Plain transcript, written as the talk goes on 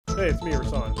Hey, it's me,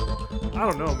 Rasan. I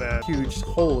don't know, man. Huge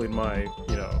hole in my,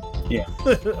 Yeah.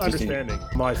 understanding.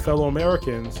 My fellow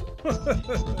Americans.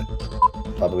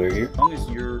 Papa Bear here. As long as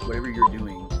whatever you're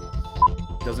doing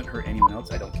doesn't hurt anyone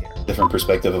else, I don't care. Different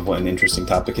perspective of what an interesting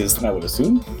topic is than I would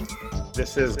assume.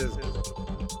 This is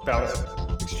Balance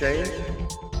Exchange.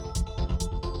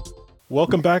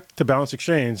 Welcome back to Balance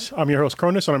Exchange. I'm your host,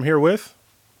 Cronus, and I'm here with...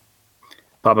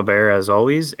 Papa Bear, as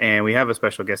always, and we have a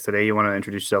special guest today. You want to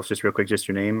introduce yourself just real quick, just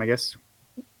your name, I guess?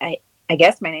 I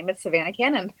guess my name is Savannah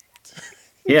Cannon.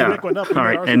 Yeah. All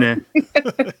right. And then,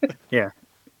 yeah,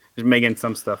 just making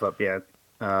some stuff up. Yeah.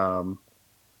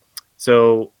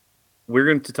 So we're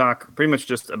going to talk pretty much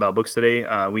just about books today.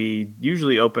 We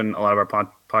usually open a lot of our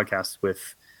podcasts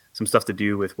with some stuff to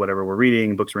do with whatever we're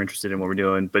reading, books we're interested in, what we're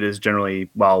doing, but it's generally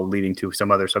while leading to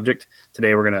some other subject.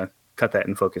 Today, we're going to cut that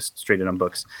and focus straight in on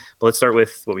books. But let's start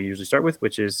with what we usually start with,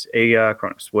 which is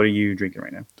Cronus. What are you drinking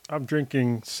right now? I'm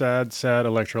drinking sad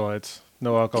electrolytes.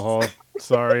 No alcohol.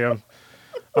 Sorry,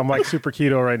 I'm like super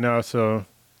keto right now, so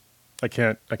I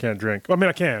can't drink. Well, I mean,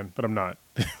 I can, but I'm not.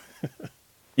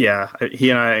 Yeah, he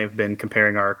and I have been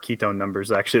comparing our ketone numbers.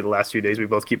 Actually, the last few days, we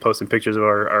both keep posting pictures of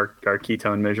our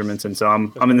ketone measurements, and so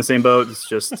I'm in the same boat. It's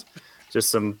just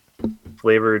some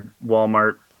flavored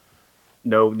Walmart,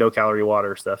 no calorie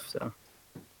water stuff. So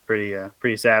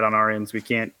pretty sad on our ends.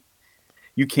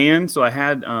 You can. So I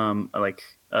had like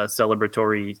a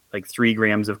celebratory 3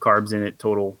 grams of carbs in it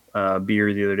total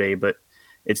beer the other day, but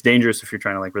it's dangerous if you're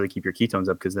trying to like really keep your ketones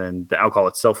up, because then the alcohol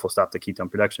itself will stop the ketone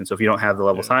production. So if you don't have the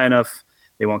levels high enough,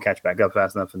 they won't catch back up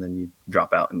fast enough, and then you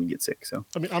drop out and you get sick. So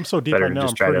I mean, I'm so deep right now.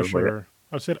 I'm pretty sure.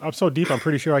 I'm so deep. I'm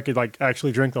pretty sure I could like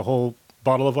actually drink the whole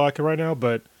bottle of vodka right now,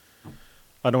 but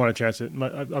I don't want to chance it.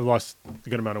 I've lost a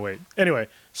good amount of weight. Anyway,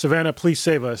 Savannah, please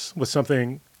save us with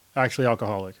something actually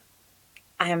alcoholic.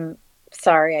 I'm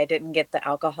sorry I didn't get the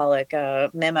alcoholic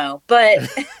memo, but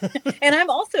and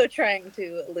I'm also trying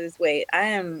to lose weight. I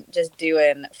am just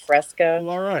doing Fresca.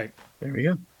 Well, all right. There we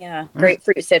go. Yeah,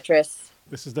 grapefruit citrus.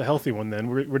 This is the healthy one then.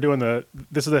 We're doing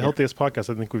this is the healthiest podcast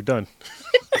I think we've done.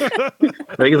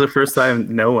 I think it's the first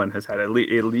time no one has had it.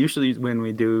 Usually when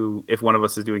we do, if one of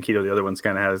us is doing keto, the other one's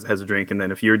kind of has a drink. And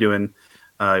then if you're doing,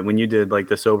 when you did like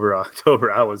the sober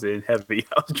October, I was in heavy.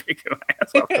 I was drinking my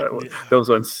ass off those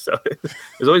ones. So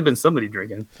there's always been somebody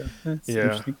drinking. So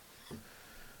yeah.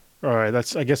 All right.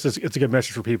 I guess it's a good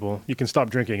message for people. You can stop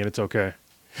drinking and it's okay.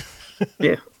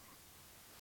 Yeah.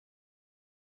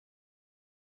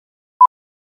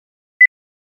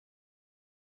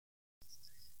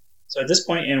 So at this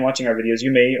point in watching our videos,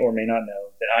 you may or may not know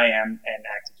that I am an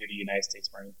active duty United States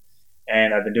Marine.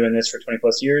 And I've been doing this for 20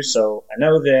 plus years, so I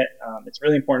know that it's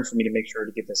really important for me to make sure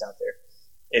to get this out there.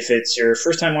 If it's your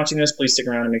first time watching this, please stick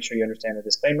around and make sure you understand the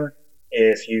disclaimer.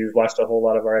 If you've watched a whole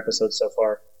lot of our episodes so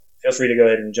far, feel free to go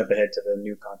ahead and jump ahead to the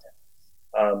new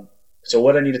content. So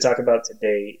what I need to talk about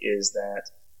today is that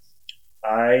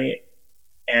I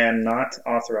am not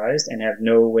authorized and have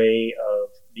no way of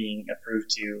being approved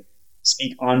to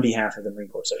speak on behalf of the Marine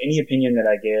Corps. So any opinion that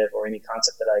I give or any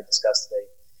concept that I discuss today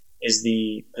is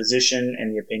the position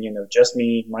and the opinion of just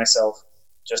me, myself,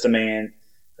 just a man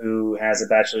who has a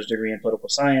bachelor's degree in political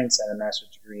science and a master's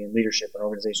degree in leadership and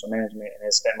organizational management, and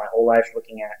has spent my whole life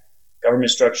looking at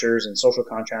government structures and social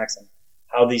contracts and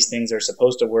how these things are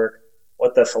supposed to work,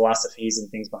 what the philosophies and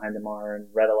things behind them are, and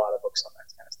read a lot of books on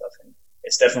that kind of stuff. And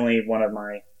it's definitely one of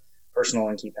my personal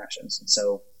and key passions. And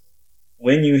so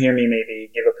when you hear me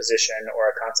maybe give a position or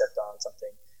a concept on something,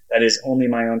 that is only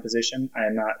my own position. I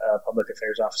am not a public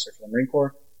affairs officer for the Marine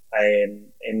Corps. I am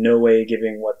in no way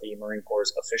giving what the Marine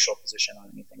Corps' official position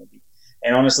on anything would be.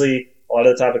 And honestly, a lot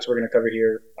of the topics we're going to cover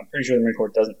here, I'm pretty sure the Marine Corps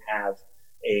doesn't have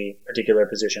a particular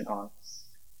position on.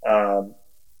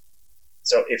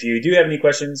 So if you do have any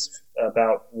questions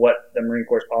about what the Marine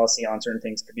Corps' policy on certain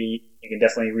things could be, you can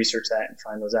definitely research that and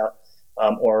find those out,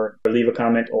 or leave a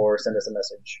comment or send us a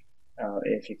message.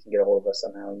 If you can get a hold of us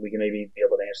somehow, we can maybe be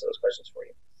able to answer those questions for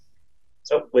you.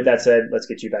 So with that said, let's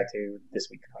get you back to this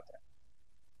week's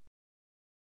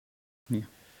content.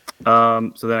 Yeah.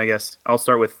 So then I guess I'll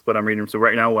start with what I'm reading. So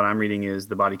right now what I'm reading is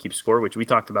The Body Keeps Score, which we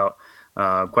talked about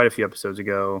quite a few episodes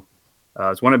ago.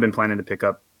 It's one I've been planning to pick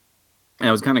up. And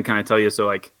I was kind of tell you, so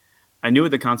like I knew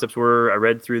what the concepts were. I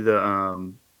read through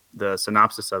the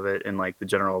synopsis of it and like the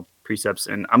general precepts.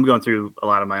 And I'm going through a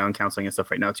lot of my own counseling and stuff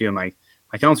right now too. And my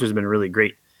counselor's been really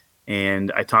great.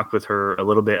 And I talked with her a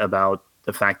little bit about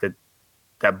the fact that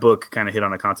that book kind of hit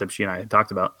on a concept she and I had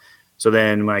talked about. So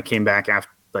then when I came back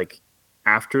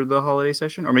after the holiday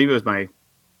session, or maybe it was my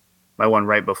one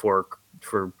right before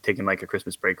for taking like a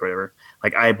Christmas break or whatever,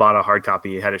 like I bought a hard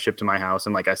copy, had it shipped to my house,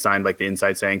 and like I signed like the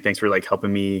inside saying, thanks for like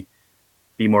helping me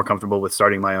be more comfortable with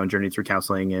starting my own journey through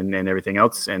counseling and everything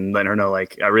else, and letting her know,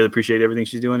 like, I really appreciate everything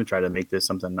she's doing and try to make this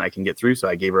something I can get through. So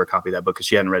I gave her a copy of that book because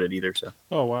she hadn't read it either. So.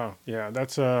 Oh, wow. Yeah,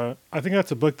 that's I think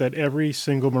that's a book that every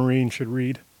single Marine should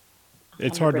read.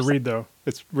 It's 100%. Hard to read, though.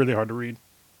 It's really hard to read.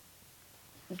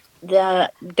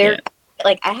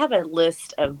 Like, I have a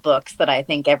list of books that I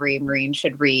think every Marine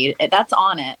should read. That's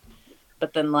on it.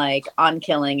 But then, like, On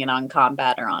Killing and On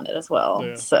Combat are on it as well.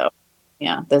 Yeah. So,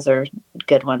 yeah, those are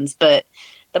good ones. But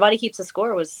The Body Keeps the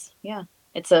Score was,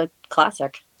 it's a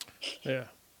classic. Yeah.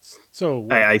 So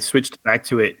I switched back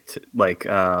to it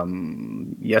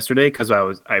yesterday because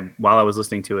while I was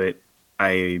listening to it,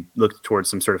 I looked towards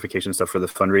some certification stuff for the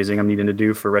fundraising I'm needing to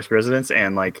do for rescue residents,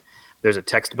 and like there's a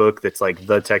textbook that's like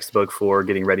the textbook for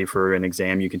getting ready for an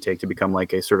exam you can take to become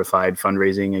like a certified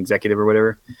fundraising executive or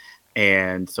whatever.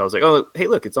 And so I was like, oh, hey,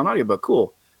 look, it's on audiobook,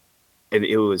 cool. And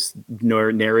it was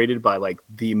narrated by like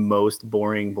the most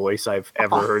boring voice I've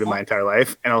ever heard in my entire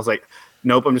life. And I was like,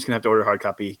 nope, I'm just gonna have to order a hard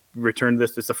copy. Return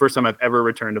this. It's the first time I've ever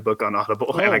returned a book on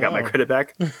Audible, and I got my credit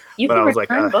back. You but can I was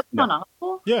return like, books no. on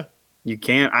Audible? Yeah, you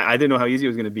can't. I didn't know how easy it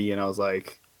was gonna be, and I was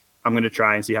like, I'm gonna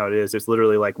try and see how it is. It's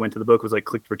literally like went to the book, was like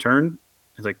clicked return.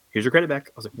 It's like, here's your credit back.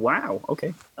 I was like, wow,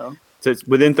 okay. Oh. So it's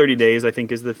within 30 days, I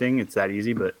think, is the thing. It's that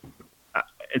easy, but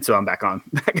and so I'm back on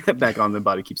The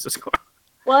Body Keeps the Score.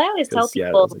 Well, I always tell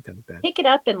people pick it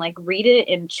up and like read it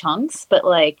in chunks, but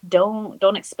like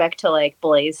don't expect to like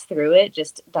blaze through it.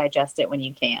 Just digest it when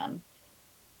you can.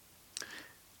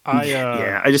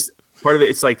 I just part of it.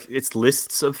 It's like it's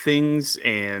lists of things,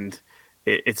 and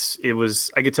it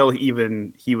was. I could tell he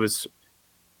was.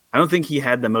 I don't think he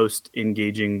had the most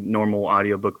engaging normal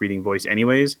audiobook reading voice,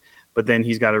 anyways. But then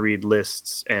he's got to read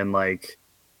lists and like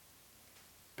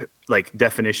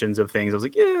definitions of things. I was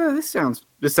like, yeah, this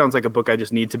sounds like a book I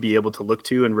just need to be able to look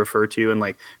to and refer to and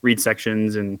like read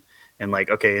sections and like,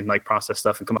 okay, and like process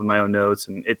stuff and come up with my own notes.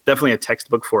 And it's definitely a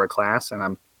textbook for a class. And I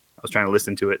was trying to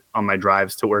listen to it on my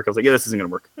drives to work. I was like, yeah, this isn't going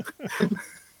to work.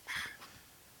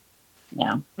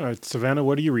 Yeah. All right, Savannah,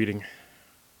 what are you reading?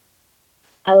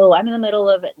 Oh, I'm in the middle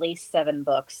of at least 7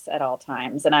 books at all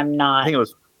times, and I'm not. I think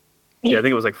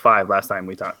it was like 5 last time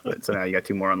we talked, but so now you got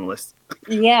 2 more on the list.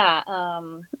 Yeah.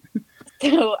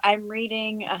 So I'm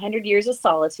reading 100 Years of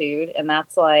Solitude, and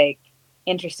that's like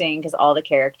interesting because all the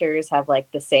characters have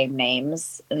like the same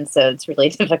names, and so it's really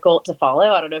difficult to follow.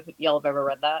 I don't know if y'all have ever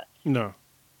read that. No.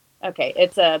 Okay,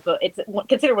 it's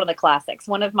considered one of the classics.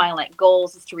 One of my like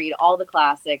goals is to read all the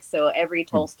classics, so every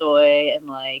Tolstoy and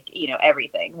like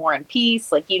everything, War and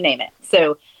Peace, like you name it.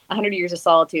 So 100 Years of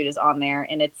Solitude is on there,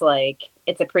 and it's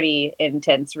a pretty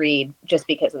intense read just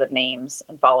because of the names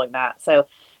and following that. So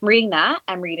I'm reading that.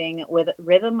 I'm reading With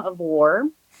Rhythm of War.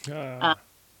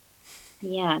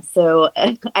 Yeah, so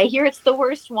I hear it's the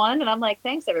worst one, and I'm like,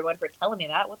 thanks everyone for telling me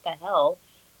that. What the hell?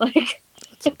 Like,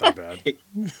 it's not that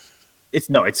bad.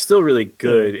 It's still really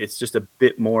good. It's just a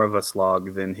bit more of a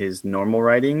slog than his normal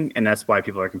writing, and that's why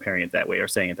people are comparing it that way or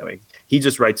saying it that way. He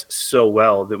just writes so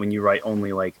well that when you write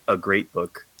only like a great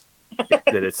book,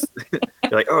 that it's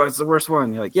you're like, oh, it's the worst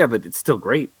one. You're like, yeah, but it's still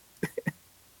great.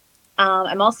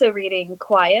 I'm also reading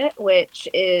Quiet, which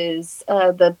is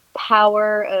the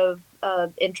power of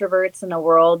introverts in a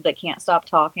world that can't stop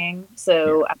talking.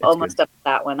 So I'm almost up to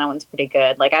that one. That one's pretty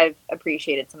good. Like I've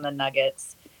appreciated some of the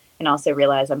nuggets. And also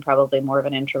realize I'm probably more of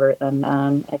an introvert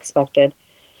than expected.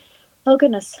 Oh,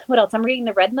 goodness. What else? I'm reading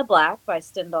The Red and the Black by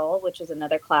Stendhal, which is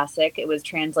another classic. It was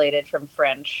translated from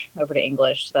French over to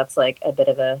English. So that's like a bit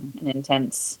of an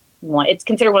intense one. It's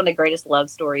considered one of the greatest love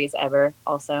stories ever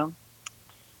also.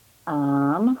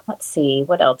 Let's see.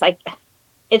 What else?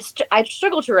 I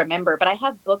struggle to remember, but I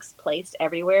have books placed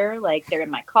everywhere. Like they're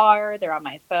in my car, they're on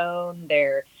my phone,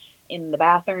 they're in the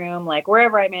bathroom, like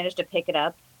wherever I manage to pick it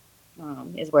up.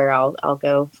 Is where I'll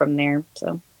go from there.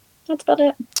 So that's about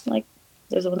it. Like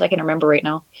those are the ones I can remember right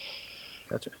now.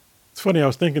 Gotcha. It's funny. I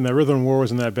was thinking that Rhythm of War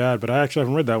wasn't that bad, but I actually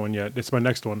haven't read that one yet. It's my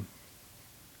next one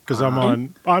because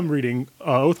I'm reading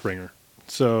Oathbringer.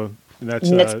 So that's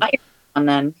not your one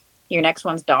then. Your next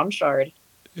one's Dawnshard.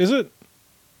 Is it?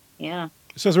 Yeah.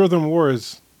 It says Rhythm of War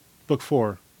is book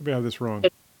 4. Maybe I have this wrong.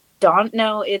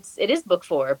 No, it is book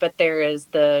 4, but there is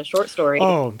the short story.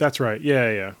 Oh, that's right.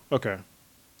 Yeah. Okay.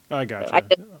 I got you. I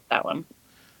did that one.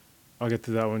 I'll get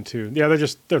to that one too. Yeah,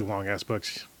 they're long ass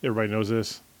books. Everybody knows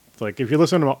this. It's like if you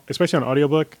listen to them, especially on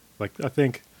audiobook, like I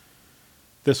think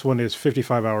this one is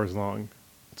 55 hours long.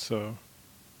 So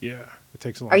yeah, it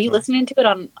takes a long time. Are you listening to it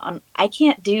on I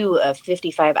can't do a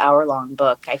 55-hour long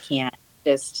book. I can't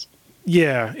just.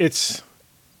 Yeah,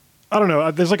 I don't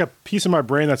know. There's like a piece of my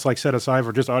brain that's like set aside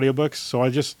for just audiobooks. So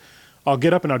I'll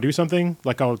get up and I'll do something,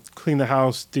 like I'll clean the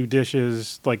house, do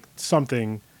dishes, like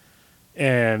something,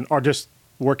 and or just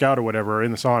work out or whatever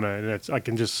in the sauna, and I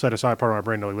can just set aside part of my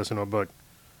brain to like listen to a book,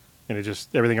 and it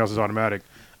just everything else is automatic.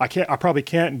 I probably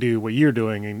can't do what you're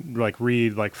doing and like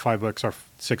read like 5 books or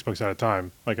 6 books at a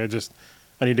time. Like I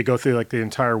need to go through like the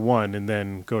entire one and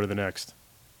then go to the next.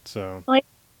 So Like,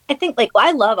 I think like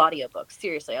I love audiobooks.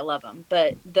 Seriously, I love them.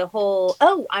 But the whole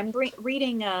I'm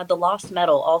reading The Lost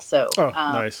Metal also. oh,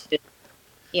 nice.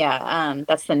 Yeah,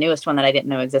 that's the newest one that I didn't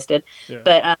know existed. Yeah.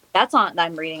 But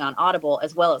I'm reading on Audible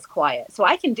as well as Quiet. So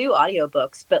I can do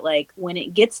audiobooks, but like when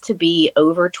it gets to be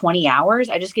over 20 hours,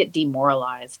 I just get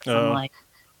demoralized. I'm like,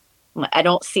 I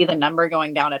don't see the number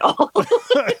going down at all.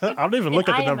 I don't even look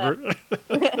at the number.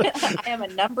 I am a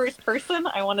numbers person.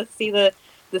 I want to see the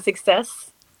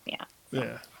success. Yeah.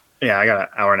 Yeah. Yeah, I got an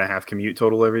hour and a half commute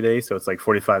total every day, so it's like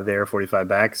 45 there, 45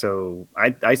 back. So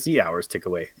I see hours tick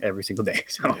away every single day.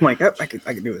 So I'm like, oh, I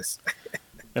can do this.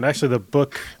 And actually, the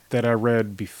book that I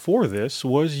read before this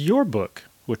was your book,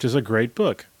 which is a great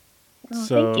book. Oh,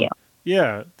 so, thank you.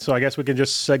 Yeah. So I guess we can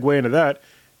just segue into that.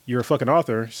 You're a fucking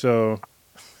author, so.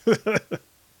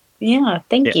 Yeah,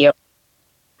 thank you.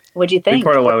 What'd you think? Big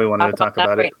part of why we wanted to talk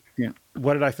about it. Yeah.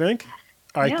 What did I think?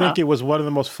 I think it was one of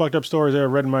the most fucked up stories I ever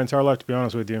read in my entire life, to be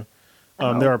honest with you.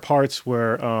 There are parts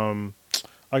where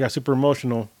I got super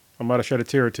emotional. I might have shed a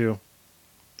tear or two.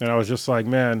 And I was just like,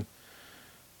 man,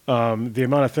 the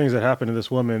amount of things that happened to this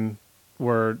woman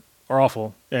are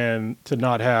awful. And to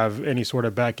not have any sort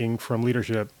of backing from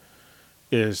leadership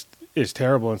is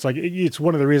terrible. It's like, it's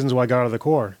one of the reasons why I got out of the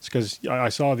Corps. It's because I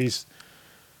saw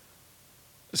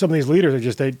some of these leaders are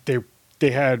just,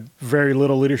 they had very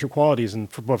little leadership qualities,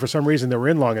 but for some reason they were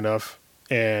in long enough,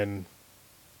 and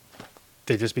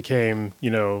they just became,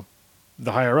 the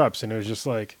higher ups, and it was just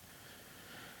like,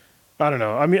 I don't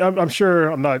know. I mean, I'm sure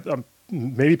I'm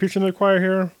maybe preaching to the choir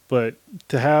here, but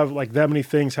to have like that many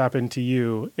things happen to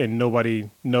you and nobody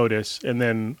notice, and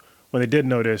then when they did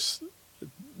notice,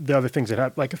 the other things that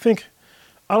happened, like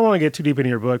I don't want to get too deep into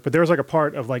your book, but there was like a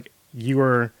part of like you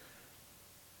were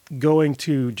going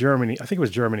to Germany, I think it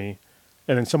was Germany,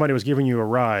 and then somebody was giving you a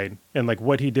ride, and like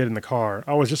what he did in the car,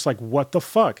 I was just like, what the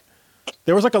fuck?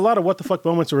 There was like a lot of what the fuck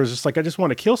moments where it was just like, I just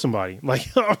want to kill somebody.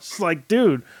 Like, I was like,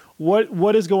 dude,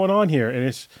 what is going on here? And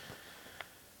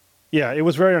it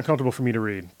was very uncomfortable for me to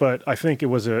read, but I think it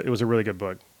was a really good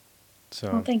book.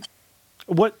 So, Well, thank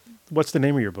you. What's the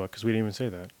name of your book? Because we didn't even say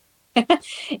that.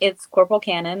 It's Corporal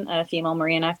Cannon, a female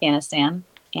Marine in Afghanistan.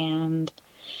 And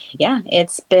yeah,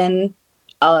 it's been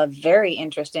a very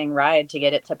interesting ride to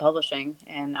get it to publishing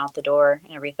and out the door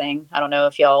and everything. I don't know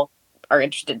if y'all are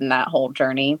interested in that whole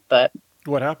journey, but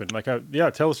What happened? Like,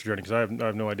 tell us your journey, because I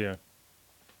have no idea.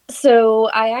 so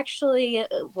I actually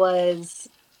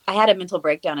I had a mental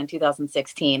breakdown in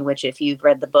 2016, which if you've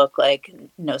read the book, like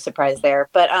no surprise there,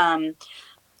 but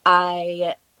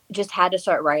I just had to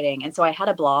start writing. And so I had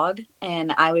a blog,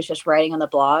 and I was just writing on the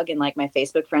blog, and like my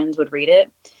Facebook friends would read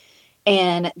it.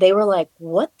 And they were like,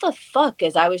 what the fuck?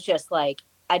 As I was just like,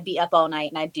 I'd be up all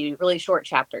night and I'd do really short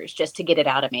chapters just to get it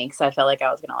out of me, because I felt like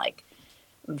I was going to like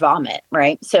vomit.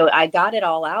 Right. So I got it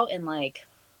all out in like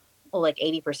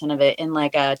 80% of it in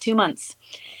like 2 months.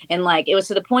 And like, it was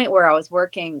to the point where I was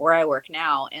working where I work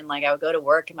now. And like, I would go to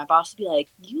work and my boss would be like,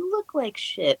 you look like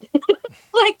shit.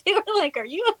 Like, they were like, are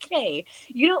you okay?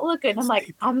 You don't look good. And I'm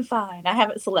like, I'm fine. I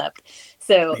haven't slept.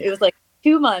 So it was like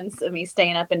 2 months of me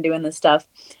staying up and doing this stuff.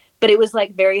 But it was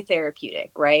like very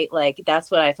therapeutic, right? Like that's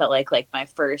what I felt like my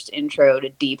first intro to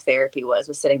deep therapy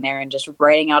was sitting there and just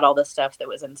writing out all the stuff that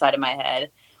was inside of my head,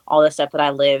 all the stuff that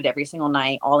I lived every single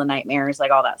night, all the nightmares,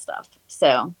 like all that stuff.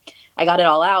 So I got it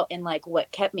all out. And like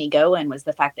what kept me going was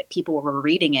the fact that people were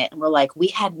reading it and were like, we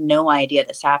had no idea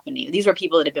this happened to you. These were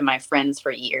people that had been my friends for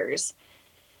years.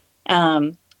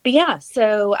 But yeah,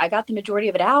 so I got the majority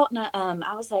of it out, and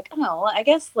I was like, oh, well, I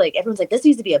guess like everyone's like, this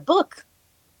needs to be a book.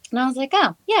 And I was like,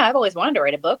 oh, yeah, I've always wanted to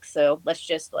write a book, so let's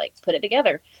just like put it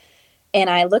together. And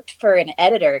I looked for an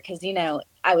editor because,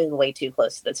 I was way too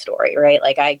close to the story, right?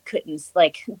 Like I couldn't,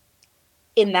 like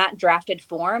in that drafted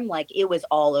form, like it was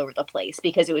all over the place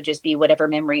because it would just be whatever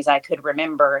memories I could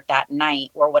remember that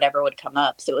night or whatever would come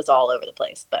up. So it was all over the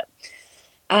place. But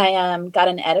I got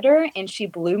an editor, and she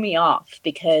blew me off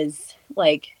because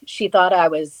like she thought I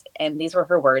was, and these were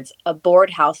her words, a bored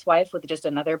housewife with just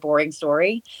another boring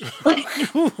story.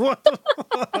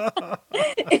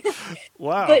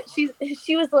 Wow. But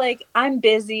she was like, I'm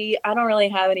busy. I don't really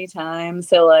have any time.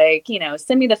 So like,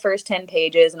 send me the first 10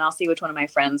 pages and I'll see which one of my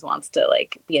friends wants to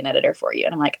like be an editor for you.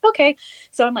 And I'm like, okay.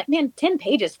 So I'm like, man, 10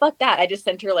 pages. Fuck that. I just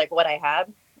sent her like what I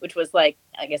had, which was like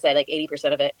I said, like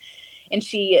 80% of it. And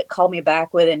she called me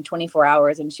back within 24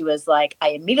 hours and she was like, I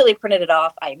immediately printed it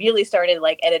off. I immediately started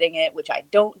like editing it, which I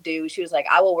don't do. She was like,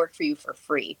 I will work for you for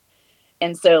free.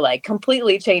 And so like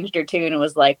completely changed her tune and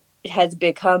was like, has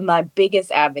become my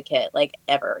biggest advocate like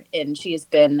ever. And she has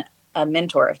been a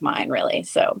mentor of mine, really.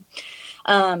 So,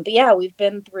 but yeah, we've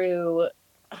been through,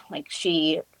 like,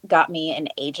 she got me an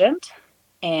agent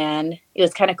and it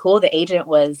was kind of cool. The agent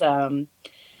was an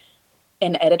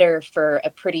editor for a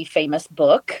pretty famous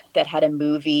book that had a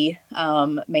movie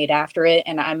made after it.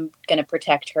 And I'm going to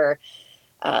protect her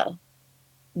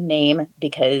name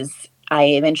because I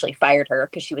eventually fired her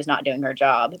because she was not doing her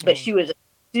job. But she was a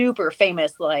super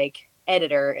famous like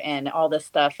editor and all this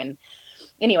stuff. And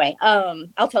anyway,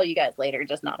 I'll tell you guys later,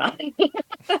 just not on.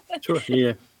 Sure.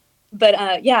 Yeah.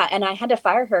 But yeah, and I had to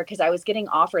fire her because I was getting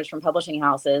offers from publishing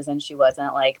houses and she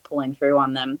wasn't like pulling through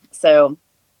on them. So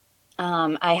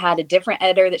I had a different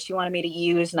editor that she wanted me to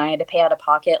use and I had to pay out of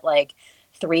pocket like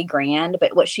 $3,000.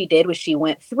 But what she did was she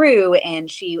went through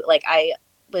and she like, I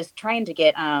was trying to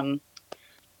get,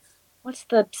 what's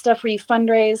the stuff where you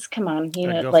fundraise? Come on, you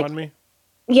know, like, GoFundMe?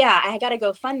 yeah, I got to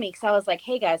GoFundMe because I was like,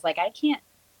 hey guys, like I can't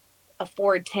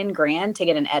afford $10,000 to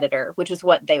get an editor, which is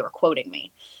what they were quoting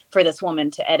me for this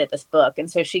woman to edit this book. And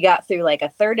so she got through like a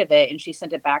third of it and she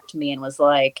sent it back to me and was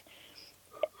like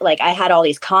I had all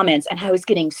these comments and I was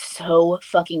getting so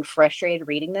fucking frustrated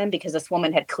reading them because this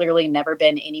woman had clearly never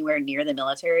been anywhere near the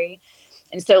military.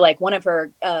 And so like one of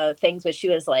her things was she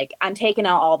was like, I'm taking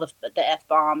out all the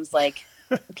F-bombs, like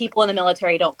people in the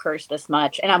military don't curse this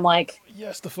much. And I'm like,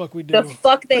 yes, the fuck we do. The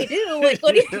fuck they do. Like,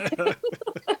 what do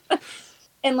you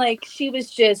And like she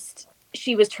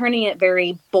was turning it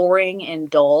very boring and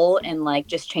dull and like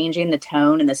just changing the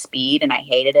tone and the speed and I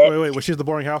hated it. Wait, was she the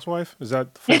boring housewife? Is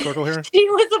that the full circle here? She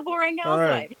was a boring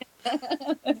housewife.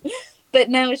 Right. But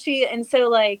no, and so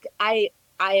like I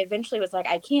eventually was like,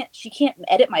 she can't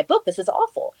edit my book. This is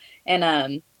awful.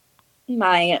 And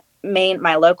my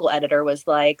local editor was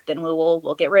like, then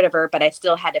we'll get rid of her. But I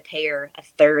still had to pay her a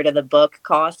third of the book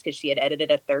cost because she had edited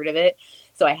a third of it.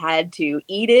 So I had to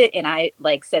eat it. And I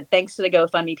like said, thanks to the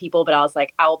GoFundMe people, but I was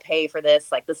like, I'll pay for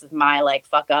this. Like, this is my like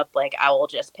fuck up. Like, I will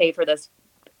just pay for this.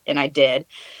 And I did.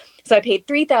 So I paid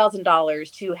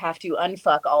 $3,000 to have to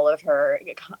unfuck all of her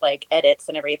like edits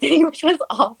and everything, which was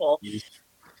awful.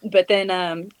 But then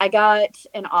I got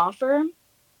an offer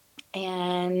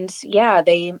and yeah,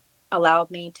 they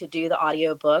allowed me to do the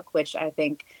audiobook, which I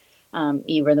think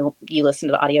you listened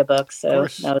to the audiobook. So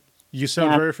you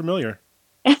sound very familiar.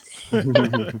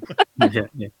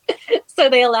 Yeah. So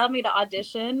they allowed me to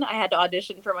audition. I had to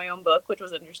audition for my own book, which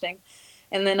was interesting.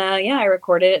 And then, I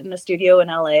recorded it in a studio in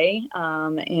LA.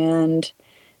 And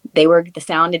the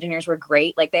sound engineers were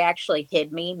great. Like they actually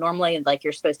hid me. Normally, like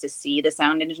you're supposed to see the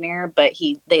sound engineer, but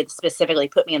they specifically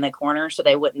put me in the corner so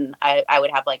I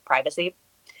would have like privacy.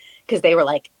 Because they were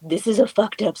like, this is a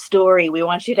fucked up story. We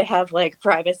want you to have like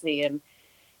privacy. And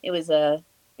it was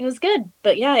good.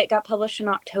 But yeah, it got published in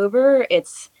October.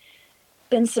 It's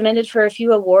been submitted for a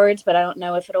few awards, but I don't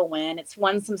know if it'll win. It's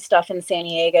won some stuff in San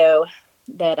Diego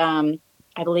that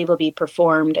I believe will be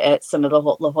performed at some of the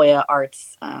La Jolla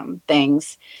Arts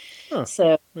things. Huh.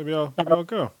 So maybe I'll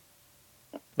go.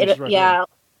 Yeah,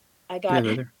 I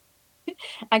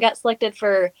got selected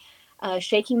for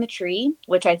Shaking the Tree,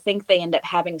 which I think they end up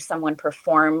having someone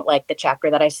perform like the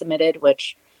chapter that I submitted,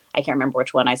 which I can't remember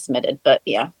which one I submitted, but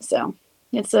yeah, so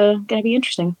it's going to be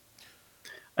interesting.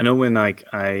 I know when like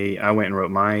I went and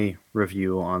wrote my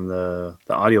review on the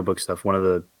audiobook stuff, one of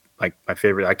the like my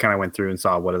favorite, I kind of went through and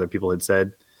saw what other people had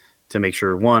said to make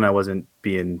sure one, I wasn't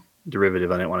being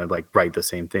derivative. I didn't want to like write the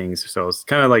same things. So I was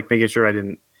kind of like making sure I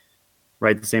didn't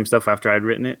write the same stuff after I'd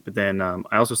written it. But then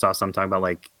I also saw some talking about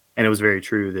like, and it was very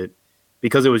true that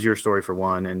because it was your story for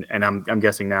one, and I'm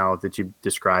guessing now that you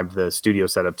described the studio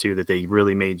setup too, that they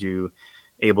really made you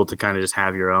able to kind of just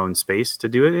have your own space to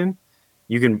do it in.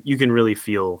 You can really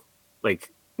feel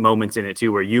like moments in it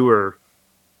too, where you were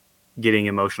getting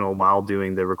emotional while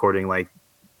doing the recording, like,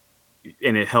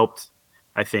 and it helped,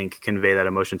 I think, convey that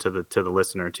emotion to the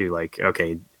listener too. Like,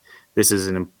 okay, this is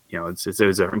it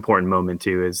was an important moment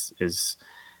too, is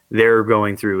they're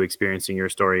going through experiencing your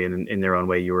story and in their own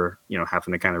way, you were,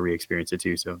 having to kind of re-experience it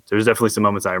too. So there's definitely some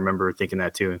moments I remember thinking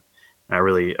that too. And I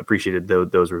really appreciated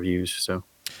those reviews. So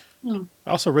I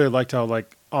also really liked how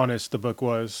like honest the book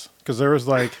was, because there was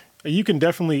like,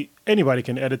 anybody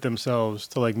can edit themselves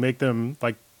to like make them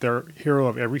like their hero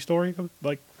of every story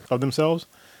of themselves.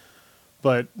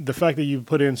 But the fact that you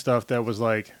put in stuff that was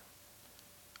like,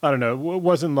 I don't know, it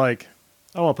wasn't like,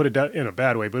 I don't want to put it in a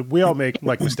bad way, but we all make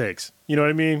like mistakes. You know what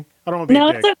I mean? I don't want to be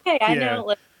a dick. It's okay. I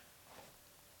know.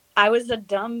 I was a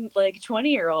dumb like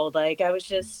 20-year-old. Like I was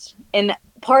just, and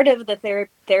part of the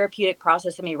therapeutic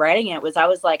process of me writing it was I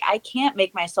was like, I can't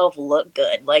make myself look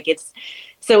good. Like it's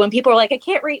so when people are like, I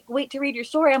can't wait to read your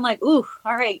story. I'm like, ooh,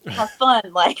 all right, have fun.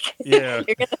 Like Yeah.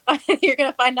 you're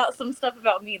gonna find out some stuff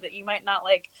about me that you might not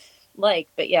like.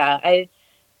 But yeah, I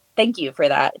thank you for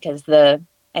that because I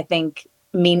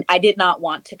did not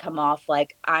want to come off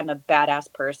like I'm a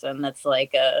badass person. That's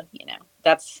like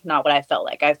that's not what I felt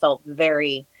like. I felt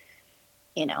very,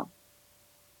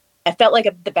 I felt like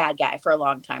the bad guy for a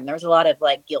long time. There was a lot of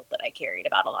like guilt that I carried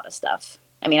about a lot of stuff.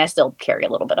 I mean, I still carry a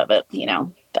little bit of it,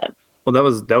 but. Well,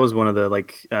 that was one of the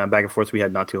like back and forths we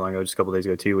had not too long ago, just a couple days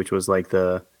ago too, which was like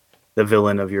the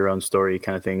villain of your own story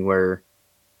kind of thing, where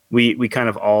we kind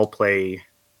of all play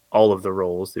all of the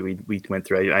roles that we went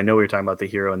through. I know we were talking about the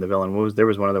hero and the villain. There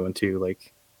was one other one too,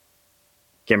 like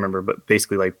can't remember, but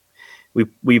basically like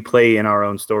we play in our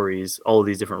own stories all of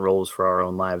these different roles for our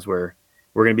own lives, where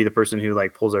we're going to be the person who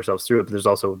like pulls ourselves through it, but there's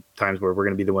also times where we're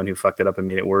going to be the one who fucked it up and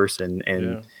made it worse and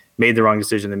made the wrong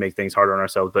decision to make things harder on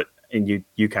ourselves. And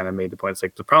you kind of made the point. It's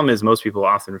like the problem is most people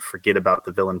often forget about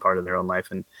the villain part of their own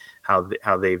life and how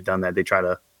they've done that. They try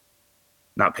to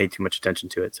not pay too much attention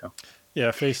to it. So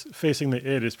yeah, facing the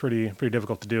id is pretty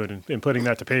difficult to do it, and putting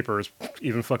that to paper is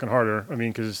even fucking harder. I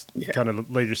mean, because you kind of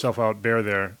laid yourself out bare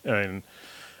there, and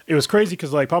it was crazy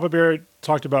because like Papa Bear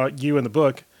talked about you in the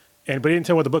book, but he didn't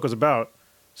tell what the book was about.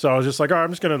 So I was just like, all right,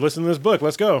 I'm just gonna listen to this book.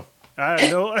 Let's go. I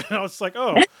know. I was like,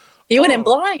 oh. You went in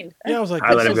blind. Yeah, I was like,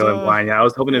 I let him go in blind. Yeah, I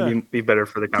was hoping it'd be better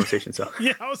for the conversation. So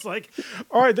yeah, I was like,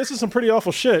 all right, this is some pretty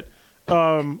awful shit.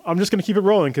 I'm just gonna keep it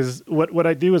rolling because what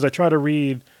I do is I try to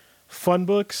read fun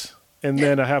books, and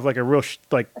then I have like a real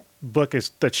book that's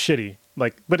shitty,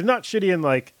 like, but it's not shitty in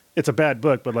like it's a bad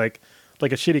book, but like a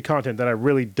shitty content that I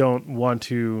really don't want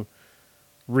to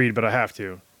read, but I have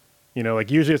to.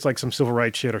 Like usually it's like some civil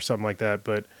rights shit or something like that.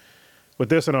 But with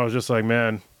this one, I was just like,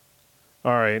 man,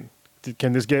 all right,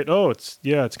 can this get? Oh, it's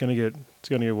gonna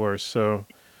get worse. So,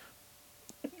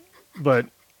 but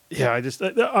yeah, I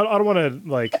don't want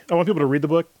to I want people to read the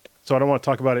book, so I don't want to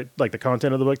talk about it like the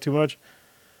content of the book too much.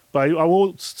 But I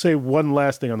will say one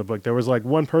last thing on the book. There was like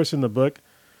one person in the book,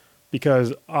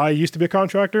 because I used to be a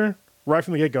contractor. Right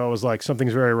from the get go, I was like,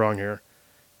 something's very wrong here,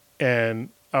 and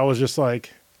I was just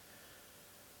like.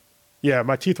 Yeah,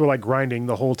 my teeth were like grinding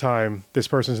the whole time this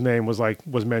person's name was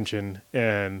mentioned,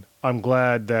 and I'm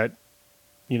glad that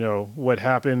what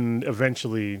happened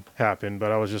eventually happened.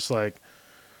 But I was just like,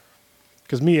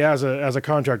 because me as a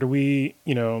contractor, we're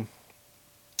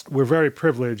very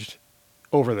privileged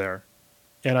over there,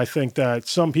 and I think that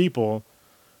some people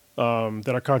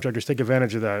that are contractors take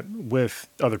advantage of that with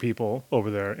other people over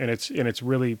there, and it's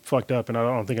really fucked up, and I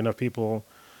don't think enough people.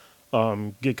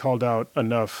 Get called out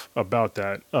enough about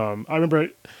that. I remember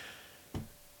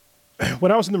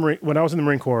when I was in the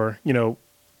Marine Corps,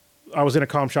 I was in a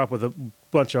comm shop with a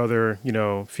bunch of other,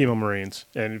 female Marines,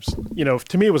 and it's,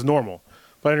 to me it was normal.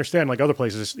 But I understand like other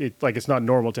places, it's not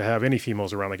normal to have any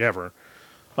females around like ever.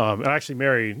 I actually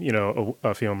married,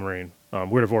 a female Marine.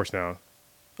 We're divorced now,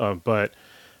 but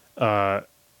I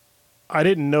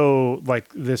didn't know like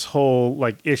this whole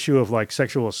like issue of like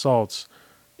sexual assaults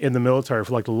in the military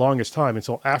for like the longest time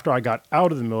until after I got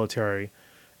out of the military,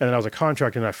 and then I was a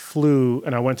contractor and I flew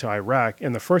and I went to Iraq,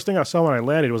 and the first thing I saw when I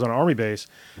landed was on an army base.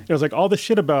 It was like all this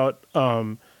shit about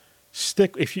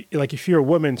if you're a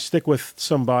woman, stick with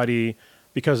somebody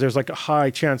because there's like a high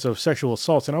chance of sexual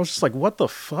assaults, and I was just like, what the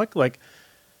fuck? Like,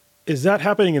 is that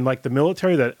happening in like the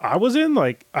military that I was in?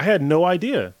 Like, I had no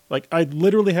idea. Like, I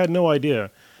literally had no idea.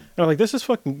 And I'm like, this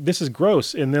is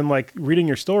gross. And then like reading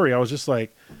your story, I was just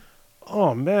like,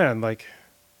 oh man, like,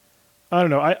 I don't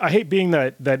know. I hate being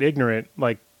that ignorant,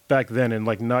 like back then, and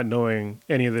like not knowing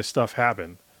any of this stuff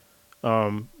happened.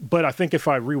 But I think if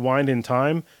I rewind in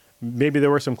time, maybe there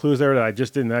were some clues there that I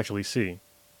just didn't actually see.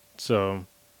 So,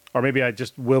 or maybe I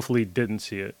just willfully didn't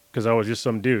see it because I was just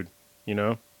some dude,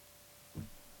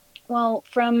 Well,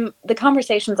 from the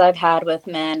conversations I've had with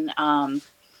men,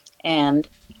 and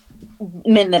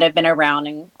men that have been around,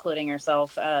 including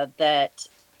yourself, that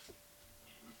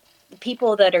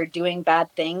people that are doing bad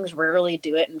things rarely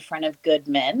do it in front of good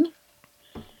men.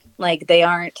 Like they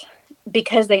aren't,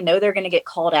 because they know they're going to get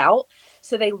called out.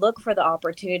 So they look for the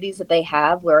opportunities that they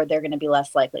have where they're going to be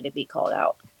less likely to be called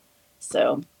out.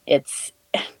 So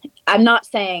I'm not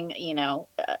saying,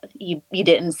 you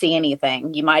didn't see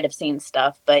anything. You might have seen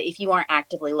stuff, but if you aren't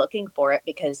actively looking for it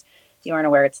because you aren't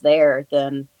aware it's there,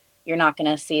 then you're not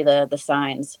going to see the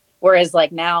signs. Whereas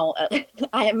like now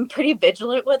I am pretty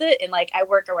vigilant with it. And like, I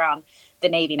work around the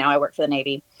Navy now. I work for the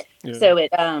Navy. Yeah. So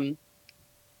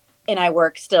and I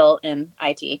work still in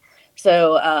IT.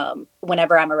 So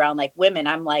whenever I'm around like women,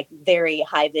 I'm like very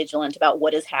high vigilant about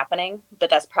what is happening. But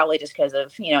that's probably just because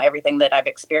of, you know, everything that I've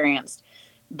experienced.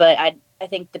 But I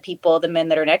think the men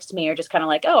that are next to me are just kind of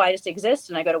like, oh, I just exist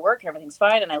and I go to work and everything's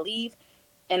fine and I leave.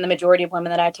 And the majority of women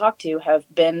that I talk to have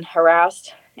been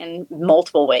harassed in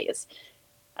multiple ways.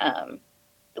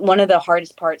 One of the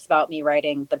hardest parts about me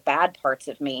writing the bad parts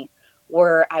of me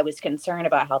were I was concerned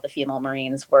about how the female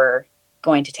Marines were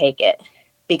going to take it,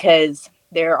 because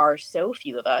there are so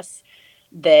few of us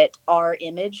that our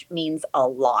image means a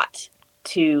lot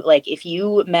to, like, if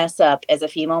you mess up as a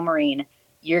female Marine,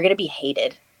 you're going to be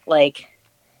hated, like,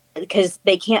 because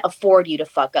they can't afford you to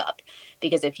fuck up,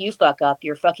 because if you fuck up,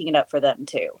 you're fucking it up for them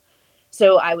too.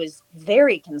 So I was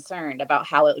very concerned about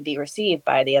how it would be received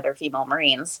by the other female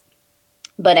Marines.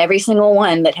 But every single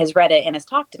one that has read it and has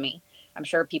talked to me, I'm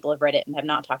sure people have read it and have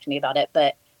not talked to me about it,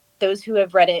 but those who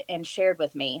have read it and shared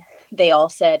with me, they all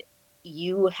said,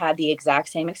 you had the exact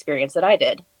same experience that I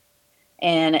did.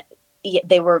 And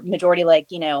they were majority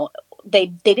like, you know, they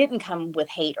didn't come with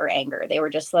hate or anger. They were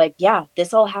just like, yeah,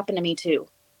 this all happened to me too.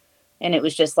 And it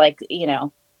was just like, you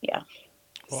know, yeah.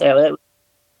 Well, so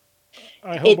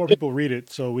I hope more people read it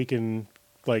so we can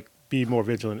like be more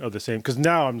vigilant of the same. Because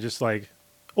now I'm just like,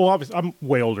 well, obviously I'm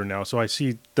way older now, so I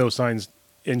see those signs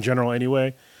in general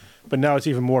anyway. But now it's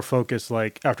even more focused.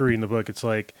 Like after reading the book, it's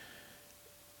like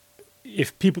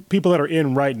if people that are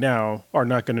in right now are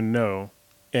not going to know,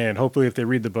 and hopefully if they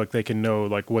read the book, they can know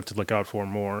like what to look out for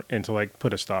more and to like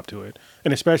put a stop to it,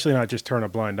 and especially not just turn a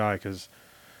blind eye. Because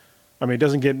I mean, it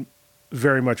doesn't get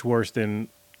very much worse than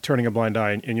turning a blind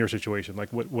eye in your situation. Like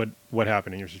what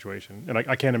happened in your situation, and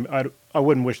I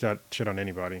wouldn't wish that shit on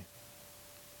anybody.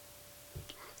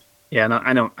 Yeah,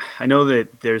 no, I know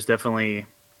that there's definitely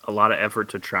a lot of effort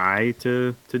to try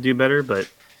to do better, but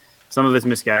some of it's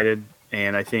misguided,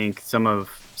 and I think some of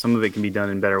it can be done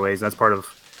in better ways. That's part of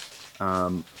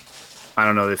I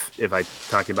don't know if I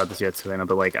talked about this yet, Savannah,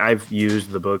 but like I've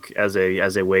used the book as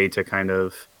a way to kind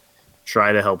of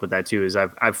try to help with that too. Is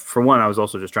I've for one, I was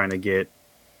also just trying to get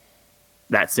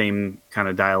that same kind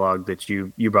of dialogue that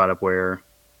you brought up, where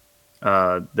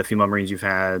the female Marines you've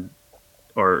had,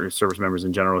 or service members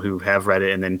in general, who have read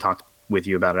it and then talked with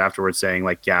you about it afterwards, saying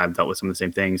like, yeah, I've dealt with some of the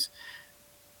same things.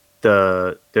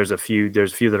 There's a few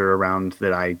that are around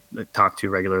that I talk to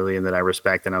regularly and that I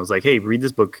respect. And I was like, hey, read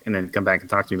this book and then come back and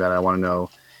talk to me about it. I want to know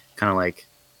kind of like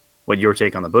what your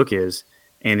take on the book is.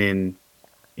 And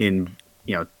in,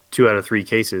 you know, 2 out of 3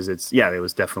 cases, it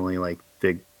was definitely like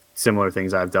the similar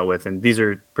things I've dealt with. And these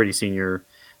are pretty senior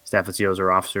staff NCOs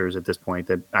or officers at this point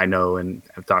that I know and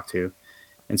have talked to.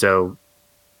 And so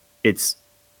it's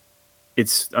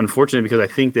unfortunate, because I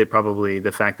think that probably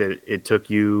the fact that it took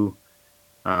you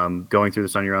going through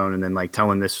this on your own and then like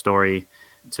telling this story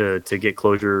to get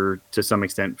closure to some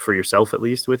extent for yourself, at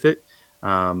least with it,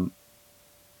 and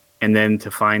then to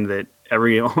find that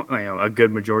a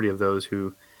good majority of those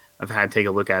who have had take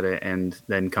a look at it and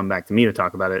then come back to me to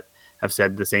talk about it have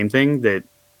said the same thing, that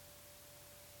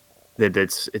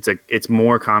it's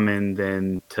more common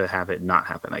than to have it not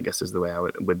happen, I guess is the way I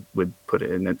would put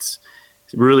it. And it's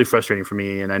really frustrating for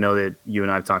me. And I know that you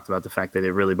and I have talked about the fact that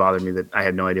it really bothered me that I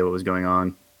had no idea what was going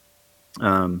on.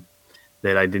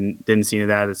 That I didn't see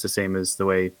that. It's the same as the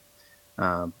way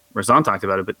Razan talked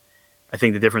about it. But I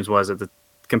think the difference was that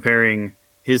comparing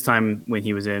his time when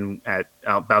he was in at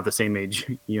about the same age,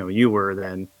 you were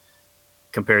then,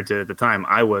 compared to the time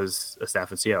I was a staff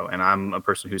NCO, and I'm a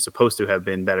person who's supposed to have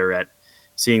been better at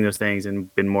seeing those things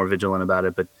and been more vigilant about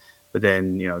it. But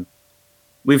then,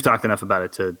 we've talked enough about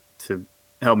it to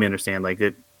help me understand, like,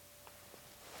 that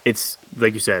it's,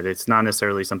 like you said, it's not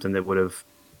necessarily something that would have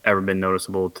ever been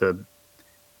noticeable to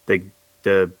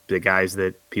the guys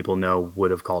that people know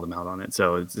would have called him out on it.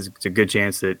 So it's a good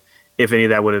chance that if any of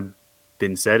that would have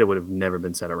been said, it would have never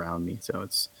been said around me. So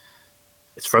it's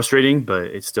frustrating, but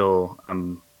it's still,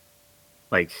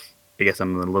 I guess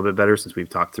I'm a little bit better since we've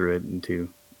talked through it and too.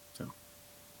 So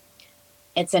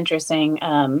it's interesting.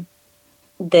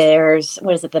 There's,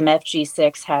 what is it? The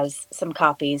MEF-G6 has some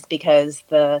copies, because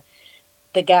the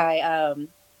guy,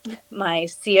 my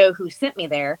CO who sent me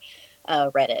there,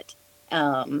 read it.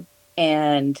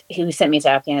 And he sent me to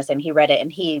Afghanistan. He read it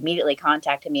and he immediately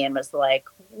contacted me and was like,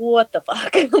 what the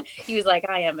fuck? He was like,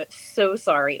 I am so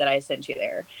sorry that I sent you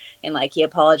there. And like, he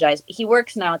apologized. He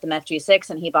works now at the MEF-G6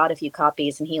 and he bought a few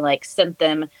copies and he like sent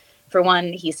them. For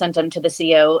one, he sent them to the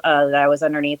CO that I was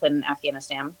underneath in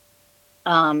Afghanistan,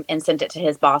 and sent it to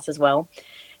his boss as well.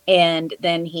 And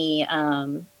then he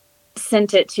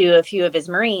sent it to a few of his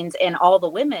Marines, and all the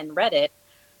women read it.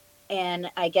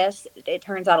 And I guess it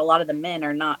turns out a lot of the men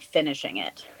are not finishing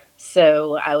it.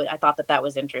 So I thought that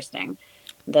was interesting.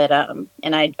 That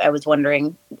and I was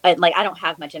wondering, I don't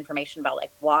have much information about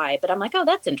like why, but I'm like, oh,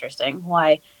 that's interesting.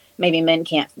 Why maybe men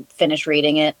can't finish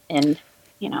reading it, and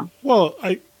Well,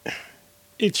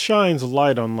 it shines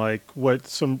light on like what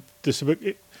some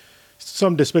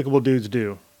despicable dudes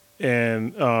do,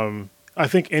 and I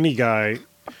think any guy.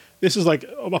 This is like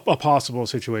a possible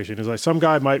situation. Is like some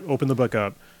guy might open the book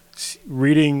up,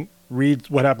 read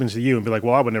what happens to you, and be like,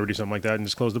 "Well, I would never do something like that," and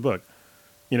just close the book.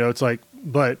 It's like,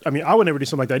 but I mean, I would never do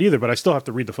something like that either. But I still have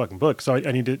to read the fucking book. So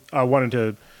I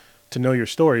wanted to know your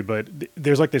story. But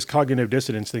there's like this cognitive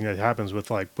dissonance thing that happens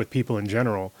with people in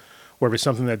general, where it's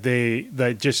something that they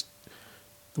have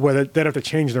to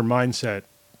change their mindset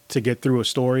to get through a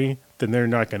story, then they're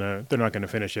not gonna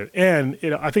finish it. And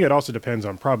I think it also depends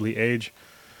on probably age.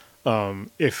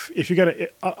 If you're gonna,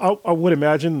 I would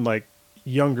imagine like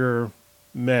younger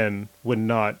men would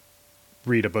not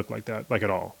read a book like that, like at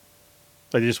all.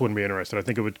 Like, they just wouldn't be interested. I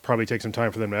think it would probably take some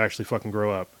time for them to actually fucking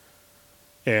grow up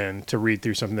and to read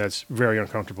through something that's very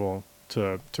uncomfortable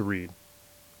to read.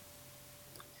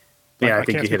 Yeah, I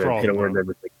think you hit a word that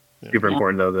was super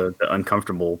important, though, the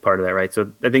uncomfortable part of that, right?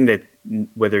 So I think that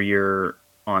whether you're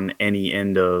on any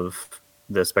end of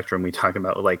the spectrum we talk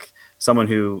about, like someone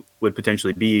who would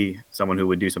potentially be someone who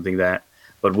would do something that,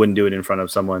 but wouldn't do it in front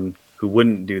of someone who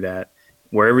wouldn't do that,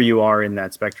 wherever you are in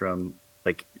that spectrum,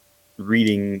 like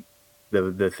reading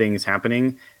the things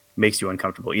happening makes you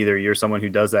uncomfortable. Either you're someone who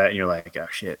does that and you're like, oh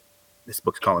shit, this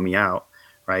book's calling me out,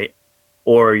 right?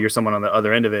 Or you're someone on the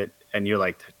other end of it and you're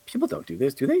like, people don't do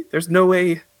this, do they? There's no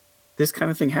way this kind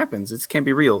of thing happens. This can't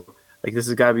be real. Like, this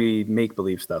has got to be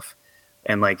make-believe stuff.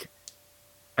 And like,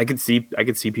 I could see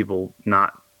people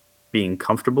not being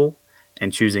comfortable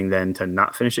and choosing then to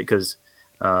not finish it because,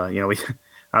 I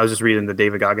was just reading the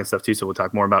David Goggins stuff too, so we'll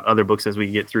talk more about other books as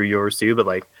we get through yours too. But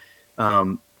like,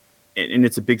 and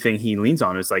it's a big thing he leans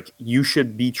on, is like, you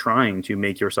should be trying to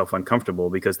make yourself uncomfortable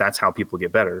because that's how people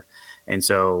get better. And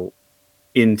so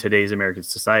in today's American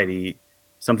society,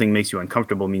 something makes you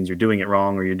uncomfortable means you're doing it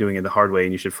wrong or you're doing it the hard way,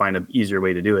 and you should find an easier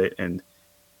way to do it. And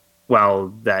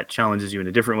while that challenges you in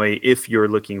a different way, if you're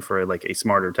looking for like a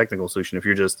smarter technical solution, if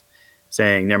you're just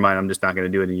saying, never mind, I'm just not going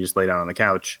to do it, and you just lay down on the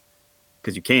couch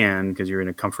because you're in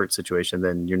a comfort situation,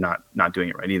 then you're not doing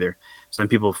it right either. So then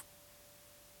people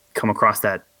come across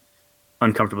that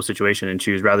uncomfortable situation and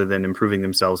choose, rather than improving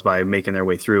themselves by making their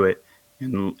way through it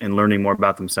and learning more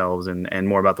about themselves and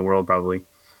more about the world, probably,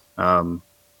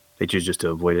 they choose just to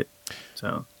avoid it.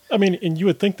 So I mean, and you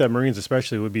would think that Marines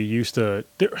especially would be used to,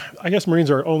 I guess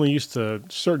Marines are only used to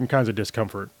certain kinds of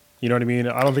discomfort. You know what I mean?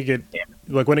 I don't think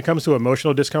like when it comes to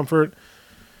emotional discomfort,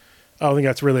 I don't think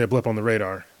that's really a blip on the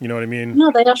radar. You know what I mean?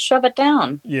 No, they just shove it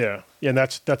down. Yeah. And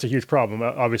that's a huge problem.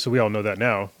 Obviously, we all know that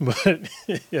now, but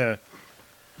yeah.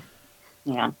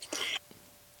 Yeah.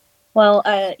 Well,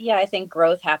 I think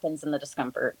growth happens in the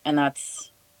discomfort, and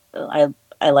that's, I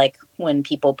like when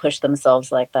people push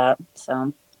themselves like that.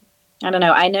 So I don't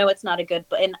know. I know it's not a good,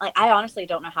 but and I honestly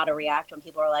don't know how to react when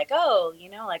people are like, "Oh,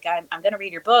 like I'm going to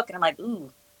read your book," and I'm like,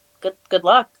 "Ooh, good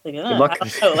luck." Like, good luck. I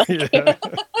don't know.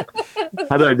 Like,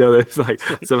 how did I know this? Like,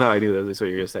 somehow I knew that's what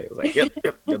you were going to say. I was like, yep,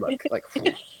 good luck. Like,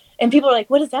 and people are like,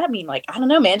 "What does that mean?" Like, I don't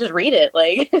know, man. Just read it.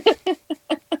 Like,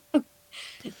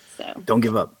 so don't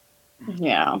give up.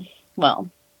 Yeah. Well,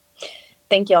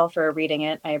 thank y'all for reading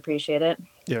it. I appreciate it.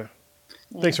 Yeah.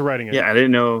 Thanks for writing it. Yeah, I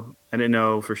didn't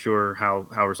know for sure how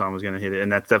Rasan was going to hit it,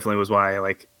 and that definitely was why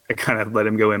I kind of let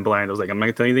him go in blind. I was like, I'm not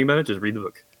going to tell you anything about it. Just read the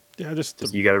book. Yeah,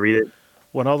 just you got to read it.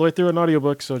 Went all the way through an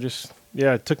audiobook, so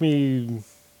it took me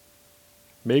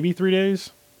maybe 3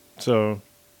 days. So,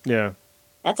 yeah.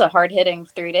 That's a hard-hitting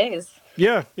 3 days.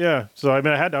 Yeah. So, I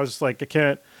mean, I was just like, I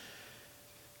can't.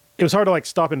 It was hard to like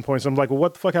stop in points. I'm like, well,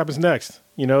 what the fuck happens next?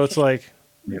 It's like,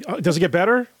 does it get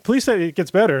better? Please say it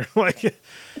gets better. Like, and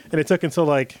it took until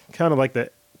like kind of like the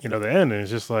end, and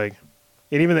it's just like,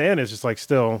 and even the end is just like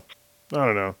still, I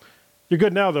don't know. You're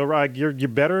good now though, right? You're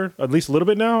better at least a little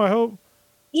bit now, I hope.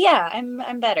 Yeah,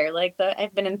 I'm better. Like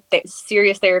I've been in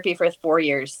serious therapy for 4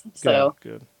 years, so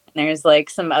good. There's like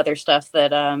some other stuff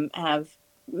that have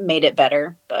made it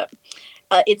better, but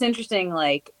it's interesting.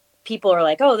 Like people are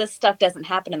like, "Oh, this stuff doesn't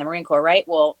happen in the Marine Corps, right?"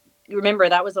 Well, remember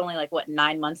that was only like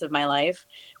 9 months of my life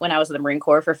when I was in the Marine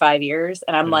Corps for 5 years,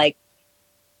 and I'm like,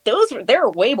 there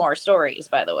are way more stories,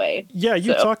 by the way. Yeah,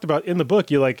 you talked about in the book.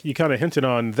 You kind of hinted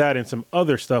on that and some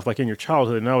other stuff like in your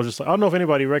childhood, and I was just like, I don't know if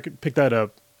anybody picked that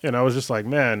up, and I was just like,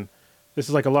 man, this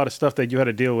is like a lot of stuff that you had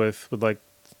to deal with like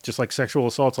just like sexual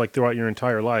assaults like throughout your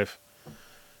entire life.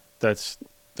 That's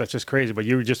just crazy. But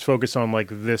you were just focused on like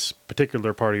this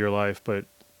particular part of your life, but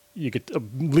you could, at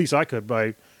least I could,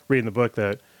 by reading the book,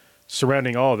 that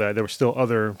surrounding all of that, there was still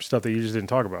other stuff that you just didn't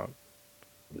talk about.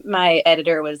 My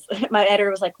editor was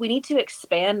like, we need to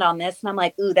expand on this. And I'm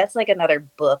like, ooh, that's like another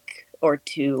book or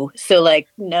two. So like,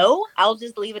 no, I'll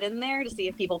just leave it in there to see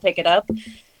if people pick it up.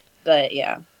 But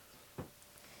yeah.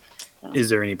 Is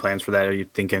there any plans for that? Are you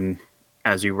thinking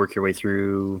as you work your way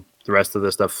through the rest of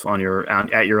the stuff on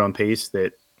at your own pace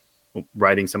that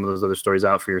writing some of those other stories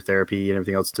out for your therapy and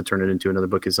everything else to turn it into another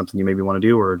book is something you maybe want to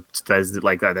do, or is it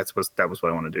like that? That was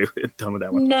what I want to do. Done with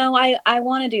that one. No, I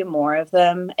want to do more of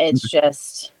them. It's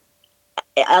just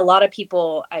a lot of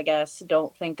people, I guess,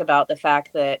 don't think about the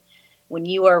fact that when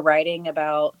you are writing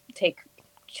about, take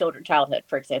childhood,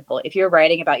 for example, if you're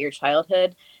writing about your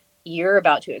childhood, you're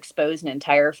about to expose an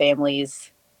entire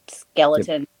family's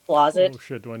skeleton closet. Oh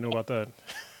shit, do I know about that?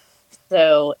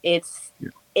 So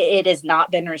it has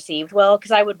not been received well,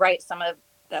 because I would write some of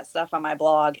that stuff on my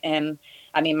blog, and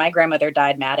I mean, my grandmother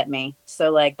died mad at me. So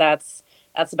like that's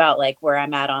about like where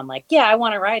I'm at on like, yeah, I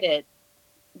want to write it,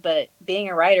 but being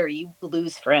a writer, you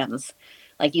lose friends,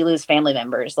 like you lose family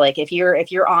members. Like if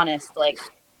you're honest, like,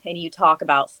 and you talk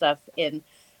about stuff in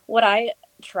what I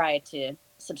try to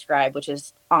subscribe, which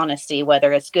is honesty,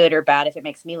 whether it's good or bad. If it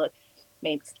makes me look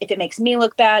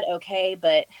bad, okay.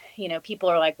 But you know, people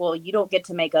are like, well, you don't get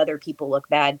to make other people look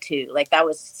bad too. Like that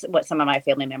was what some of my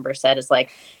family members said, is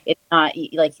like, it's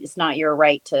not your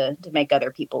right to make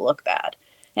other people look bad.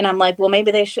 And I'm like, well,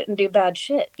 maybe they shouldn't do bad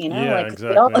shit, you know? Yeah, like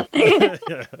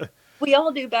exactly. we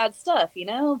all do bad stuff, you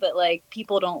know, but like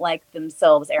people don't like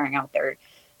themselves airing out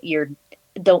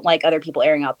don't like other people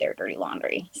airing out their dirty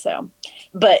laundry. So,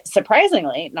 but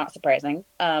surprisingly, not surprising,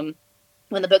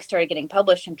 when the book started getting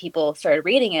published and people started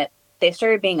reading it, they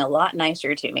started being a lot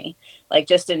nicer to me, like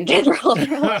just in general.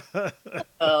 Like,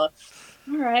 all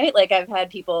right. Like I've had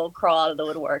people crawl out of the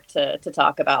woodwork to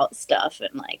talk about stuff.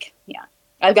 And like, yeah,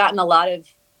 I've gotten a lot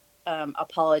of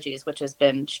apologies, which has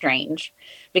been strange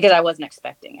because I wasn't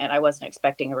expecting it. I wasn't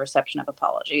expecting a reception of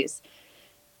apologies,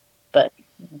 but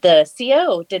the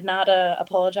CO did not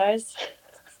apologize.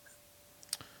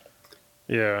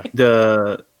 Yeah.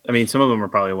 I mean, some of them are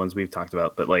probably ones we've talked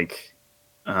about, but like,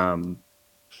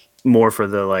 more for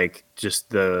the like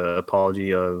just the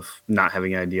apology of not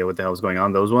having an idea what the hell was going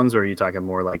on. Those ones, or are you talking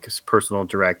more like personal,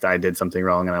 direct? I did something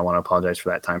wrong and I want to apologize for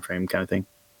that time frame, kind of thing.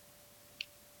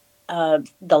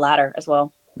 The latter as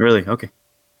well. Really? Okay.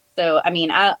 So, I mean,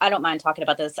 I don't mind talking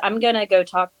about this. I'm gonna go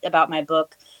talk about my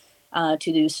book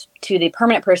to the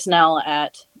permanent personnel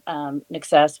at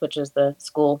NCSS, which is the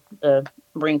school, the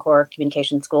Marine Corps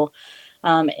Communication School,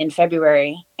 in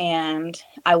February. And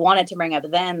I wanted to bring up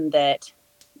then that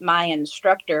my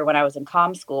instructor, when I was in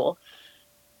comm school,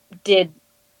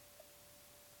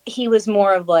 he was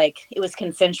more of like, it was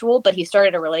consensual, but he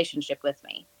started a relationship with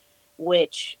me,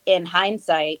 which in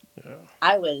hindsight, yeah.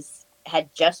 I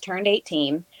had just turned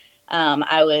 18.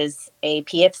 I was a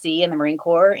PFC in the Marine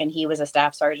Corps and he was a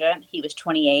staff sergeant. He was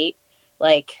 28.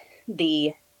 Like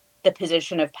the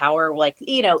position of power, like,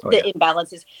 you know, the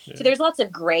imbalances. Yeah. So there's lots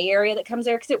of gray area that comes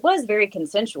there because it was very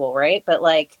consensual, right? But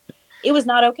like, it was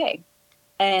not okay.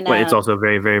 And it's also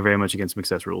very, very, very much against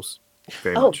success rules.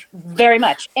 Very much. Very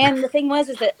much. And the thing was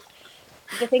that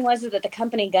the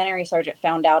company gunnery sergeant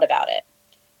found out about it.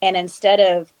 And instead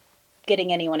of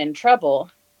getting anyone in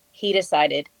trouble, he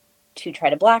decided to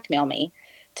try to blackmail me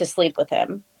to sleep with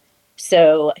him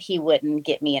so he wouldn't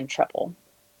get me in trouble.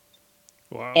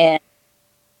 Wow. And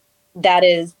that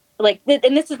is like,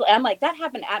 and this is, I'm like, that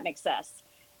happened at McSess.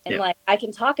 And like, I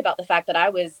can talk about the fact that I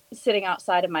was sitting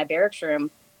outside of my barracks room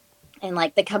and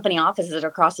like the company offices are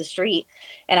across the street,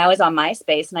 and I was on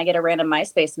MySpace and I get a random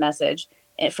MySpace message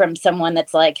from someone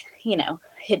that's like, you know,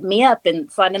 hit me up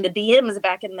and slide in the DMs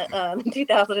back in the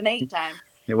 2008 time.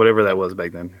 Yeah, whatever that was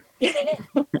back then.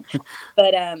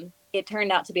 But it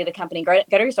turned out to be the company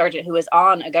gunnery sergeant who was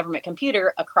on a government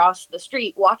computer across the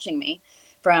street watching me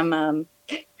from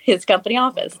his company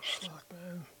office.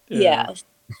 Yeah.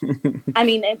 I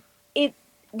mean,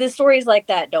 the stories like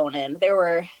that don't end.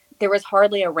 There was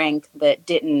hardly a rank that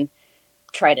didn't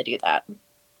try to do that.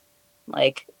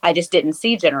 Like, I just didn't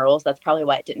see generals. That's probably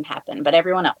why it didn't happen. But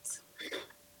everyone else.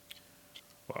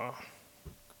 Wow.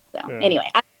 So anyway,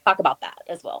 I talk about that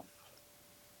as well.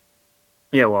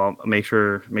 Yeah, well, make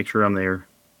sure I'm there.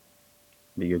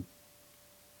 Be good.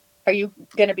 Are you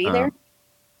gonna be there?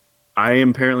 I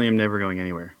apparently am never going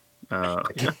anywhere. Well,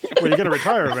 you're gonna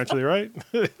retire eventually, right?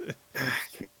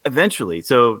 Eventually.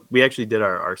 So we actually did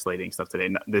our slating stuff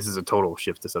today. This is a total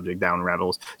shift to subject down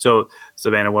rattles. So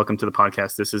Savannah, welcome to the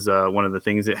podcast. This is one of the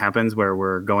things that happens where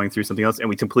we're going through something else and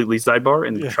we completely sidebar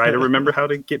and try to remember how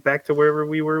to get back to wherever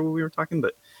we were when we were talking.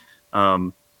 But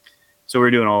So we're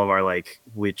doing all of our like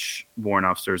which warrant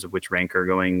officers of which rank are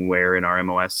going where in our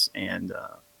MOS, and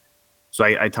so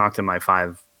I talked to my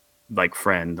 5 like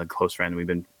friend, a close friend.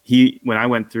 When I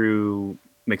went through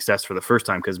McSess for the first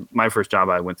time, because my first job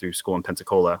I went through school in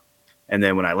Pensacola, and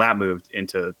then when I lab moved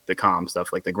into the comm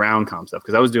stuff, like the ground comm stuff,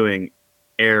 because I was doing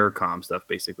air comm stuff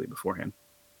basically beforehand.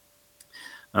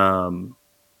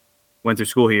 Went through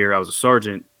school here. I was a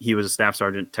sergeant. He was a staff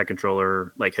sergeant, tech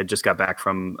controller, like had just got back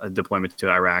from a deployment to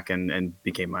Iraq and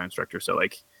became my instructor. So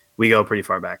like we go pretty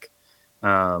far back.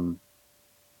 And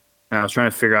I was trying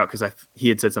to figure out, because he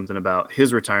had said something about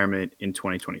his retirement in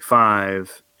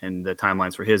 2025 and the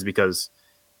timelines for his, because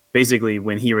basically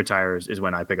when he retires is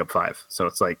when I pick up 5. So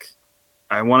it's like,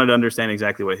 I wanted to understand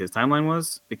exactly what his timeline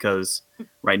was, because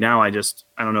right now I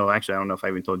don't know. Actually, I don't know if I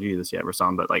even told you this yet,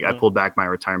 Rassam, but like I pulled back my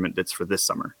retirement that's for this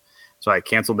summer. So I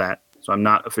canceled that. So I'm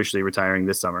not officially retiring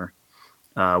this summer.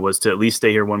 Was to at least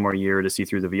stay here one more year to see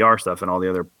through the VR stuff and all the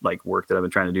other like work that I've been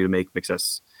trying to do to make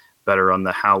McSess better on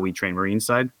the how we train Marines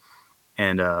side.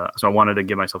 And so I wanted to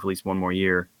give myself at least one more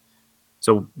year.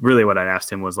 So really what I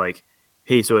asked him was like,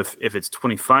 hey, so if it's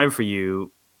 25 for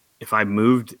you, if I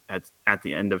moved at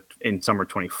the end of in summer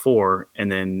 24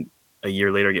 and then a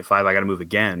year later get 5, I got to move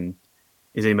again.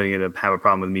 Is anybody going to have a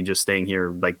problem with me just staying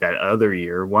here like that other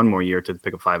year, one more year to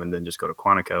pick up 5 and then just go to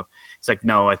Quantico? It's like,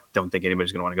 no, I don't think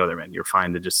anybody's going to want to go there, man. You're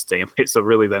fine to just stay in place. So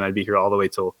really then I'd be here all the way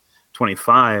till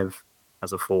 25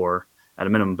 as a 4 at a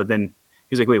minimum. But then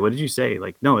he's like, wait, what did you say?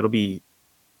 Like, no, it'll be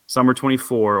summer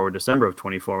 24 or December of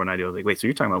 24 when I do. I was like, wait, so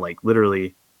you're talking about like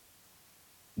literally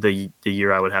the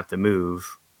year I would have to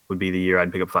move would be the year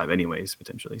I'd pick up 5 anyways,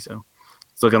 potentially. So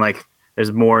it's looking like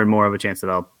there's more and more of a chance that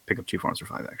I'll pick up Chief Officer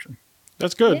 5 actually.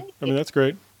 That's good. Yeah. I mean, that's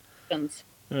great. Yeah.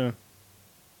 You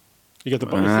get the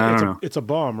bomb. It's a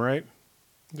bomb, right?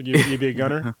 You be a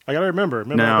gunner? I gotta remember. I've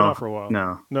been out for a while.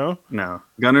 No.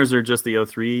 Gunners are just the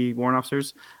O3 warrant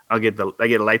officers. I get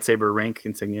lightsaber rank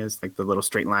insignias, like the little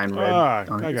straight line red.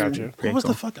 I got you. What was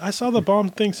the fuck? I saw the bomb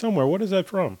thing somewhere. What is that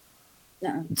from?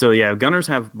 No. So yeah, gunners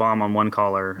have bomb on one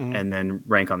collar and then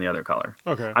rank on the other collar.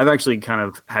 Okay. I've actually kind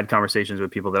of had conversations with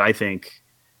people that I think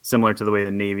similar to the way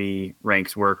the Navy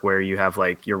ranks work, where you have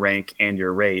like your rank and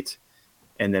your rate.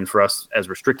 And then for us as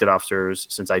restricted officers,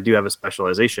 since I do have a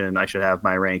specialization, I should have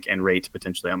my rank and rate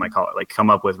potentially on my collar, like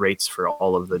come up with rates for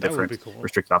all of the different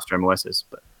restricted officer MOSs.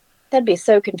 But that'd be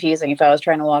so confusing if I was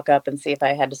trying to walk up and see if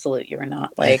I had to salute you or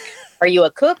not. Like, are you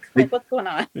a cook? Like, what's going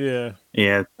on? Yeah.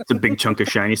 Yeah. It's a big chunk of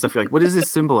shiny stuff. You're like, what is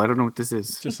this symbol? I don't know what this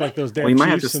is. Just like those damn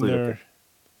Chiefs in there.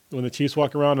 When the Chiefs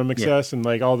walk around on McSess and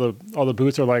like all the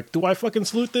boots are like, do I fucking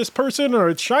salute this person or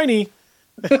it's shiny?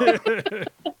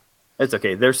 It's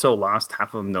okay. They're so lost.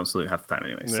 Half of them don't salute half the time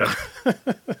anyway. So,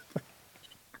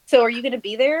 so are you going to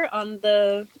be there on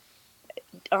the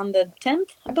 10th,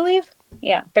 I believe?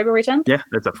 Yeah, February 10th? Yeah,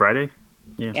 that's a Friday.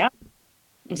 Yeah.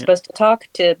 I'm supposed to talk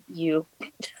to you.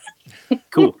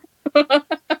 Cool. You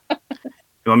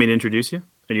want me to introduce you?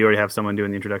 Or do you already have someone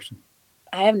doing the introduction?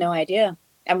 I have no idea.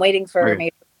 I'm waiting for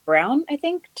Major Brown, I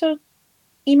think, to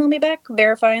email me back,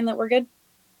 verifying that we're good.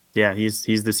 Yeah, he's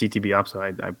the CTB op, so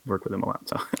I work with him a lot.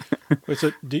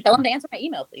 So tell him to answer my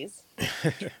email, please.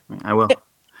 I will.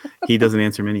 He doesn't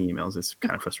answer many emails. It's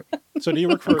kind of frustrating. So do you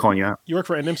work for? I'm calling you out. You work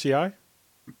for NMCI?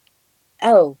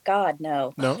 Oh God,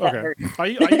 no. No, okay. I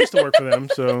used to work for them,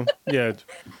 so yeah.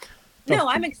 No,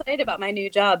 I'm excited about my new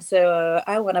job, so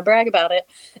I want to brag about it.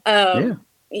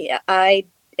 Yeah, I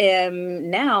am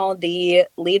now the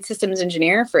lead systems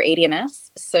engineer for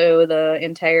ADNS, so the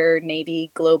entire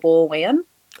Navy global WAN.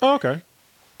 Oh, okay.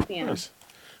 Yeah. Nice.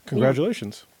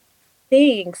 Congratulations.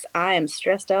 Thanks. I am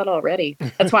stressed out already.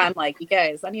 That's why I'm like, you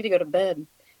guys, I need to go to bed,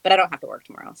 but I don't have to work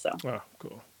tomorrow. So. Oh,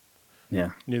 cool.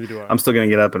 Yeah. Neither do I. I'm still gonna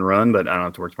get up and run, but I don't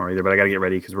have to work tomorrow either. But I got to get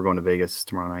ready because we're going to Vegas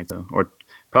tomorrow night, so or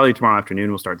probably tomorrow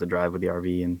afternoon we'll start the drive with the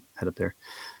RV and head up there.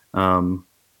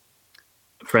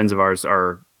 Friends of ours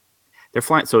they're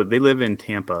flying. So they live in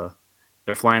Tampa.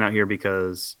 They're flying out here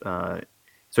because.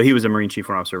 So he was a Marine Chief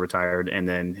Warrant Officer, retired, and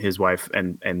then his wife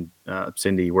and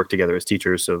Cindy worked together as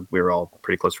teachers, so we were all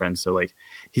pretty close friends. So like,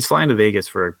 he's flying to Vegas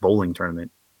for a bowling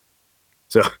tournament.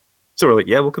 So we're like,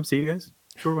 yeah, we'll come see you guys.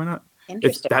 Sure, why not?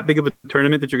 It's that big of a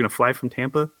tournament that you're going to fly from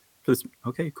Tampa for this.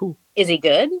 Okay, cool. Is he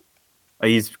good?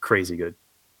 He's crazy good.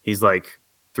 He's like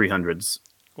 300s.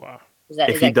 Wow.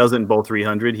 If he doesn't bowl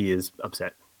 300, he is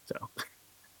upset. So.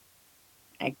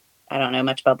 I don't know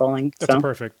much about bowling. That's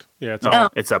perfect. Yeah.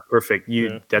 It's a perfect.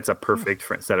 That's a perfect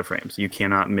set of frames. You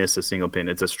cannot miss a single pin.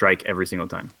 It's a strike every single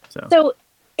time. So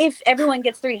if everyone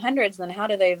gets 300s, then how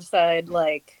do they decide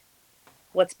like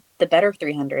what's the better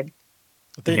 300?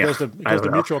 I think Yeah, it I goes don't to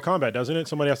know. mutual combat, doesn't it?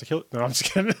 Somebody has to kill. No, I'm just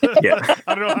kidding. Yeah.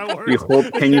 I don't know how it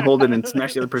works. Can you hold it and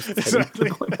smash the other person's head into the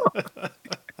Exactly. bowling ball?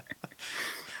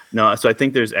 No, so I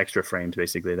think there's extra frames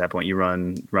basically at that point. You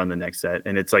run the next set,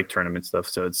 and it's like tournament stuff.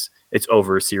 So it's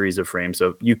over a series of frames. So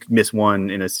if you miss one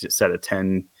in a set of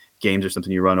 10 games or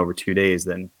something you run over 2 days,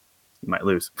 then you might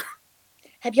lose.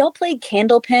 Have y'all played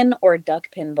candlepin or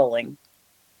duckpin bowling?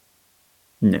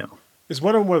 No. Is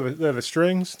one of them where the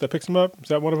strings that picks them up? Is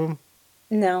that one of them?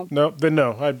 No. No, then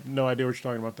no. I have no idea what you're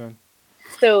talking about then.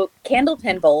 So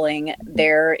candlepin bowling,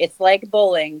 it's like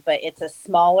bowling, but it's a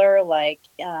smaller, like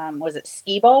was it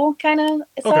skee ball kind of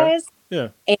size? Yeah.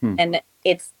 And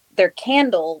they're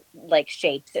candle like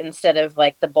shaped instead of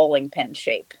like the bowling pin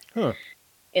shape. Huh.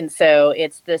 And so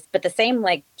it's this, but the same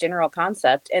like general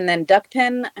concept. And then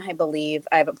duckpin, I believe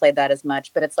I haven't played that as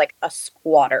much, but it's like a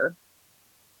squatter,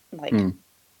 like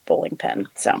bowling pin.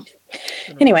 So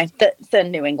anyway, that's the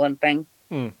New England thing.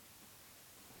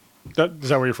 Is that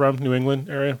where you're from? New England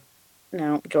area?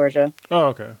 No, Georgia. Oh,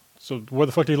 okay. So where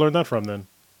the fuck did you learn that from then?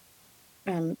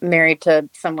 I'm married to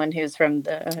someone who's from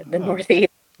the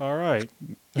Northeast. All right.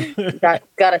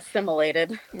 got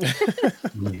assimilated,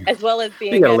 as well as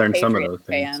being You gotta a learn Patriots some of those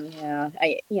things. fan.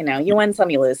 Yeah, you win some,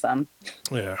 you lose some.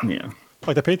 Yeah. Yeah.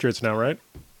 Like the Patriots now, right?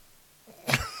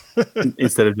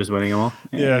 Instead of just winning them all.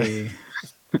 Yeah. Hey.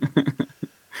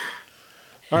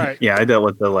 All right. Yeah, I dealt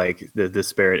with the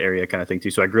disparate area kind of thing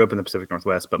too. So I grew up in the Pacific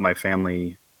Northwest, but my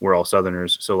family were all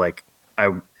Southerners. So like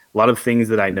a lot of things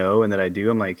that I know and that I do,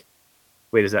 I'm like,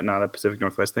 wait, is that not a Pacific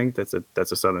Northwest thing? That's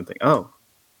a Southern thing. Oh,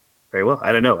 very well.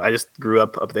 I don't know. I just grew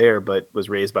up there, but was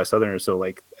raised by Southerners. So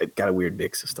like I got a weird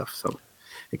mix of stuff. So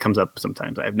it comes up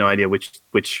sometimes. I have no idea which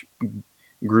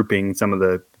grouping some of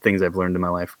the things I've learned in my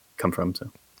life come from. So I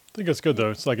think it's good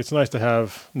though. It's nice to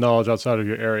have knowledge outside of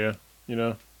your area, you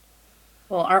know?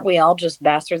 Well, aren't we all just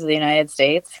bastards of the United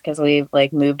States because we've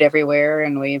like moved everywhere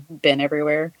and we've been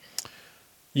everywhere?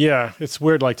 Yeah, it's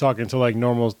weird like talking to like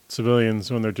normal civilians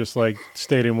when they're just like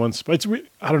stayed in one spot.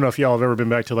 I don't know if y'all have ever been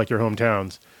back to like your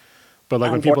hometowns, but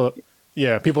like when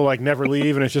people like never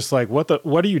leave and it's just like, what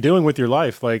are you doing with your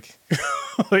life? Like,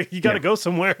 like you got to go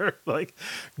somewhere, like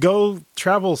go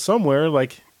travel somewhere,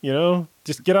 like, you know,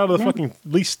 just get out of the fucking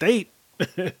least state.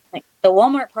 Like the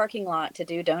Walmart parking lot to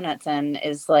do donuts in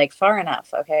is like far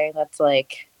enough. Okay. That's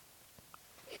like,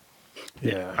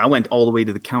 Yeah. I went all the way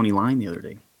to the county line the other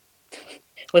day.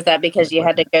 was that because you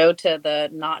had to go to the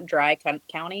not dry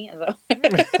county? Is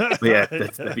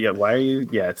that- Yeah, why are you?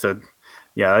 Yeah, so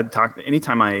yeah, I talk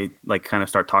anytime I like kind of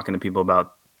start talking to people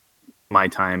about my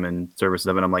time and services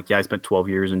of it. I'm like, yeah, I spent 12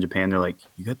 years in Japan. They're like,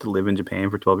 you got to live in Japan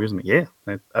for 12 years. I'm like, yeah,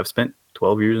 I've spent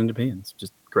 12 years in Japan. It's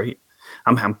just great.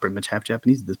 I'm pretty much half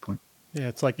Japanese at this point. Yeah,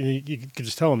 it's like you could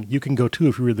just tell them you can go too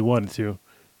if you really wanted to.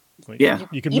 Like, Yeah.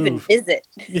 you can even move. visit?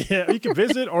 Yeah, you can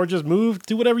visit or just move,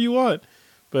 do whatever you want.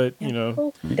 But you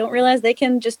know, People don't realize they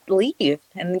can just leave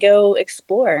and go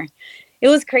explore. It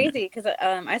was crazy because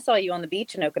I saw you on the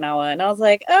beach in Okinawa and I was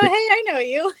like, oh, hey, I know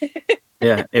you.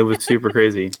 Yeah, it was super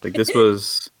crazy. Like this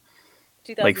was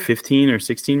like 15 or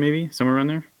 16 maybe, somewhere around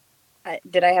there.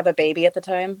 Did I have a baby at the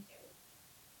time?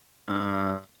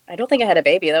 I don't think I had a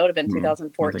baby. That would have been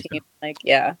 2014. so. Like,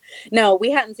 yeah. No,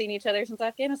 we hadn't seen each other since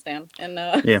Afghanistan. And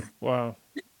Yeah. wow,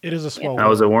 it is a small. I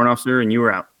was a world. warrant officer and you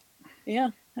were out. yeah,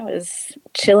 I was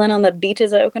chilling on the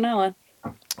beaches of Okinawa.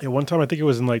 Yeah, one time I think it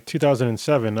was in like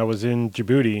 2007. I was in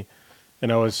Djibouti,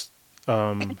 and I was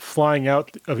flying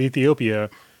out of Ethiopia,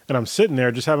 and I'm sitting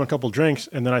there just having a couple drinks,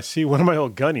 and then I see one of my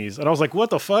old gunnies, and I was like, "What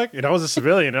the fuck?" And I was a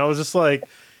civilian, and I was just like,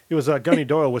 "It was a Gunny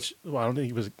Doyle," which I don't think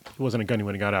he wasn't a gunny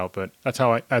when he got out, but that's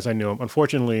how I knew him.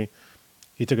 Unfortunately,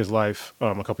 he took his life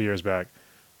a couple years back.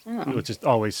 Oh. It was just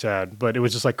always sad, but it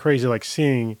was just like crazy, like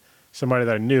seeing somebody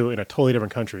that I knew in a totally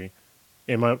different country,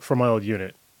 from my old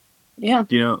unit. Yeah.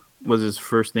 Do you know, was his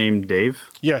first name Dave?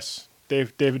 Yes,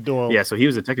 David Doyle. Yeah, so he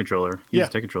was a tech controller. He Yeah. was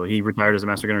a tech controller. He retired as a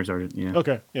master gunnery sergeant. Yeah.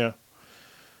 Okay, yeah.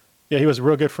 Yeah, he was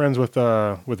real good friends with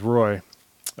Roy.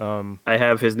 I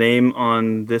have his name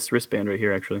on this wristband right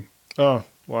here, actually. Oh,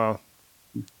 wow.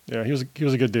 Yeah, he was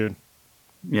a good dude.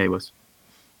 Yeah, he was.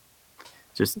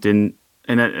 Just didn't,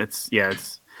 and it's a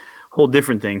whole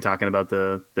different thing talking about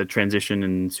the transition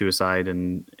and suicide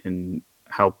and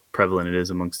how prevalent it is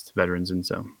amongst veterans. And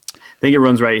so I think it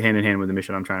runs right hand in hand with the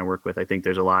mission I'm trying to work with. I think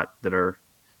there's a lot that are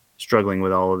struggling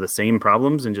with all of the same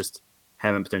problems and just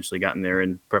haven't potentially gotten there.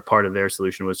 And part of their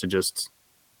solution was to just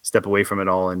step away from it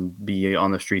all and be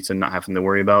on the streets and not having to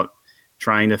worry about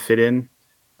trying to fit in.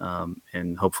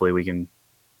 And hopefully we can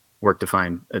work to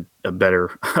find a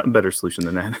better solution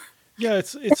than that. Yeah,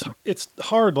 it's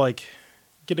hard, like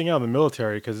getting out of the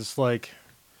military, because it's like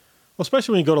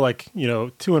especially when you go to like, you know,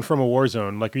 to and from a war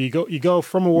zone. Like you go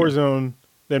from a war zone,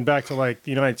 then back to like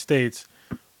the United States,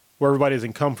 where everybody's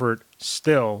in comfort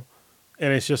still,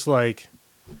 and it's just like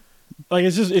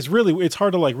it's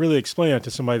hard to like really explain it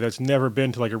to somebody that's never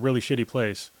been to like a really shitty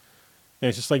place. And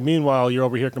it's just like, meanwhile, you're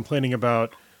over here complaining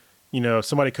about, you know,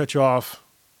 somebody cut you off,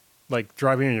 like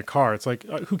driving in your car. It's like,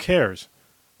 who cares?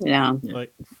 Yeah.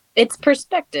 Like, it's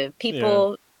perspective.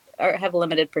 People have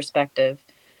limited perspective.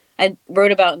 I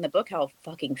wrote about in the book how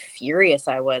fucking furious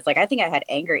I was. Like, I think I had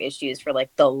anger issues for like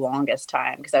the longest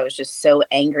time because I was just so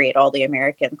angry at all the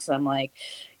Americans. I'm like,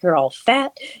 you're all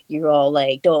fat. You're all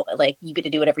like, don't like, you get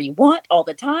to do whatever you want all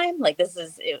the time. Like, I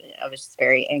was just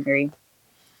very angry.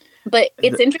 But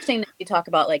it's interesting that you talk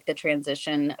about like the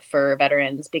transition for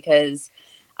veterans, because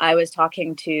I was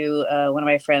talking to one of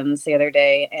my friends the other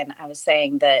day, and I was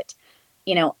saying that,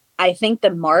 you know, I think the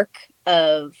mark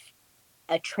of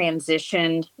a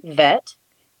transitioned vet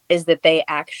is that they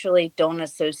actually don't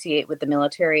associate with the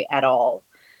military at all.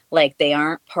 Like, they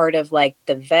aren't part of like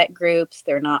the vet groups.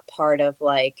 They're not part of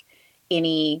like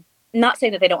any, not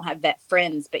saying that they don't have vet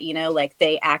friends, but, you know, like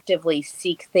they actively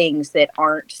seek things that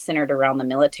aren't centered around the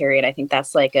military. And I think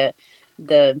that's like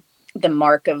the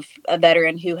mark of a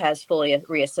veteran who has fully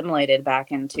reassimilated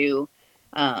back into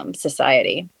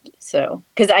society. So,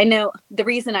 because I know the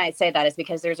reason I say that is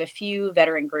because there's a few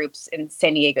veteran groups in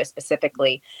San Diego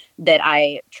specifically that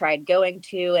I tried going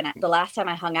to, and the last time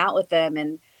I hung out with them,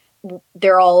 and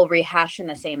they're all rehashing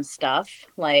the same stuff,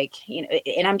 like, you know,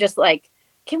 and I'm just like,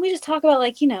 can we just talk about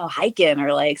like, you know, hiking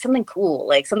or like something cool,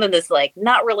 like something that's like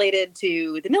not related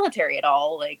to the military at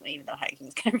all, like even though hiking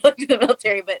is kind of related to the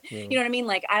military, but you know what I mean?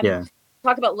 Like,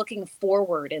 talk about looking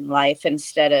forward in life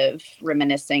instead of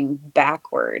reminiscing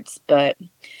backwards. But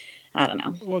I don't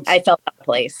know. Well, I felt that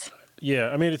place. Yeah,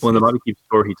 I mean, in the Body Keeps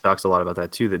Score, he talks a lot about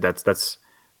that too. That's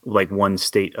like one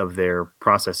state of their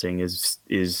processing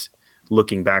is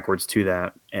looking backwards to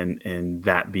that, and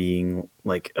that being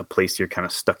like a place you're kind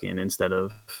of stuck in instead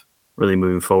of really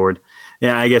moving forward.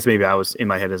 Yeah, I guess maybe I was in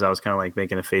my head as I was kind of like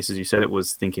making a face as you said it,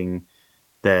 was thinking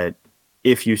that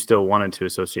if you still wanted to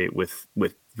associate with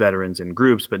veterans and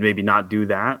groups, but maybe not do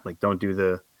that, like don't do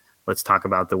the let's talk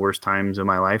about the worst times of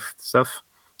my life stuff,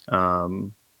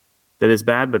 that is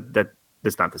bad, but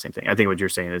that's not the same thing. I think what you're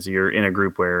saying is you're in a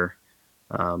group where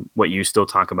what you still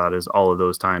talk about is all of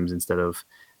those times instead of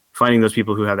finding those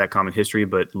people who have that common history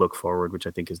but look forward, which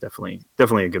I think is definitely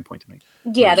a good point to make.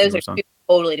 Yeah, those are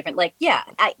totally different. Like, yeah,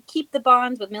 I keep the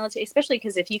bonds with military, especially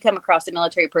because if you come across a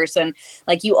military person,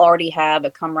 like you already have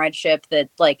a comradeship that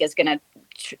like is going to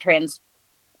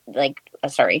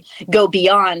go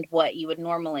beyond what you would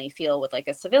normally feel with like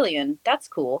a civilian. That's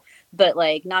cool. But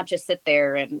like, not just sit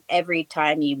there and every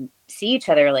time you see each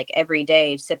other, like every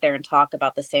day, sit there and talk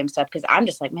about the same stuff. Cause I'm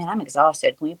just like, man, I'm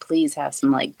exhausted. Can we please have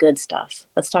some like good stuff?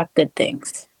 Let's talk good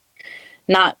things.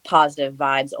 Not positive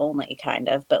vibes only, kind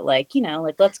of, but like, you know,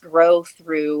 like let's grow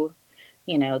through,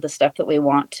 you know, the stuff that we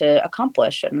want to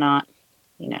accomplish and not,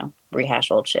 you know, rehash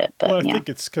old shit. But I think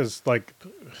it's because like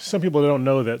some people don't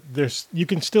know that you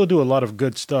can still do a lot of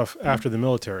good stuff after the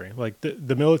military. Like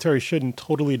the military shouldn't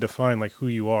totally define like who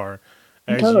you are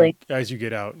as you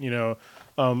get out. You know,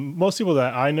 most people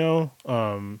that I know,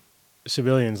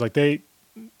 civilians, like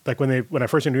when I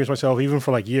first introduced myself, even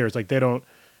for like years, like they don't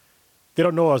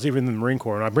know I was even in the Marine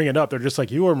Corps, and I bring it up. They're just like,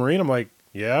 "You were a Marine?" I'm like,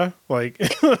 "Yeah." Like,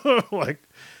 like.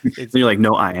 You're like,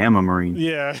 "No, I am a Marine."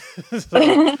 Yeah,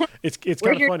 so it's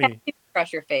kind of funny. Tattoo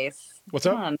across your face? What's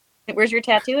Come up? on. Where's your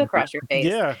tattoo across your face?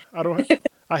 Yeah,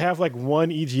 I have like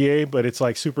one EGA, but it's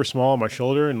like super small on my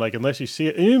shoulder, and like unless you see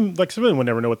it, even like civilian would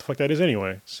never know what the fuck that is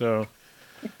anyway. So,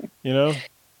 you know.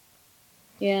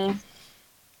 Yeah.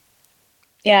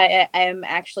 Yeah, I'm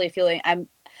actually feeling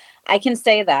I can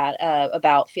say that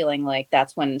about feeling like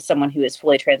that's when someone who is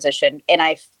fully transitioned,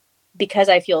 and because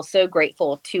I feel so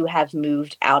grateful to have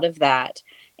moved out of that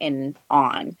and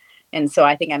on. And so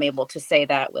I think I'm able to say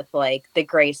that with like the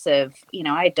grace of, you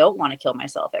know, I don't want to kill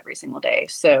myself every single day.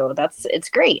 So it's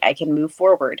great. I can move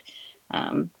forward.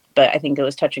 But I think it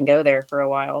was touch and go there for a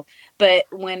while. But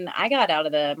when I got out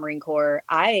of the Marine Corps,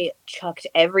 I chucked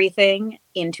everything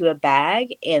into a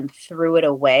bag and threw it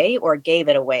away or gave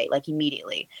it away like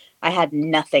immediately. I had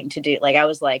nothing to do. Like I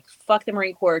was like, fuck the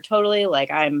Marine Corps totally. Like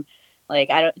I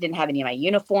didn't have any of my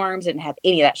uniforms, didn't have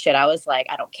any of that shit. I was like,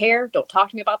 I don't care. Don't talk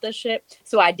to me about this shit.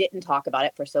 So I didn't talk about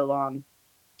it for so long.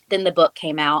 Then the book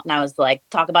came out and I was like,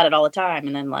 talk about it all the time.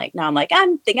 And then like, now I'm like,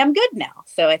 I think I'm good now.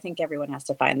 So I think everyone has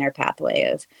to find their pathway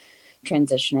of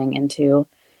transitioning into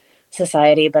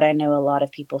society. But I know a lot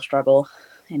of people struggle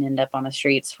and end up on the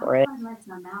streets for it.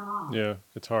 Yeah,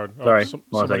 it's hard. Sorry.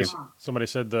 Somebody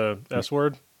said the S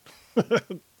word.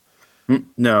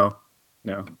 No.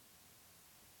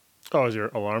 Oh, is your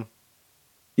alarm?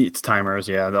 It's timers,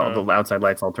 yeah. The outside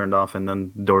lights all turned off and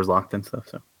then the doors locked and stuff.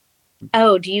 So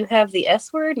Oh, do you have the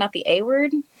S word, not the A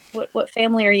word? What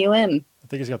family are you in? I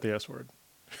think he's got the S word.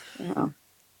 Oh,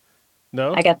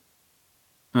 No? I got.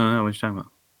 I don't know what you're talking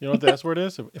about. You know what the S word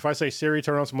is? If I say Siri,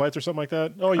 turn on some lights or something like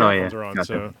that, your headphones are on, Gotcha.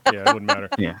 so yeah, it wouldn't matter.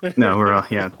 Yeah. No, we're all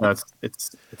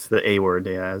it's the A word,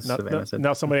 yeah, as Savannah said.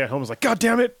 Now somebody at home is like, God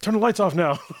damn it, turn the lights off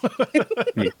now.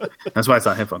 Yeah. That's why it's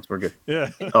not headphones. We're good. Yeah.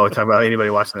 Oh, talk about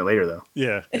anybody watching it later though.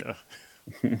 Yeah.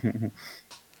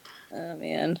 Oh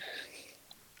man.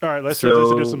 All right, let's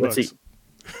So, do some let's books. see.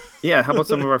 Yeah, how about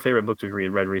some of our favorite books we've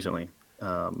read recently?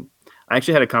 I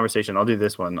actually had a conversation. I'll do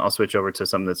this one. I'll switch over to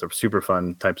some that's super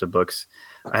fun types of books.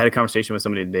 I had a conversation with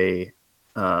somebody today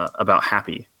about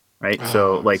happy, right?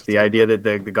 So like the idea that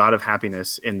the god of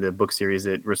happiness in the book series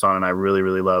that Rasan and I really,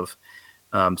 really love.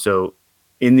 So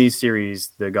in these series,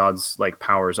 the gods like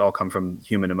powers all come from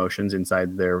human emotions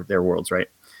inside their worlds, right?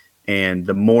 And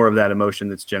the more of that emotion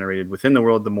that's generated within the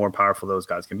world, the more powerful those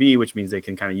gods can be, which means they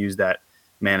can kind of use that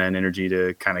mana and energy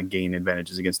to kind of gain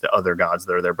advantages against the other gods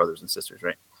that are their brothers and sisters,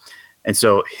 right? And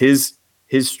so his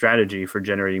strategy for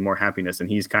generating more happiness, and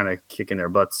he's kind of kicking their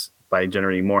butts by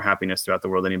generating more happiness throughout the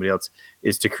world than anybody else,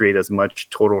 is to create as much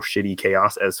total shitty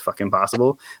chaos as fucking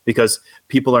possible, because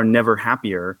people are never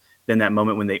happier than that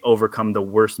moment when they overcome the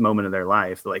worst moment of their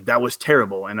life. They're like, that was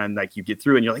terrible. And then like you get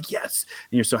through and you're like, yes.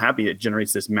 And you're so happy. It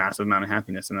generates this massive amount of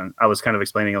happiness. And then I was kind of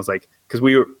explaining, I was like, because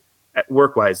we were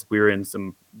work-wise, we were in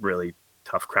some really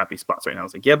tough, crappy spots right now. I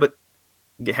was like, yeah, but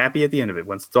get happy at the end of it.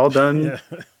 Once it's all done, Yeah.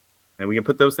 and we can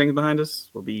put those things behind us,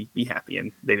 we'll be happy.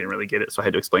 And they didn't really get it, so I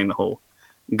had to explain the whole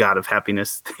god of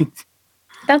happiness thing.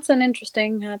 That's an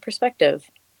interesting perspective.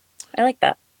 I like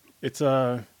that. It's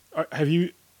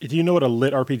do you know what a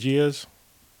lit RPG is?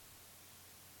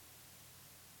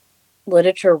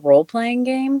 Literature role playing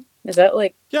game? Is that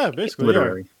like? Yeah, basically.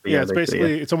 Literally. Yeah, it's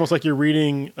basically it's almost like you're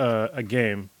reading a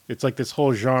game. It's like this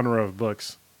whole genre of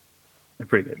books. They're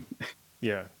pretty good.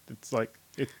 Yeah, it's like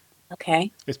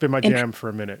Okay. it's been my jam for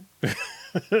a minute.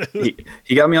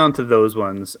 He got me onto those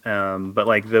ones, but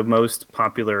like the most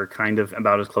popular, kind of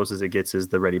about as close as it gets, is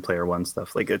the Ready Player One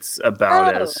stuff. Like it's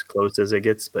about as close as it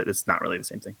gets, but it's not really the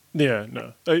same thing. Yeah,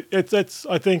 no, it's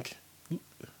I think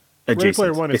Ready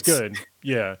Player One is good.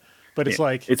 Yeah, but it's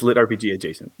like it's lit RPG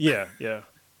adjacent. Yeah.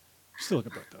 Still a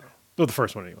good book though. Well, the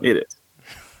first one anyway. It is.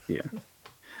 Yeah.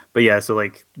 But yeah, so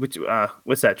like,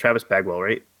 what's that? Travis Bagwell,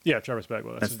 right? Yeah, Travis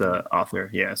Bagwell. That's the author.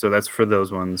 Yeah, so that's for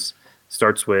those ones.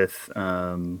 Starts with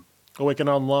Awaken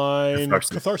Online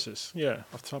Catharsis. Yeah,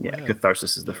 off the top of my head.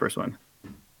 Catharsis is the first one.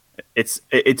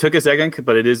 It took a second,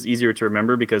 but it is easier to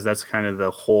remember because that's kind of the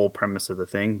whole premise of the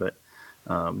thing. But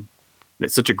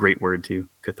it's such a great word too,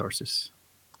 catharsis.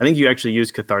 I think you actually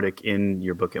used cathartic in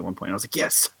your book at one point. I was like,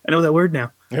 yes, I know that word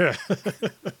now. Yeah.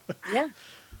 Yeah.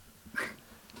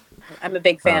 I'm a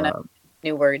big fan of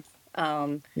new words.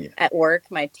 At work,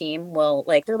 my team will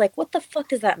they're like, what the fuck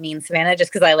does that mean, Savannah?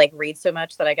 Just because I read so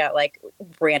much that I got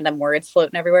random words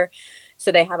floating everywhere.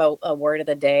 So they have a word of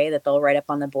the day that they'll write up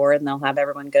on the board, and they'll have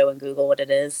everyone go and Google what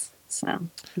it is. So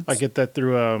I get that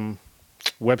through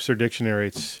Webster Dictionary.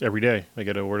 It's every day. I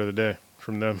get a word of the day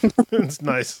from them. It's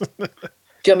nice.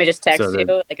 Do you want me to just text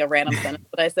you a random sentence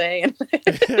that I say?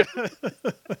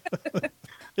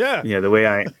 Yeah. Yeah. The way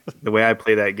I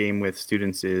play that game with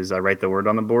students is I write the word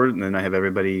on the board, and then I have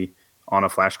everybody on a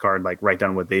flashcard write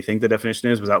down what they think the definition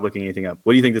is without looking anything up.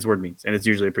 What do you think this word means? And it's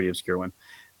usually a pretty obscure one.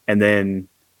 And then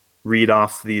read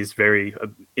off these very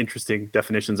interesting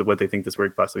definitions of what they think this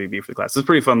word possibly be for the class. It's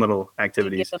pretty fun little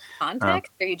activities. Do you give them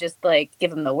context, or you just give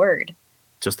them the word?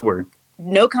 Just the word.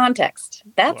 No context.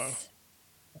 That's. Wow.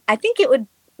 I think it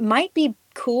might be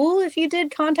cool if you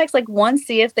did context once,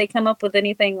 see if they come up with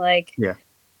anything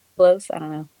close. I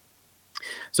don't know.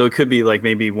 So it could be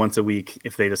maybe once a week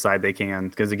if they decide they can,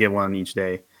 because they get one each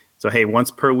day. So hey, once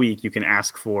per week you can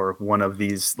ask for one of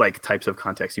these types of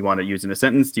context. You want to use in a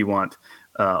sentence? Do you want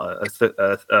a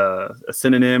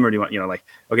synonym, or do you want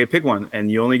okay, pick one,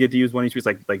 and you only get to use one each week,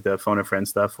 like the phone a friend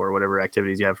stuff or whatever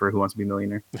activities you have for Who Wants to Be a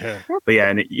Millionaire. Yeah. But yeah,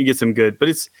 and you get some good, but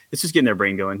it's just getting their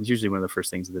brain going. It's usually one of the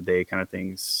first things of the day kind of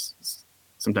things.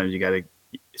 Sometimes you got to,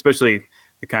 especially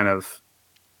the kind of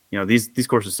these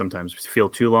courses sometimes feel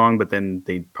too long, but then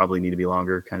they probably need to be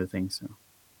longer kind of thing. So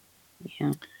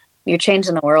yeah, you're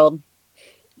changing the world.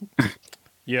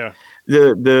 Yeah.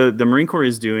 The Marine Corps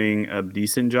is doing a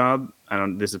decent job.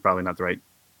 This is probably not the right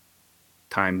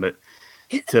time, but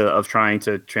of trying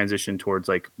to transition towards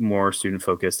more student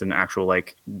focused and actual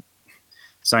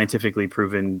scientifically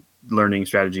proven learning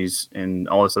strategies and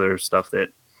all this other stuff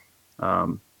that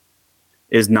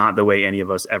is not the way any of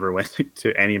us ever went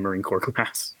to any Marine Corps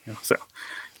class.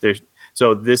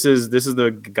 So this is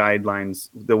the guidelines.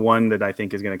 The one that I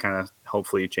think is going to kind of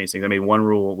hopefully change things. I made one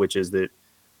rule, which is that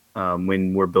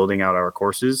when we're building out our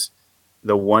courses,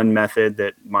 the one method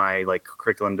that my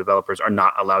curriculum developers are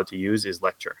not allowed to use is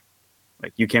lecture.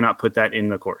 Like, you cannot put that in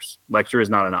the course. Lecture is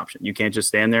not an option. You can't just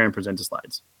stand there and present the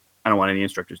slides. I don't want any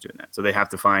instructors doing that. So they have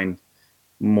to find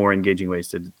more engaging ways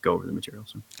to go over the material.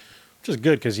 So. Which is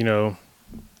good because,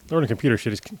 learning computer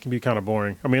shit can be kind of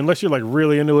boring. I mean, unless you're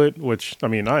really into it, which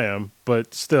I am,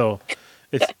 but still,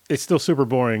 it's still super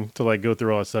boring to go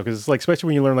through all that stuff because it's especially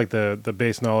when you learn the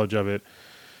base knowledge of it,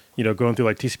 going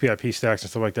through TCP/IP stacks and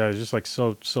stuff like that is just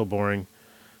so boring.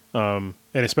 And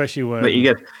especially when but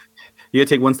you got to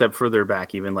take one step further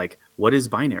back, even what is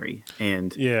binary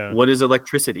and what is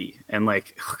electricity and oh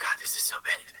god, this is so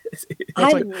bad.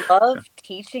 I love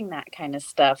teaching that kind of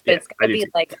stuff, but it's got to be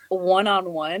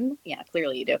one-on-one. Yeah,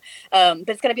 clearly you do. But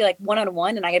it's got to be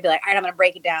one-on-one, and I got to be all right, I'm going to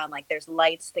break it down. There's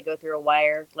lights that go through a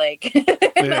wire.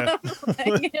 Yeah.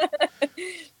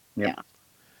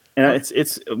 And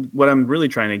it's what I'm really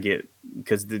trying to get,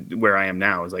 because where I am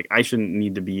now is I shouldn't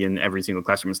need to be in every single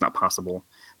classroom. It's not possible,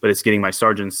 but it's getting my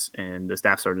sergeants and the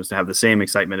staff sergeants to have the same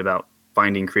excitement about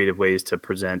finding creative ways to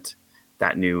present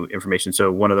that new information.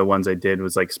 So one of the ones I did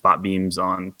was spot beams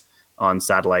on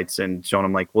satellites and showing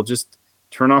them well, just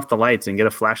turn off the lights and get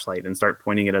a flashlight and start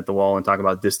pointing it at the wall and talk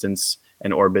about distance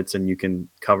and orbits, and you can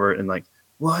cover it. And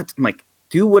what? I'm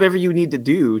do whatever you need to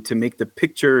do to make the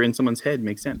picture in someone's head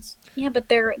make sense. Yeah, but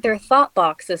their thought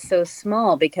box is so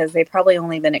small because they've probably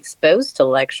only been exposed to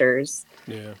lectures.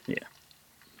 Yeah.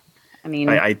 I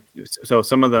mean, so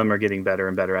some of them are getting better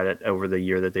and better at it over the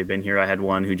year that they've been here. I had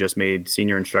one who just made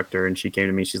senior instructor, and she came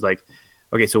to me. She's like,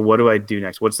 okay, so what do I do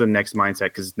next? What's the next mindset?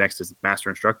 Because next is master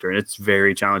instructor, and it's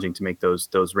very challenging to make those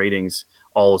ratings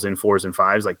alls and 4s and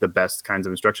 5s, the best kinds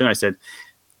of instruction. I said,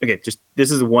 okay, just this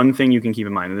is one thing you can keep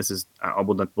in mind, and this is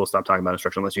we'll stop talking about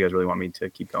instruction unless you guys really want me to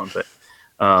keep going. But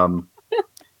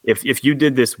if you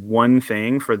did this one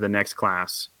thing for the next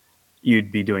class,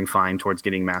 you'd be doing fine towards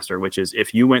getting master, which is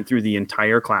if you went through the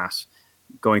entire class,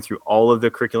 going through all of the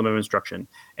curriculum of instruction,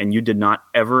 and you did not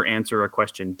ever answer a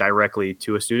question directly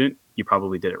to a student, you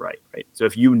probably did it right? So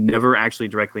if you never actually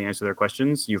directly answer their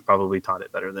questions, you've probably taught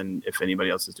it better than if anybody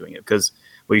else is doing it. Because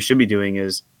what you should be doing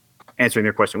is answering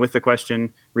their question with the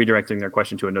question, redirecting their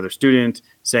question to another student,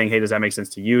 saying, hey, does that make sense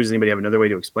to you? Does anybody have another way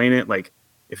to explain it?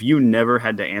 If you never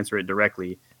had to answer it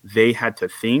directly, they had to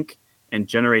think and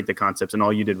generate the concepts, and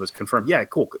all you did was confirm. Yeah,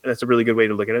 cool. That's a really good way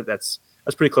to look at it. That's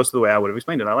pretty close to the way I would have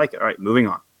explained it. I like it. All right, moving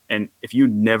on. And if you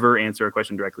never answer a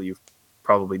question directly, you've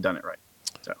probably done it right.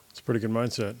 So it's a pretty good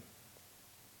mindset.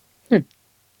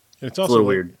 It's also a little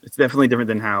weird. It's definitely different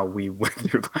than how we went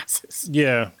through classes.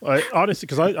 Yeah, honestly,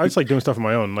 because I just doing stuff on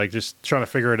my own, just trying to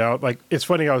figure it out. It's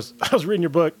funny. I was reading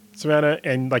your book, Savannah,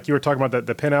 and you were talking about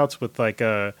the pinouts with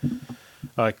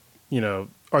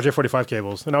RJ45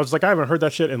 cables, and I was I haven't heard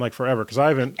that shit in forever because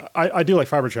I do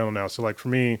fiber channel now, so for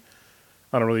me,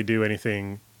 I don't really do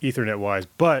anything Ethernet wise.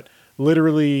 But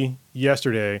literally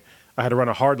yesterday, I had to run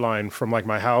a hard line from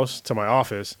my house to my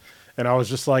office, and I was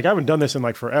just I haven't done this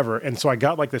in forever, and so I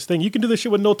got this thing. You can do this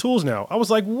shit with no tools now. I was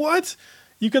like, what?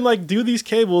 You can do these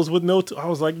cables with no. I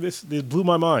was like, this blew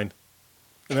my mind,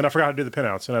 and then I forgot how to do the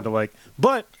pinouts, and I had to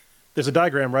but there's a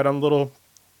diagram right on the little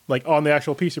on the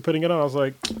actual piece you're putting it on. I was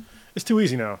like, it's too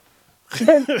easy now.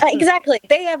 Exactly.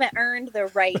 They haven't earned the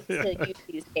right to use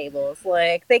these cables.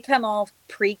 They come all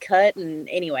pre-cut, and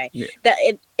anyway,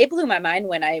 it blew my mind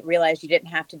when I realized you didn't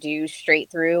have to do straight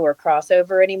through or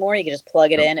crossover anymore. You could just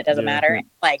plug it in. It doesn't matter.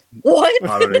 What?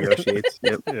 Auto negotiates.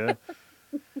 Yep. Yeah.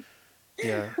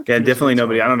 Yeah, definitely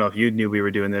nobody. I don't know if you knew we were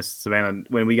doing this, Savannah.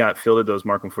 When we got fielded those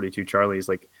Mark 142 Charlies,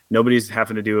 nobody's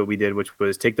having to do what we did, which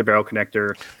was take the barrel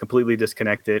connector, completely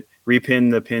disconnect it, repin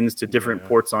the pins to different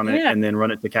ports on it, and then run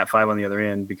it to Cat 5 on the other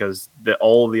end because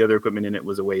all the other equipment in it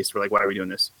was a waste. We're why are we doing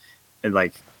this? And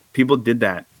people did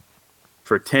that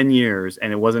for 10 years,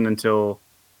 and it wasn't until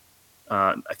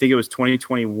I think it was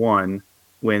 2021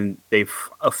 when they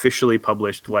officially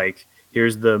published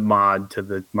here's the mod to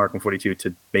the Mark 142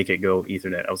 to make it go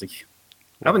Ethernet. I was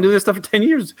I've been doing this stuff for 10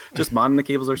 years, just modding the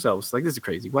cables ourselves. This is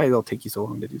crazy. Why did it take you so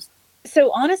long to do stuff?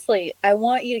 So honestly, I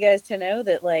want you guys to know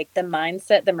that the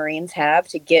mindset the Marines have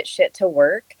to get shit to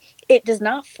work, it does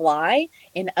not fly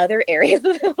in other areas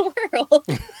of the world.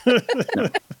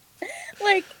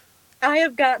 I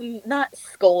have gotten not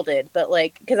scolded, but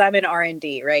because I'm in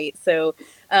R&D, right? So,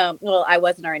 I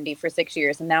was in R&D for 6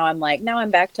 years, and now I'm now I'm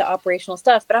back to operational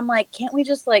stuff. But I'm can't we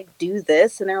just do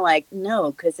this? And they're no,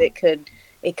 because it could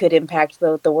impact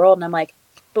the world. And I'm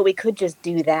but we could just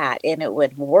do that and it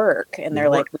would work. And they're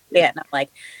like, we can't. And I'm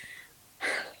like,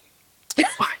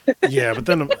 yeah, but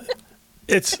then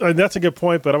that's a good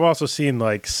point. But I've also seen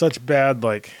like such bad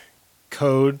like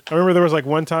code. I remember there was like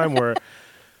one time where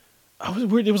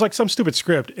it was like some stupid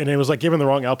script and it was like given the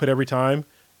wrong output every time.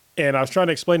 And I was trying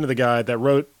to explain to the guy that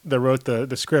wrote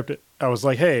the script. I was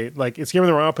like, hey, like it's giving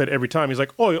the wrong output every time. He's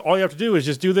like, oh, all you have to do is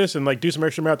just do this and like do some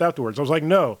extra math afterwards. I was like,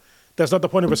 no, that's not the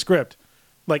point of a script.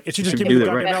 Like it should just give me the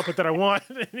goddamn output that I want.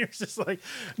 And he was just like,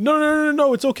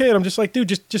 no, it's okay. And I'm just like, dude,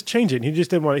 just change it. And he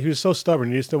just didn't want it. He was so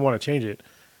stubborn. He just didn't want to change it.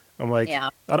 I'm like, I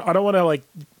don't want to like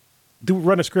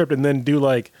run a script and then do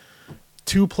like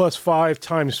 2 + 5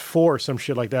 × 4, some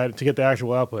shit like that to get the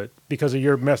actual output because of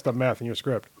your messed up math in your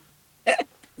script.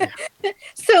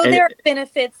 So there are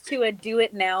benefits to a do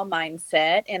it now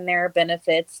mindset, and there are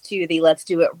benefits to the let's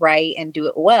do it right and do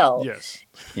it well. Yes.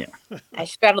 Yeah. I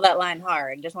straddled that line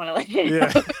hard. Just want to let you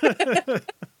know.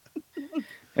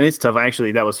 And it's tough.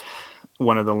 Actually, that was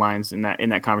one of the lines in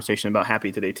that conversation about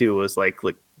Happy today too. Was like,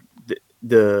 look,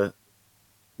 the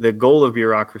goal of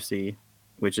bureaucracy,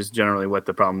 which is generally what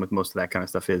the problem with most of that kind of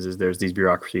stuff is there's these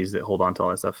bureaucracies that hold on to all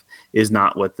that stuff, is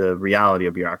not what the reality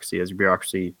of bureaucracy is.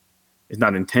 Bureaucracy is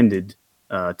not intended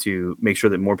to make sure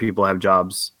that more people have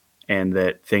jobs and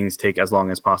that things take as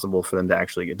long as possible for them to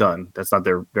actually get done. That's not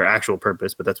their actual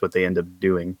purpose, but that's what they end up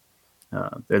doing.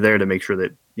 They're there to make sure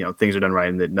that things are done right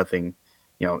and that nothing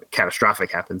catastrophic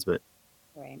happens. But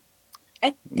right,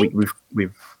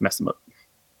 we've messed them up.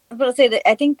 I was going to say that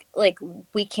I think like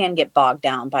we can get bogged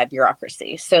down by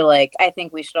bureaucracy. So like I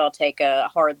think we should all take a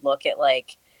hard look at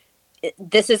like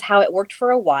this is how it worked for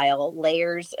a while.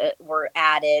 Layers were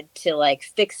added to like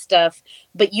fix stuff,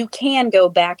 but you can go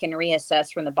back and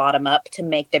reassess from the bottom up to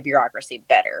make the bureaucracy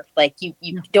better. Like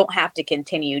you don't have to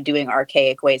continue doing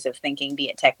archaic ways of thinking, be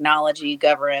it technology,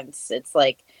 governance. It's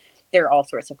like there are all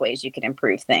sorts of ways you can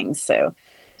improve things. So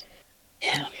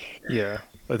yeah,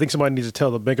 I think somebody needs to tell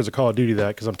the makers of Call of Duty that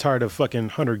because I'm tired of fucking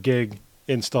 100 gig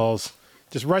installs.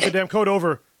 Just write the damn code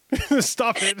over.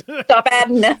 Stop it. Stop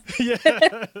adding.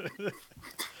 Yeah.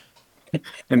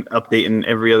 And updating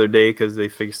every other day because they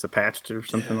fixed the patch or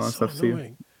something on stuff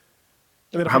too.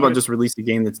 How about just release a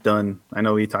game that's done? I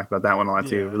know we talked about that one a lot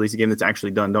too. Release a game that's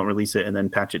actually done. Don't release it and then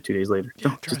patch it 2 days later.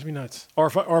 Yeah, it drives me nuts. Or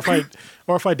if I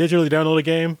digitally download a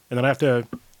game and then I have to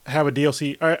have a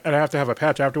DLC and I have to have a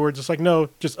patch afterwards, it's like no,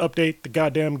 just update the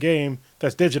goddamn game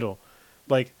that's digital.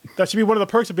 Like that should be one of the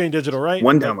perks of being digital, right?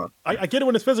 One download. I get it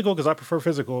when it's physical because I prefer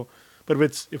physical, but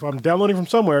if I'm downloading from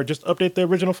somewhere, just update the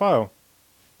original file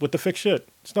with the fixed shit.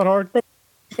 It's not hard. But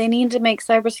they need to make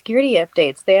cybersecurity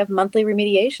updates. They have monthly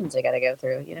remediations they got to go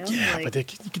through. Yeah, but you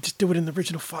can just do it in the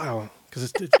original file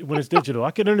because when it's digital.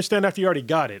 I can understand after you already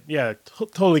got it. Yeah,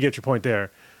 totally get your point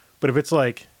there. But if it's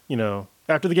like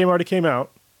after the game already came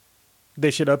out,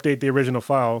 they should update the original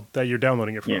file that you're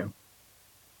downloading it from.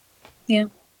 Yeah.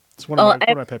 It's one of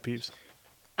my pet peeves.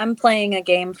 I'm playing a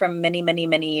game from many, many,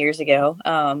 many years ago,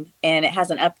 and it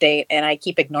has an update, and I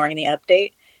keep ignoring the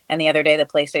update. And the other day, the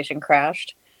PlayStation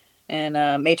crashed,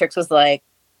 and Matrix was like,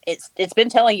 "It's been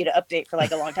telling you to update for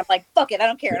like a long time." I'm like, fuck it, I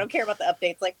don't care. I don't care about the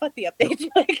updates. Like, fuck the updates.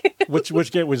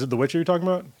 Which game was it? The Witcher you're talking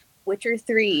about? Witcher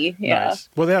 3. Yeah. Nice.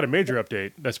 Well, they had a major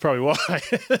update. That's probably why.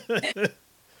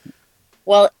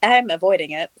 Well, I'm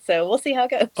avoiding it, so we'll see how it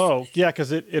goes. Oh, yeah,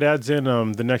 because it adds in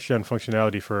the next-gen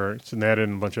functionality and they added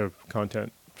in a bunch of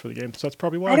content for the game, so that's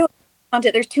probably why.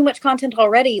 There's too much content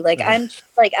already. Like, I'm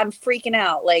freaking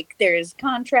out. Like, there's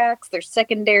contracts, there's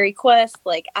secondary quests.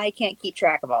 Like, I can't keep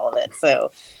track of all of it,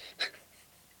 so...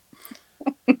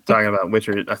 Talking about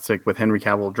Witcher, that's like with Henry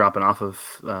Cavill dropping off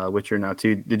of Witcher now,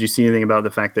 too. Did you see anything about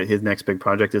the fact that his next big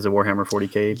project is a Warhammer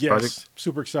 40K project? Yes,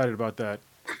 super excited about that.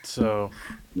 So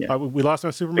yeah. We lost him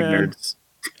as Superman,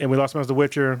 and we lost him as The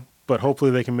Witcher, but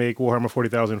hopefully they can make Warhammer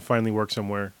 40,000 finally work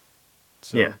somewhere.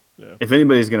 So, yeah. If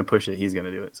anybody's going to push it, he's going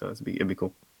to do it. So it'd be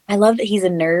cool. I love that he's a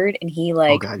nerd and he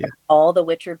all the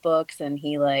Witcher books and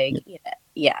he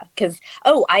because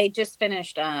I just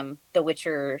finished The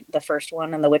Witcher, the first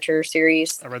one in the Witcher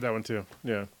series. I read that one too.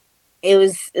 Yeah. It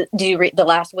was. Do you read The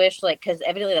Last Wish? Like, because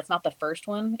evidently that's not the first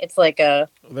one. It's like they have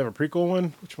a prequel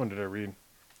one. Which one did I read?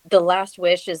 The Last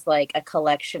Wish is like a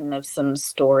collection of some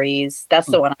stories. That's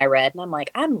the one I read, and I'm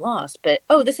like, I'm lost. But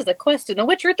this is a quest in The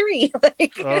Witcher 3.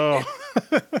 Oh.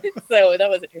 So that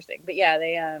was interesting. But yeah,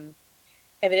 they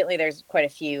evidently there's quite a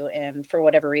few, and for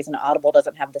whatever reason, Audible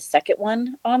doesn't have the second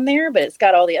one on there, but it's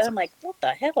got all the other. I'm like, what the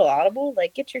hell, Audible?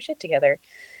 Like, get your shit together.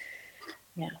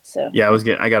 Yeah. So. Yeah,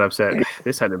 I got upset.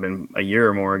 This had to have been a year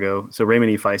or more ago. So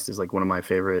Raymond E. Feist is like one of my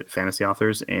favorite fantasy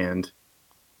authors, and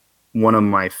one of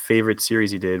my favorite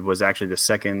series he did was actually the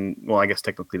second, well, I guess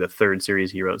technically the third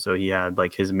series he wrote. So he had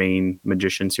like his main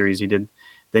magician series he did.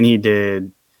 Then he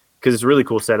did, because it's a really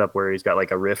cool setup where he's got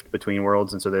like a rift between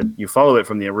worlds. And so that you follow it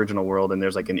from the original world and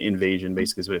there's like an invasion,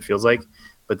 basically is what it feels like.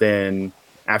 But then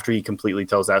after he completely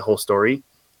tells that whole story,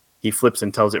 he flips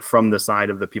and tells it from the side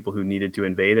of the people who needed to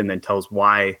invade, and then tells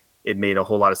why it made a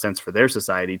whole lot of sense for their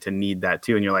society to need that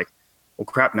too. And you're like, well,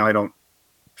 crap, now I don't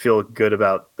feel good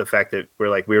about the fact that we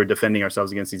were defending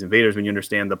ourselves against these invaders when you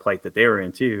understand the plight that they were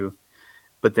in too.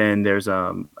 But then there's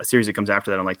a series that comes after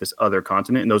that on like this other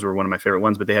continent, and those were one of my favorite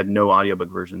ones, but they had no audiobook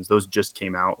versions. Those just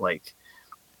came out like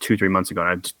 2-3 months ago,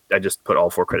 and I just put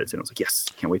all 4 credits in. I was like, yes,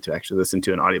 can't wait to actually listen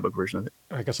to an audiobook version of it.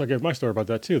 I guess I'll give my story about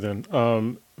that too then.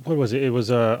 What was it? It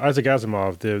was Isaac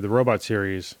Asimov, the robot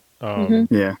series.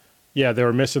 Yeah. Yeah, they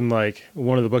were missing like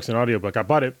one of the books in audiobook. I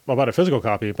bought a physical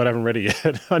copy, but I haven't read it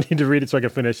yet. I need to read it so I can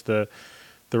finish the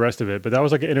rest of it. But that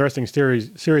was like an interesting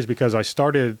series because I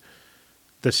started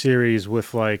the series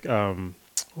with like what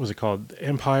was it called?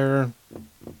 Empire.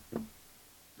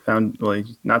 Not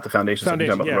the Foundation.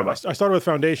 Foundation. Yeah, I started with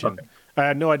Foundation. Okay. I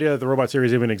had no idea that the robot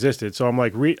series even existed. So I'm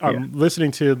like, I'm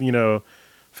listening to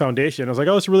Foundation. I was like,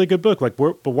 oh, it's a really good book. Like,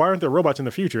 but why aren't there robots in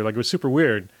the future? Like, it was super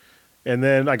weird. And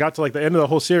then I got to like the end of the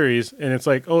whole series, and it's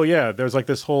like, oh yeah, there's like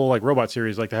this whole like robot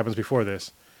series like that happens before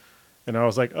this, and I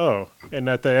was like, oh. And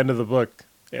at the end of the book,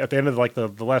 at the end of like the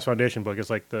last Foundation book,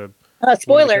 it's like the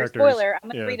spoiler.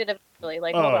 I'm gonna read it eventually.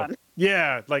 Like, hold on.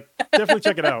 Yeah, like definitely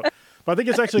check it out. But I think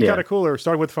it's actually kind of cooler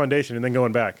starting with Foundation and then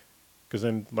going back, because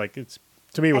then like it's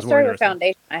to me it was more interesting.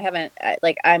 Foundation. I haven't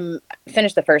I'm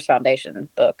finished the first Foundation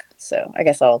book, so I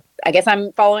guess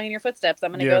I'm following in your footsteps. I'm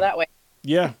gonna go that way.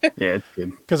 Yeah. Yeah, it's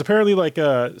good. Because apparently, like,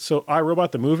 so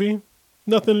iRobot the movie,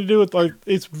 nothing to do with like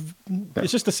it's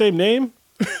just the same name,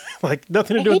 like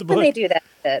nothing to do with the book. When they do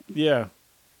that. Yeah,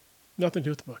 nothing to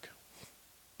do with the book.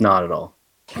 Not at all.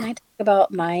 Can I talk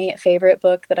about my favorite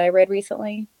book that I read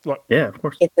recently? What? Yeah, of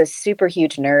course. It's a super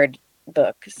huge nerd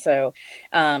book, so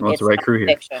it's the right crew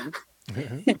fiction.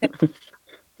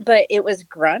 But it was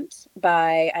Grunt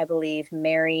by, I believe,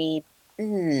 Mary.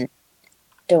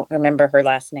 Don't remember her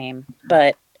last name,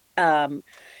 but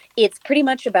it's pretty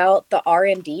much about the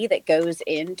R&D that goes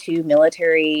into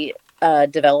military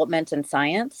development and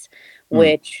science,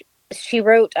 which she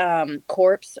wrote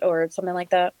Corpse or something like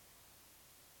that.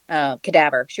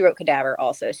 Cadaver. She wrote Cadaver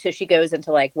also. So she goes into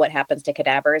like what happens to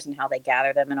cadavers and how they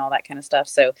gather them and all that kind of stuff.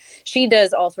 So she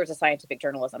does all sorts of scientific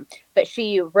journalism, but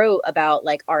she wrote about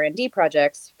like R&D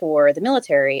projects for the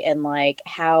military and like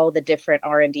how the different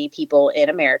R&D people in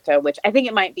America, which I think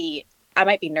I might be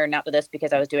nerding out to this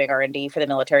because I was doing R&D for the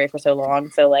military for so long.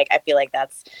 So like, I feel like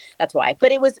that's why,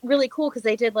 but it was really cool because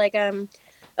they did like,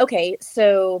 okay,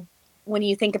 so when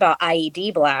you think about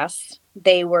IED blasts,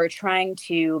 they were trying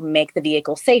to make the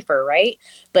vehicle safer, right?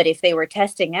 But if they were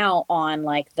testing out on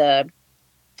like the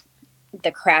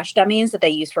crash dummies that they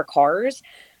use for cars,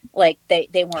 like they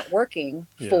weren't working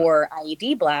for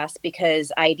IED blasts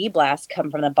because IED blasts come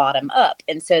from the bottom up.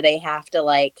 And so they have to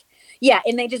like,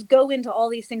 and they just go into all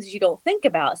these things that you don't think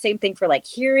about. Same thing for like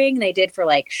hearing. They did for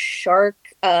like shark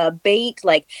bait.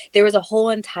 Like there was a whole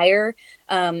entire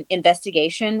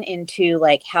investigation into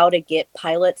like how to get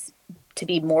pilots to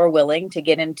be more willing to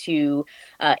get into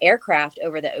aircraft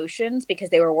over the oceans because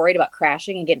they were worried about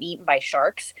crashing and getting eaten by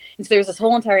sharks. And so there's this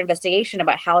whole entire investigation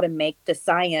about how to make the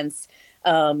science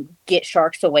get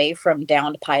sharks away from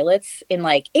downed pilots. And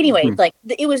like, anyway, like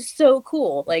it was so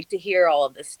cool, like to hear all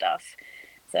of this stuff.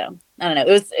 So I don't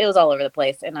know, it was all over the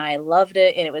place and I loved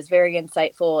it. And it was very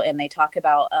insightful. And they talk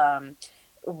about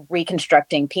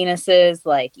reconstructing penises,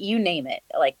 like you name it,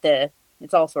 like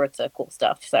it's all sorts of cool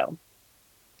stuff. So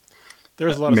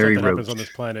there's a lot of stuff that happens on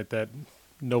this planet that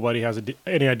nobody has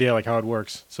any idea like how it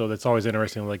works. So that's always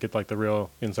interesting to like get like the real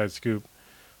inside scoop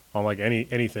on like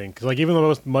anything. Because like even the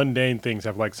most mundane things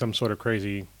have like some sort of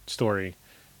crazy story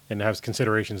and has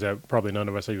considerations that probably none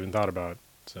of us have even thought about.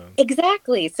 So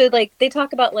exactly. So like they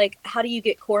talk about like how do you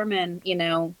get corpsmen,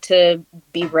 to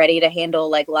be ready to handle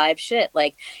like live shit.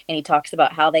 Like, and he talks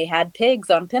about how they had pigs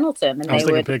on Pendleton, and I was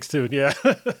thinking pigs too. Yeah.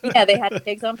 Yeah, they had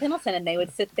pigs on Pendleton, and they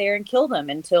would sit there and kill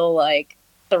them until like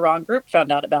the wrong group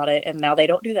found out about it, and now they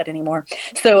don't do that anymore.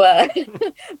 So,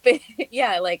 but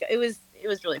yeah, like it was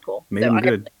really cool. Made them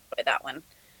good. Enjoyed that one.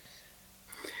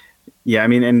 Yeah, I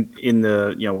mean, and in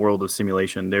the world of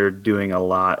simulation, they're doing a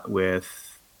lot with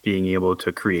being able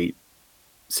to create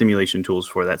simulation tools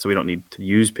for that. So we don't need to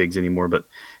use pigs anymore. But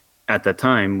at that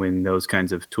time when those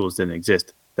kinds of tools didn't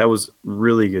exist, that was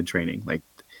really good training. Like,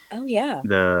 oh yeah,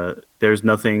 there's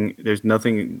nothing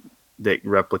that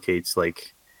replicates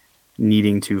like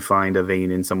needing to find a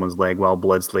vein in someone's leg while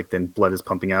blood's licked and blood is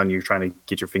pumping out, and you're trying to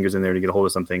get your fingers in there to get a hold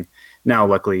of something. Now,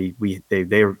 luckily,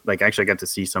 they like actually got to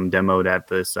see some demoed at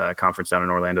this conference down in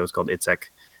Orlando. It's called ITSEC,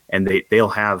 and they'll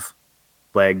have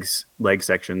leg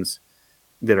sections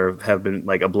that have been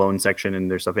like a blown section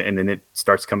and there's stuff, and then it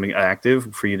starts coming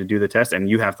active for you to do the test, and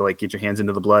you have to like get your hands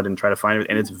into the blood and try to find it,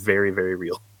 and it's very, very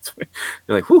real.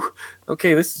 You're like, whew,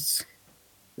 okay, this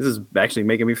is actually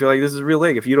making me feel like this is a real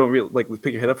leg. If you don't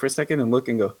pick your head up for a second and look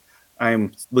and go, I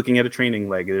am looking at a training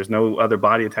leg. There's no other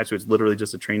body attached to it. It's literally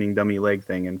just a training dummy leg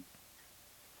thing, and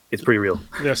it's pretty real.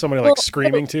 Yeah, somebody like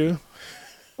screaming too.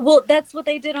 Well, that's what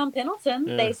they did on Pendleton.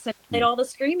 Yeah. They simulated all the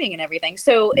screaming and everything.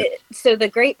 So, so the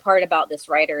great part about this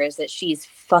writer is that she's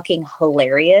fucking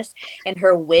hilarious, and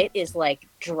her wit is like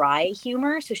dry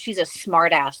humor. So she's a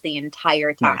smart ass the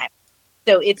entire time. Nice.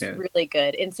 So it's really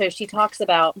good. And so she talks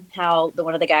about how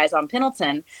one of the guys on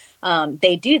Pendleton,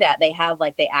 they do that. They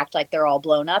act like they're all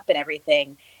blown up and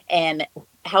everything. And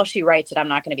how she writes it, I'm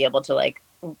not going to be able to like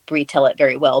retell it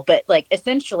very well, but like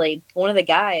essentially one of the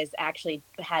guys actually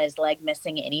had his leg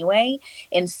missing anyway,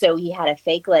 and so he had a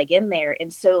fake leg in there,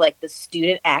 and so like the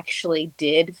student actually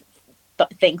did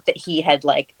think that he had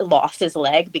like lost his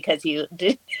leg because he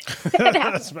did.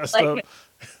 That's messed up.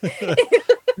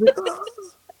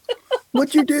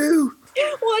 What'd you do?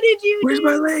 What did you Where's do?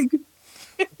 my leg?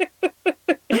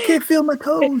 I can't feel my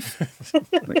toes.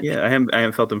 Like, yeah, I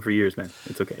haven't felt them for years, man.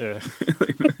 It's okay. Yeah.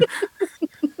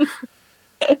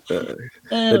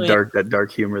 That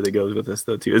dark humor that goes with this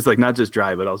though too. It's like not just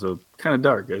dry, but also kind of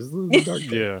dark. It's a little dark.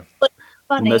 Yeah.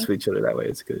 Funny. We'll mess with each other that way.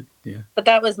 It's good. Yeah. But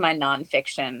that was my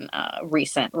nonfiction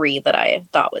recent read that I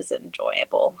thought was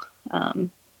enjoyable.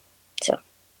 So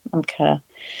I'm kind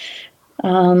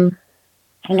of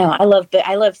I don't know.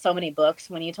 I love so many books.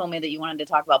 When you told me that you wanted to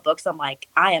talk about books, I'm like,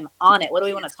 I am on it. What do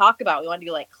we want to talk about? We want to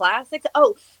do like classics.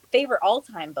 Oh, favorite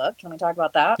all-time book. Can we talk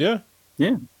about that? Yeah.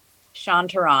 Yeah.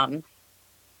 Shantaram.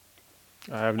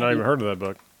 I have not even heard of that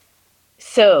book.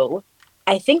 So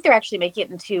I think they're actually making it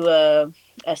into a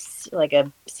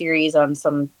series on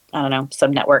some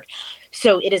network.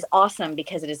 So it is awesome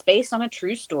because it is based on a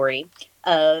true story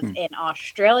of an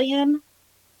Australian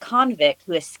convict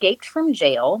who escaped from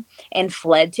jail and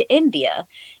fled to India.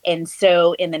 And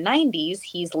so in the 90s,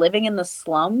 he's living in the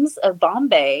slums of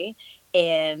Bombay,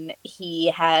 and he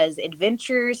has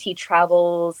adventures. He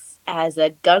travels as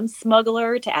a gun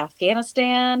smuggler to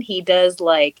Afghanistan. He does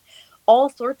like all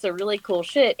sorts of really cool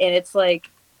shit. And it's like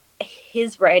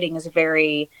his writing is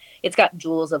it's got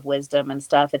jewels of wisdom and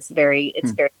stuff. It's very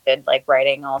good, like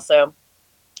writing also.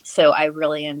 So I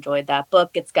really enjoyed that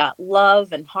book. It's got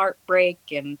love and heartbreak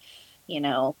and,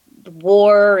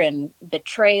 war and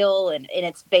betrayal. And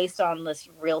it's based on this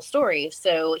real story.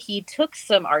 So he took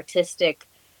some artistic,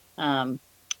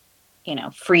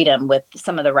 freedom with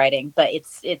some of the writing, but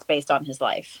it's based on his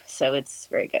life. So it's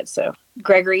very good. So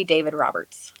Gregory David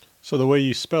Roberts. So the way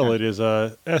you spell it is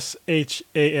Shantaram,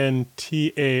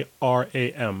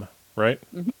 right?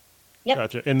 Mm-hmm. Yep.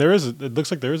 Gotcha. And it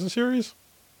looks like there is a series?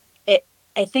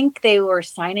 I think they were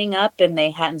signing up and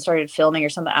they hadn't started filming or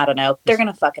something. I don't know. They're going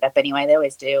to fuck it up anyway. They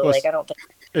always do. Well, I don't think.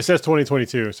 It says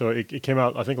 2022, so it came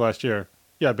out, I think, last year.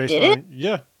 Yeah, based Did on... it?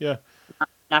 Yeah, yeah.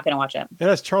 Not going to watch it. It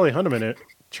has Charlie Hunnam in it.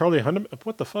 Charlie Hunnam?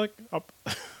 What the fuck?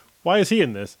 Why is he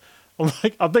in this? I'm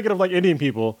thinking of like Indian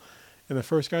people, and the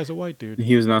first guy's a white dude.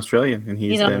 He was an Australian, and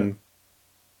he's been...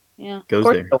 Yeah. Goes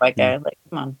Or there. the white guy. Like,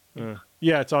 come on.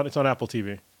 Yeah, it's on Apple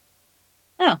TV.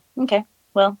 Oh, okay.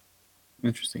 Well,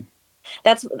 Interesting.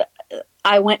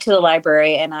 I went to the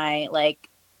library, and I like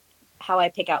how I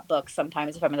pick out books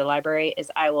sometimes if I'm in the library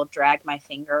is I will drag my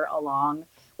finger along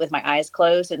with my eyes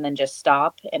closed and then just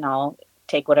stop, and I'll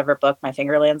take whatever book my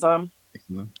finger lands on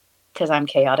because I'm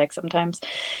chaotic sometimes.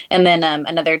 And then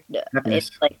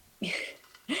it's like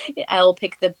I'll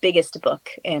pick the biggest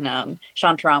book, and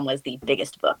Shantaram was the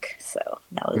biggest book. So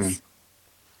that was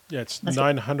it's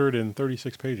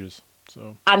 936 pages.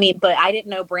 So I mean, but I didn't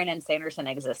know Brandon Sanderson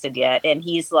existed yet, and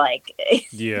he's like,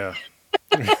 yeah.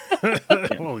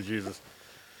 Oh Jesus!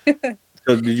 So,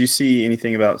 did you see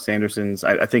anything about Sanderson's?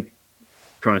 I think,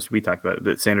 Cronus, we talked about it,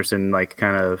 but Sanderson like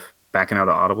kind of backing out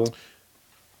of Audible.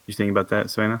 You think about that,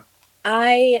 Savannah?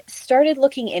 I started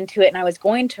looking into it, and I was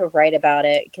going to write about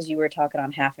it because you were talking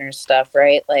on Hafner's stuff,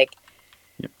 right? Like,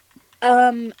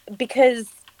 because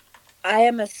I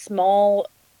am a small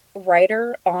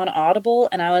writer on Audible,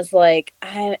 and I was like,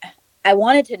 I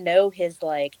wanted to know his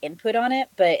like input on it,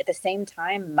 but at the same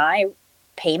time, my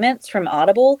payments from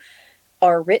Audible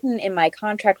are written in my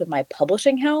contract with my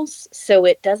publishing house, so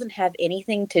it doesn't have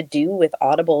anything to do with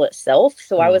Audible itself.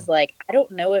 So I was like, I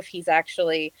don't know if he's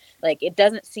actually like, it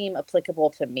doesn't seem applicable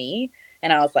to me.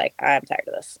 And I was like, I'm tired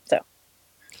of this. So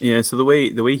yeah, so the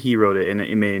way he wrote it, and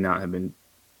it may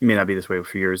not be this way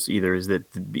for yours either, is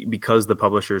that because the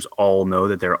publishers all know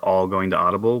that they're all going to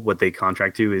Audible, what they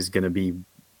contract to is going to be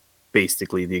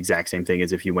basically the exact same thing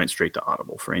as if you went straight to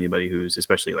Audible for anybody who's,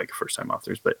 especially like first time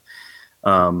authors. But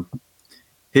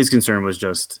his concern was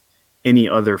just any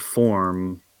other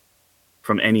form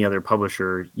from any other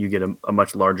publisher, you get a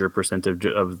much larger percentage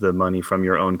of the money from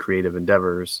your own creative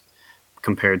endeavors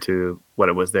compared to what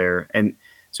it was there. And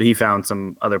so he found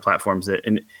some other platforms that,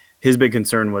 and his big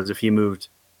concern was if he moved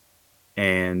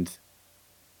and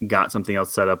got something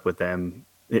else set up with them,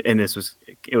 and it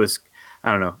was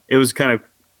I don't know, it was kind of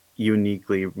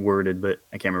uniquely worded, but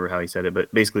I can't remember how he said it,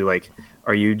 but basically like,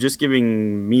 are you just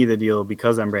giving me the deal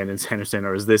because I'm Brandon Sanderson,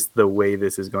 or is this the way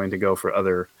this is going to go for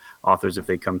other authors if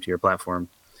they come to your platform?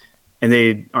 And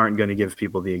they aren't going to give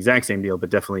people the exact same deal,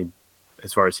 but definitely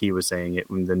as far as he was saying it,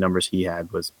 the numbers he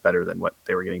had was better than what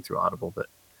they were getting through Audible. But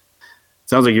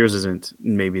sounds like yours isn't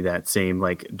maybe that same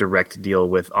like direct deal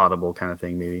with Audible kind of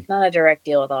thing, maybe. Not a direct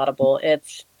deal with Audible.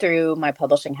 It's through my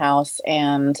publishing house,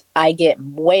 and I get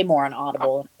way more on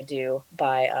Audible than I do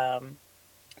by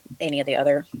any of the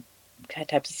other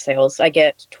types of sales. I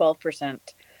get 12%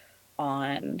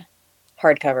 on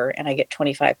hardcover, and I get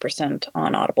 25%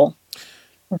 on Audible.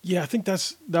 Yeah, I think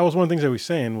that was one of the things that we were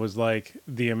saying was like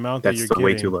the amount that you're getting.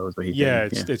 Way too low. Is what he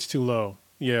said. It's too low.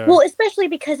 Yeah. Well, especially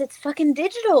because it's fucking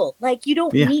digital. Like you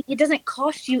don't need, it doesn't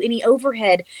cost you any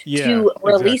overhead to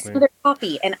release another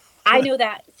copy. And I know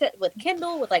that with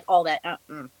Kindle, with like all that.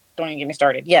 Don't even get me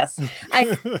started. Yes.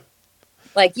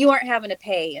 Like you aren't having to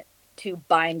pay to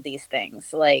bind these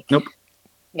things. Like, nope.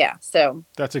 Yeah. So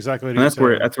that's exactly what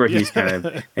that's where he's kind of,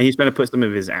 and he's trying to put some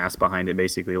of his ass behind it,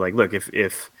 basically. Like, look,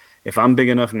 if I'm big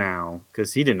enough now,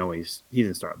 because he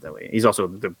didn't start out that way. He's also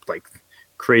the like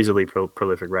crazily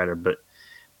prolific writer, but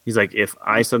he's like, if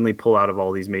I suddenly pull out of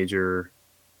all these major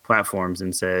platforms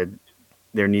and said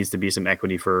there needs to be some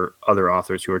equity for other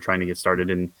authors who are trying to get started,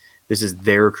 and this is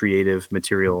their creative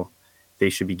material, they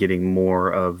should be getting more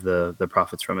of the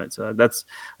profits from it. So I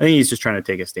think he's just trying to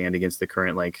take a stand against the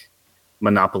current like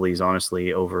monopolies,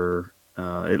 honestly, over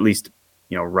at least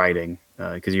writing,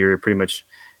 because you're going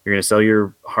to sell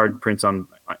your hard prints on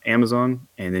Amazon,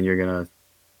 and then you're going to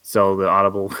sell the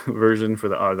Audible version for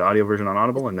the audio version on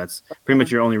Audible, and that's pretty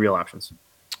much your only real options.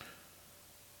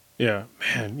 Yeah,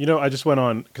 man. I just went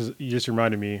on because you just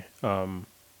reminded me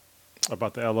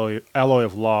about the Alloy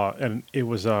of Law, and it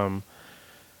was oh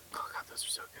god, those are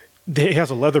so good. He has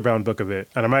a leather-bound book of it,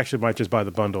 and I actually might just buy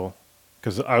the bundle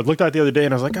because I looked at it the other day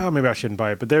and I was like, oh, maybe I shouldn't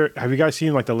buy it. But have you guys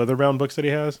seen like the leather-bound books that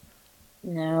he has?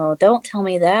 No, don't tell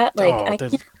me that. Like I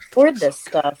can't afford this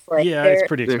stuff. Like yeah, it's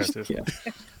pretty expensive.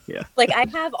 Yeah. Like I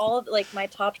have all of like my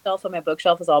top shelf on my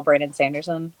bookshelf is all Brandon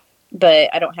Sanderson,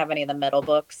 but I don't have any of the metal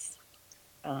books.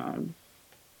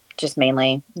 Just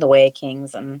mainly the Way of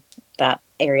Kings and that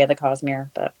area of the Cosmere.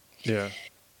 But yeah.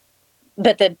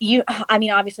 But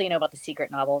obviously you know about the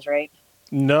secret novels, right?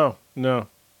 No.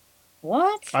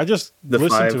 What? I just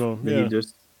listened to them. Yeah.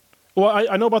 Well,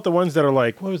 I know about the ones that are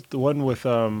like, what was the one with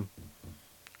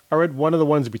I read one of the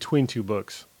ones between two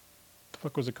books. What the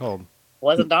fuck was it called?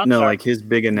 Wasn't Don No, Sharp. like his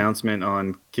big announcement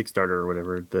on Kickstarter or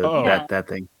whatever. That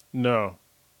thing. No.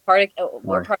 We're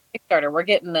part of Kickstarter. We're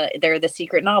getting they're the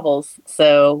secret novels,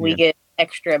 so we get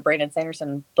extra Brandon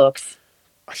Sanderson books.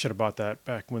 I should have bought that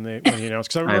back when he announced,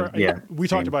 because I remember we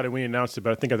talked about it when he announced it,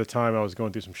 but I think at the time I was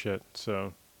going through some shit.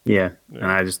 So yeah. And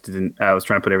I just didn't. I was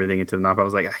trying to put everything into the NOP. I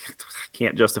was like, I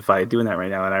can't justify doing that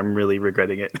right now, and I'm really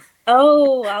regretting it.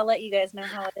 Oh, I'll let you guys know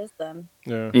how it is then.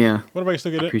 Yeah. What if I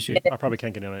still get it? Appreciate it. I probably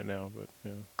can't get in it now, but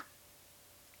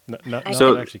yeah. Not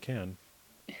so I actually can.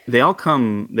 They all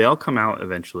come out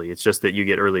eventually. It's just that you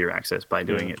get earlier access by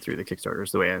doing it through the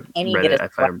Kickstarters. The way I read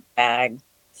it, swag bag.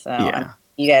 So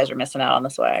you guys are missing out on the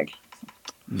swag.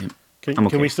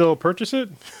 Can we still purchase it?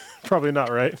 Probably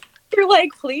not, right? You're like,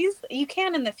 please, you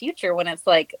can in the future when it's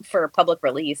like for public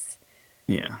release.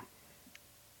 Yeah,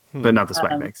 but not the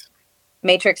swag bags.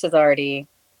 Matrix is already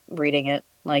reading it.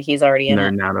 Like he's already in it.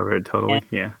 They're not over it totally.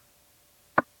 Yeah.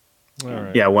 All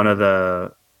right. Yeah, one of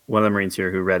the Marines here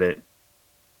who read it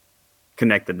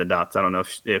connected the dots. I don't know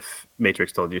if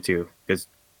Matrix told you too, because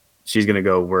she's gonna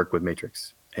go work with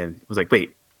Matrix and was like,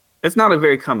 wait, that's not a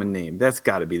very common name. That's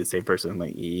got to be the same person. I'm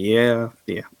like, yeah.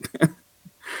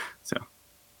 So.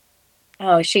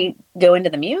 Oh, is she go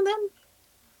into the Mew then?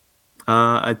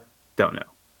 I don't know.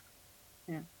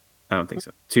 Yeah. I don't think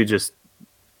so. To just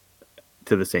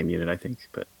to the same unit, I think.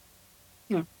 But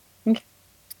Hmm. Okay.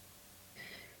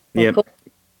 yeah, Cool.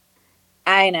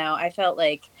 I know. I felt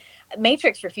like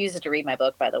Matrix refuses to read my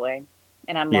book, by the way,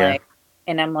 and I'm Yeah.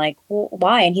 like, well,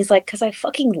 why? And he's like, because I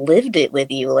fucking lived it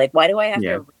with you. Like, why do I have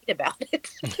Yeah. to read about it?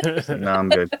 no, I'm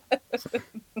good. So,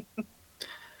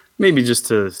 maybe just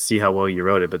to see how well you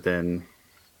wrote it, but then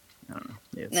I don't know.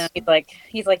 It's, No,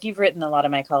 he's like, you've written a lot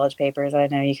of my college papers. I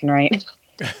know you can write.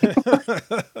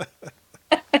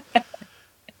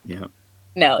 yeah.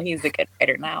 No, he's a good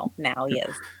writer now. Now he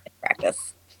is in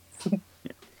practice.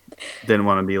 Didn't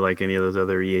want to be like any of those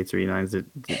other E8s or E9s that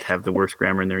have the worst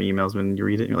grammar in their emails when you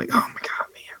read it. And you're like, oh my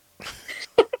god,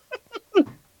 man!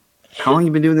 How long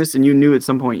you been doing this? And you knew at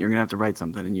some point you're gonna have to write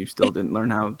something, and you still didn't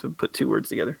learn how to put two words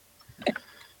together.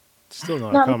 Still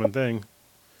not a common thing.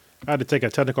 I had to take a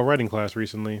technical writing class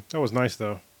recently. That was nice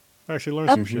though. I actually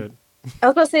learned some shit. I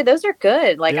was about to say those are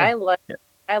good. Like Yeah.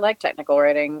 I like technical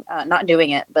writing. Not doing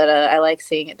it, but I like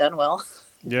seeing it done well.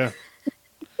 Yeah.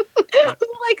 Who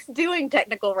likes doing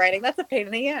technical writing? That's a pain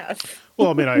in the ass. Well,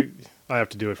 I mean, I have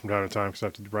to do it from time to time because I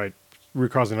have to write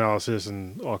root cause analysis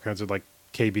and all kinds of like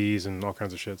KBs and all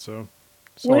kinds of shit. So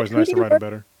it's always Who nice do to you write them work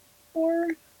better. for?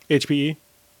 HPE.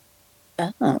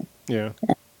 Oh, Yeah.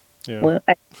 Yeah. well,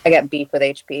 I got beef with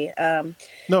HP.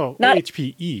 No, not-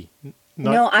 HPE.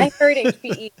 No, I heard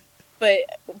HPE, but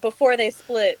before they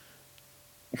split,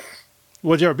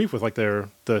 What'd you ever beef with? Like the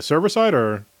server side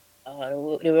or?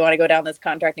 do we want to go down this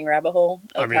contracting rabbit hole?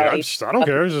 I of mean, how I don't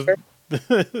care. It's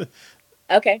just-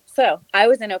 Okay, so I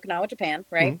was in Okinawa, Japan,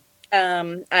 right?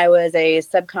 Mm-hmm. I was a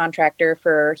subcontractor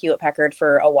for Hewlett Packard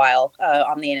for a while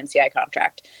on the NMCI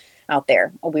contract out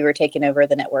there. We were taking over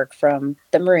the network from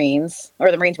the Marines,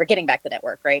 or the Marines were getting back the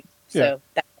network, right? So Yeah.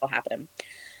 that's all happening.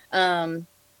 And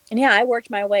yeah, I worked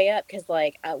my way up because,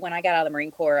 like, when I got out of the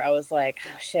Marine Corps, I was like,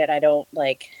 oh, shit, I don't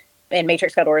like. And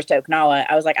Matrix got orders to Okinawa.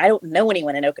 I was like, I don't know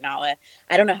anyone in Okinawa.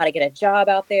 I don't know how to get a job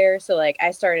out there. So, like,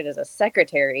 I started as a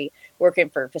secretary working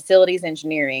for facilities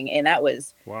engineering, and that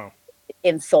was wow.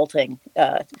 insulting,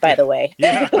 by the way.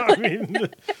 Yeah. I mean,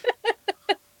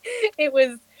 it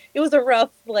was a rough,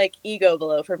 like, ego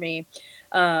blow for me.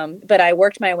 But I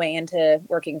worked my way into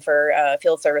working for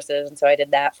field services, and so I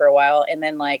did that for a while, and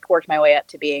then like worked my way up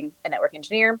to being a network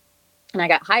engineer. And I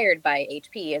got hired by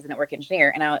HP as a network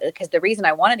engineer, and because the reason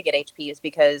I wanted to get HP is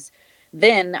because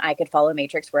then I could follow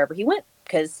Matrix wherever he went,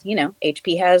 because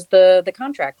HP has the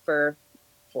contract for,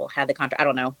 well, had the contract. I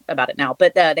don't know about it now,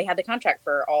 but they had the contract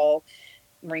for all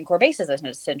Marine Corps bases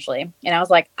essentially. And I was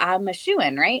like, I'm a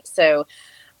shoo-in, right? So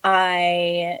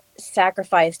I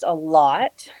sacrificed a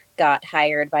lot, got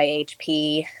hired by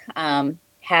HP,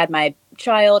 had my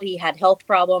child, he had health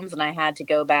problems, and I had to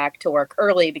go back to work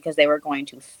early because they were going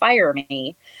to fire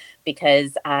me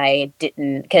because he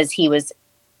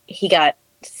got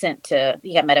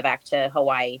medevac to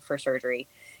Hawaii for surgery.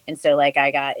 And so like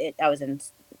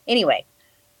anyway,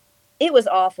 it was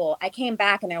awful. I came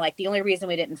back and they're like, the only reason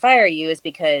we didn't fire you is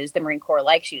because the Marine Corps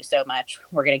likes you so much.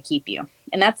 We're going to keep you.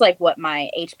 And that's like what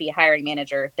my HP hiring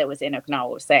manager that was in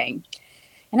Okinawa was saying.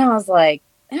 And I was like,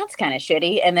 that's kind of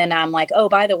shitty. And then I'm like, oh,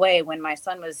 by the way, when my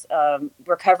son was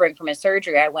recovering from his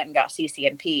surgery, I went and got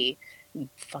CCNP. You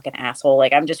fucking asshole.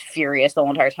 Like, I'm just furious the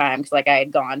whole entire time because like I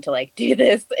had gone to like do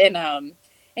this. And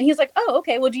he was like, oh,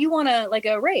 okay, well, do you want to like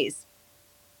a raise?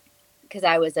 Because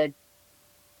I was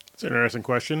it's an interesting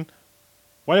question.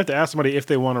 Why do you have to ask somebody if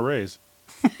they want a raise?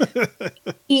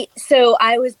 So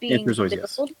I was being Answer's always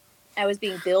billed. yes. I was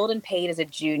being billed and paid as a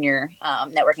junior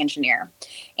network engineer,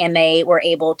 and they were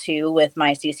able to, with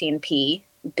my CCNP,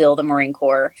 bill the Marine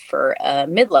Corps for a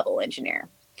mid-level engineer.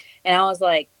 And I was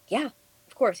like, yeah,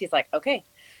 of course. He's like, okay.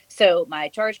 So my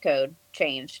charge code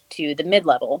changed to the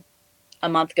mid-level. A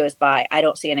month goes by, I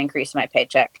don't see an increase in my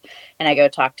paycheck, and I go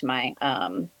talk to my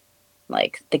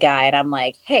the guy, and I'm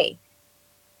like, hey,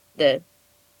 I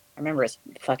remember his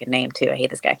fucking name too. I hate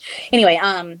this guy. Anyway,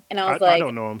 and I was like, I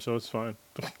don't know him, so it's fine.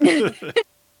 And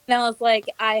I was like,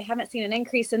 I haven't seen an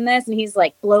increase in this. And he's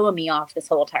like blowing me off this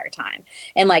whole entire time.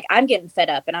 And like, I'm getting fed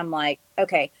up, and I'm like,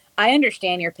 okay, I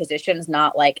understand your position is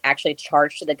not like actually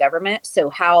charged to the government. So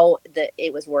how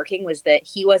it was working was that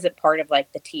he wasn't part of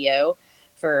like the TO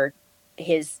for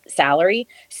his salary.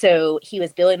 So he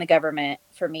was billing the government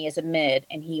for me as a mid,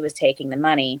 and he was taking the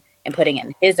money and putting it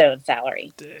in his own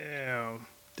salary. Damn.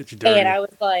 Did you dirty? And I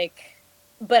was like,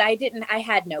 but I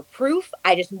had no proof.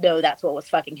 I just know that's what was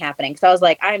fucking happening. So I was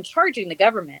like, I'm charging the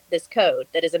government this code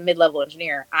that is a mid-level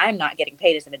engineer. I'm not getting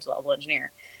paid as a mid-level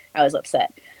engineer. I was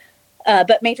upset.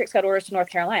 But Matrix got orders to North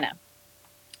Carolina.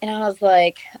 And I was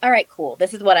like, all right, cool.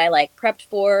 This is what I like prepped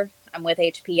for. I'm with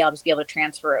HP. I'll just be able to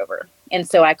transfer over. And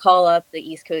so I call up the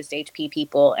East Coast HP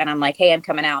people and I'm like, hey, I'm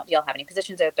coming out. Do y'all have any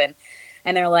positions open?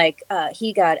 And they're like,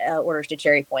 he got orders to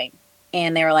Cherry Point.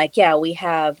 And they were like, yeah, we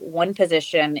have one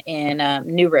position in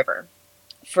New River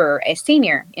for a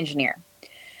senior engineer.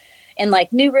 And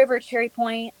like New River, Cherry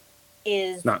Point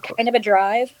is Not kind of a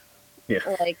drive. Yeah.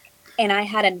 Like, and I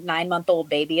had a 9-month-old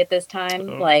baby at this time.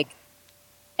 Oh. Like,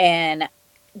 and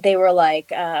they were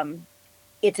like,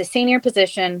 it's a senior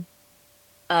position.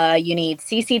 You need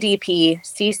CCDP,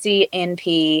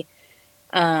 CCNP,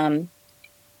 and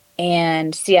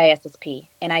CISSP.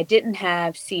 And I didn't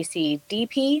have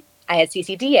CCDP. I had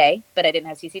CCDA, but I didn't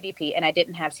have CCDP, and I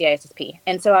didn't have CISSP.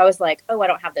 And so I was like, oh, I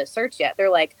don't have those certs yet. They're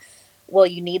like, well,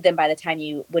 you need them by the time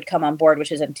you would come on board,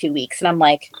 which is in 2 weeks. And I'm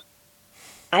like,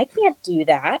 I can't do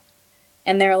that.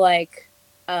 And they're like,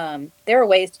 there are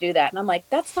ways to do that. And I'm like,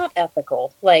 that's not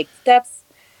ethical. Like, that's,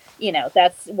 you know,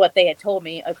 that's what they had told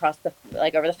me across the,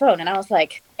 like, over the phone. And I was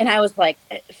like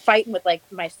fighting with like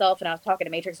myself, and I was talking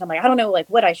to Matrix. I'm like, I don't know, like,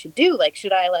 what I should do. Like,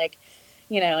 should I, like,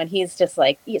 you know, and he's just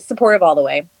like, he's supportive all the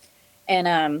way. And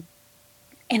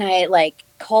I like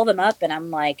call them up and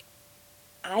I'm like,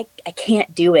 I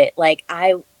can't do it. Like,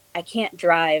 I can't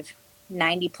drive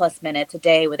 90 plus minutes a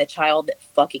day with a child that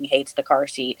fucking hates the car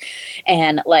seat.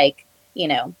 And like, you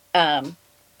know,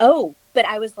 but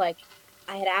I was like,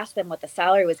 I had asked them what the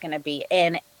salary was going to be.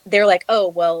 And they're like, oh,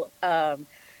 well,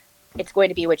 it's going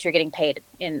to be what you're getting paid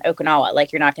in Okinawa.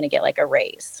 Like, you're not going to get like a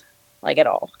raise, like, at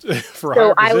all. For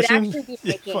So a higher I would position? actually be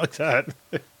Yeah, making, fuck that.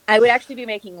 I would actually be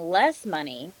making less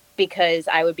money because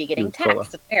I would be getting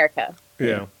taxed in America.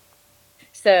 Yeah.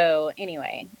 So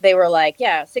anyway, they were like,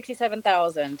 yeah,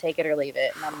 67,000, take it or leave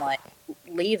it. And I'm like,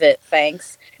 leave it,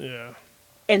 thanks. Yeah.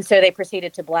 And so they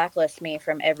proceeded to blacklist me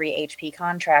from every HP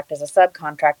contract as a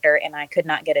subcontractor, and I could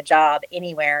not get a job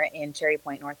anywhere in Cherry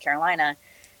Point, North Carolina.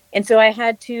 And so I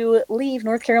had to leave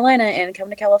North Carolina and come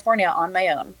to California on my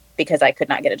own because I could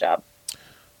not get a job.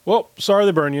 Well, sorry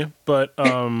to burn you, but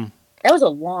That was a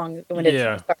long-winded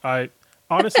yeah, I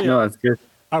honestly, No, that's good.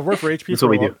 I've worked for HP That's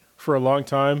what we do. for a long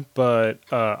time, but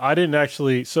I didn't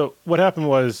actually. So what happened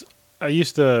was I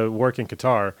used to work in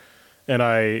Qatar, and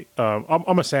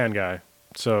I'm a sand guy.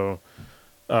 So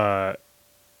I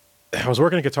was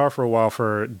working in Qatar for a while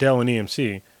for Dell and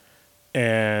EMC,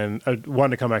 and I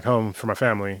wanted to come back home for my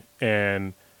family.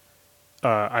 And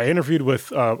I interviewed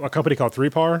with a company called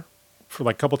 3PAR for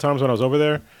like a couple times when I was over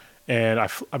there. And I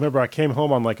remember I came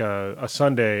home on like a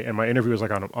Sunday, and my interview was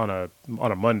like on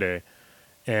a Monday.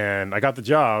 And I got the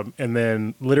job, and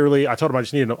then literally I told them I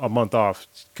just needed a month off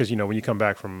because, you know, when you come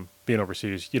back from being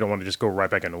overseas, you don't want to just go right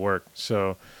back into work.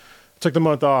 So I took the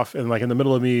month off, and like in the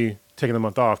middle of me taking the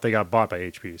month off, they got bought by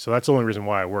HP. So that's the only reason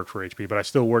why I work for HP, but I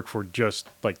still work for just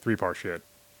like 3PAR shit.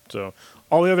 So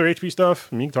all the other HP stuff,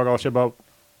 I mean, you can talk all shit about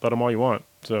them all you want.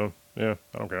 So yeah,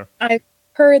 I don't care. I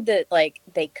heard that like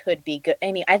they could be good.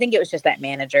 I mean, I think it was just that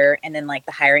manager and then like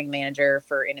the hiring manager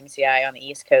for NMCI on the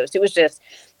East Coast. It was just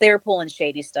they were pulling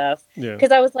shady stuff. Yeah.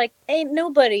 Because I was like, ain't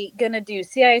nobody gonna do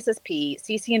CISSP,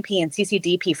 CCNP, and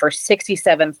CCDP for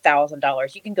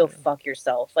 $67,000. You can go fuck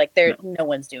yourself. Like no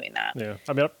one's doing that. Yeah,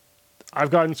 I mean,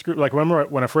 I've gotten screwed. Like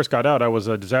when I first got out, I was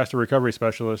a disaster recovery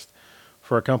specialist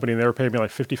for a company, and they were paying me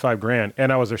like $55,000,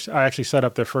 and I actually set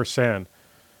up their first sand,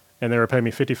 and they were paying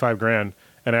me $55,000.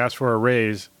 And I asked for a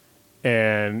raise,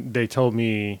 and they told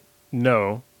me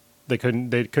no, they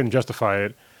couldn't justify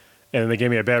it, and they gave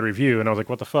me a bad review, and I was like,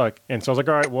 what the fuck? And so I was like,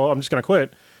 all right, well, I'm just gonna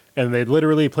quit. And they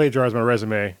literally plagiarized my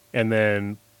resume and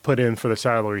then put in for the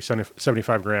salary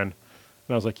 $75,000. And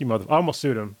I was like, I almost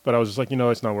sued him, but I was just like, you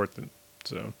know, it's not worth it.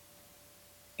 So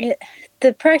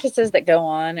the practices that go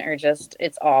on are just,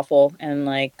 it's awful, and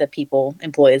like the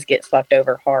employees get fucked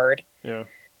over hard. Yeah.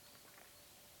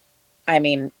 I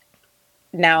mean,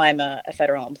 now I'm a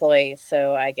federal employee,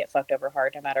 so I get fucked over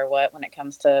hard no matter what when it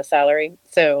comes to salary.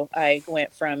 So I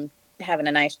went from having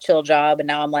a nice chill job, and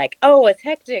now I'm like, oh, it's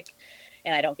hectic,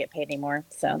 and I don't get paid anymore.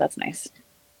 So that's nice.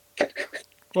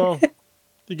 Well,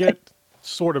 you get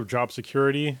sort of job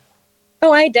security.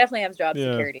 Oh, I definitely have job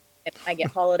Yeah. security. I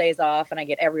get holidays off, and I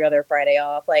get every other Friday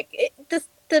off. Like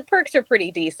the perks are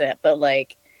pretty decent, but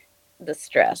like the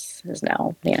stress is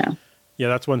now, you know. Yeah,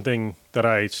 that's one thing that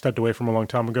I stepped away from a long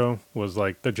time ago was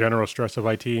like the general stress of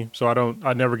IT. So I'm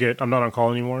not on call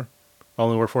anymore. I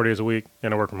only work 4 days a week,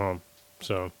 and I work from home.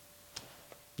 So,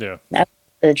 yeah. That's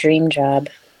the dream job.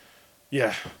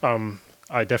 Yeah.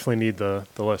 I definitely need the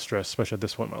less stress, especially at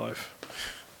this point in my life.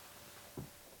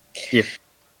 Yeah,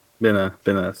 been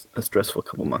a stressful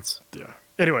couple months. Yeah.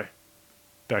 Anyway,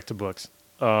 back to books.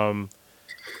 I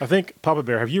think Papa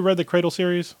Bear, have you read the Cradle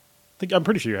series? I'm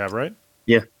pretty sure you have, right?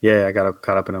 Yeah, I got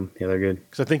caught up in them. Yeah, they're good.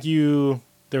 Because I think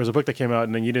there was a book that came out,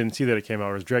 and then you didn't see that it came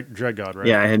out. It was Dread God, right?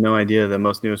 Yeah, I had no idea the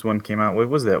most newest one came out. What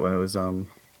was that when it was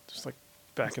Just like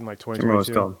back in like I remember what it's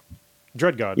 2022. called.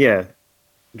 Dread God. Yeah,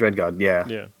 Dread God. Yeah,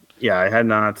 Yeah. yeah. I had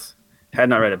not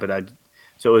read it, but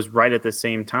so it was right at the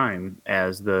same time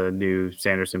as the new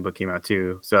Sanderson book came out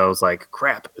too. So I was like,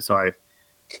 crap. So I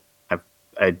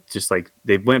just like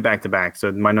they went back to back.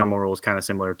 So my normal rule is kind of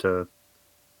similar to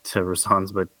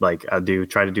Rasan's, but like I do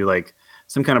try to do like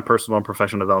some kind of personal and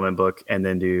professional development book, and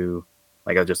then do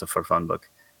like just a for fun book.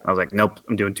 I was like, nope,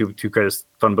 I'm doing two credits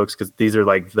fun books because these are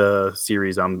like the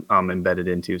series I'm embedded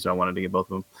into. So I wanted to get both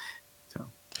of them. So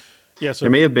Yeah. So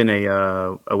there may have been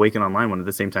a Awaken Online one at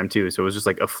the same time too. So it was just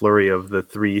like a flurry of the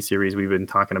 3 series we've been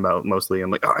talking about mostly. I'm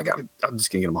like, oh, I'm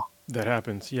just gonna get them all. that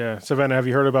happens. Yeah. Savannah, have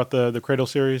you heard about the Cradle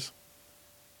series?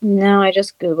 No, I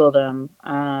just Googled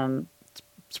them.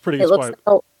 It's pretty. It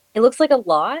looks like a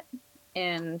lot,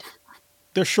 and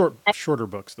They're shorter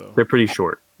books though. They're pretty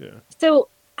short. Yeah. so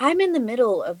I'm in the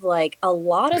middle of like a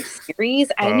lot of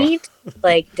series. I Oh. need to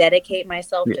like dedicate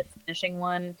myself Yeah. to finishing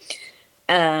one.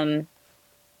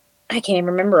 I can't even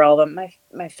remember all of them.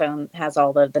 My phone has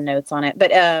all of the notes on it.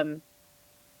 But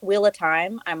Wheel of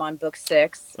Time, I'm on book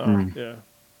 6. Oh, Mm. yeah.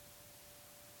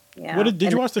 Yeah. What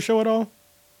did you watch the show at all?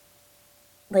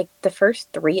 Like the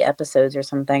first 3 episodes or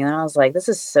something, and I was like, this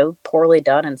is so poorly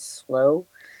done and slow.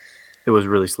 It was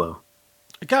really slow.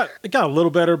 It got a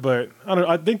little better, but I don't know.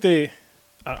 I think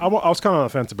I was kind of on the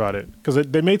fence about it because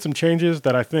they made some changes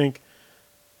that I think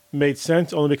made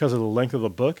sense only because of the length of the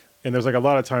book. And there's like a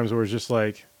lot of times where it's just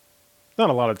like, not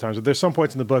a lot of times, but there's some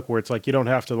points in the book where it's like you don't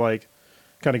have to like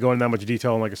kind of go into that much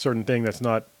detail on like a certain thing that's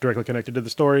not directly connected to the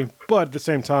story. But at the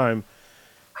same time,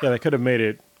 yeah, they could have made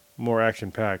it more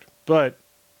action packed. But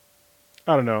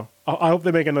I don't know. I hope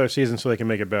they make another season so they can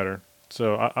make it better.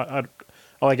 So I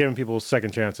like giving people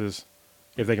second chances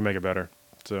if they can make it better.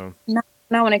 So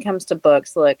Now when it comes to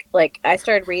books, look, like I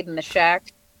started reading The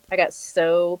Shack. I got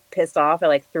so pissed off. I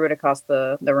like threw it across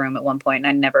the room at one point, and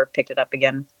I never picked it up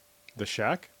again. The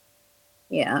Shack.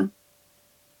 Yeah.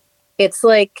 It's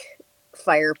like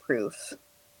fireproof.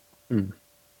 Mm.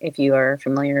 If you are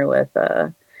familiar with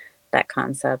that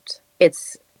concept.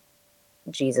 It's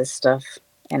Jesus stuff,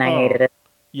 and I hated it.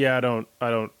 Yeah, I don't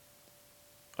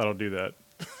do that.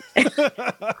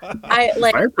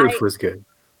 Fireproof was good.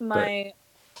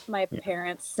 My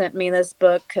parents sent me this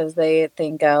book because they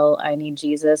think I need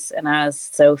Jesus, and I was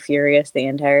so furious the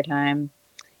entire time.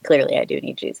 Clearly, I do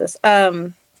need Jesus.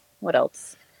 What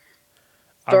else?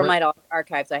 Stormlight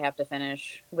Archives I have to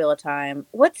finish. Wheel of Time.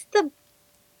 What's the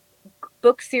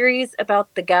book series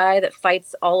about the guy that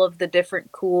fights all of the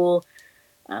different cool,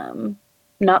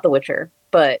 not The Witcher,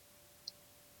 but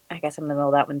I guess I'm in the middle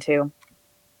of that one too.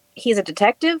 He's a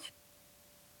detective,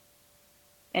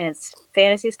 and it's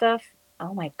fantasy stuff.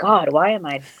 Oh my god, why am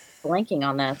I blanking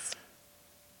on this?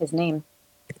 His name.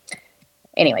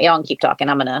 Anyway, y'all can keep talking.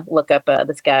 I'm gonna look up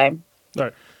this guy. All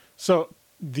right. So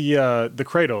the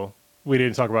Cradle, we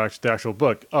didn't talk about the actual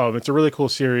book. It's a really cool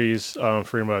series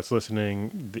for anyone that's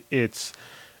listening. It's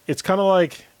kind of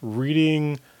like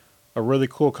reading a really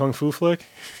cool kung fu flick.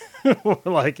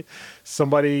 Like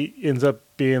somebody ends up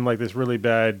being like this really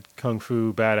bad kung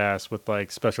fu badass with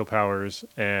like special powers,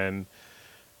 and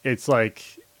it's like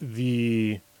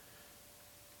it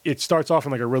starts off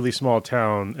in like a really small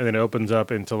town, and then it opens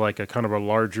up into like a kind of a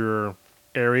larger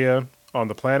area on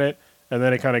the planet, and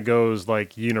then it kind of goes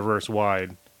like universe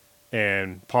wide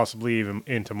and possibly even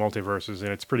into multiverses, and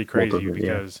it's pretty crazy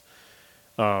because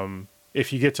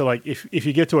if you get to like if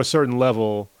you get to a certain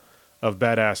level of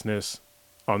badassness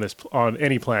on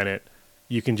any planet,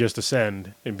 you can just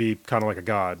ascend and be kind of like a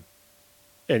god,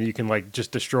 and you can like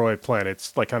just destroy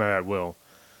planets like kind of at will.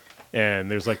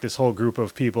 And there's like this whole group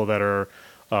of people that are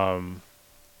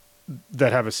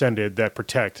that have ascended that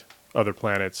protect other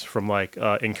planets from like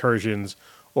incursions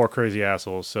or crazy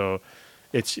assholes. So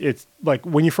it's like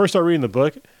when you first start reading the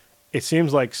book, it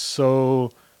seems like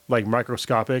so like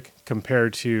microscopic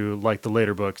compared to like the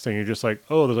later books, and you're just like,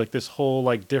 oh, there's like this whole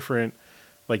like different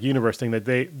like universe thing that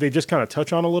they just kind of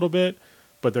touch on a little bit,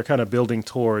 but they're kind of building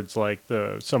towards like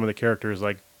some of the characters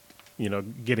like, you know,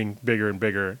 getting bigger and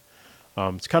bigger.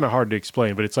 It's kind of hard to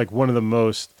explain, but it's like one of the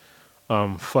most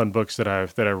fun books that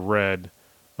I've read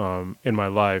in my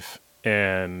life,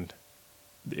 and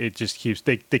it just keeps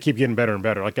they keep getting better and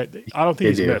better. Like I don't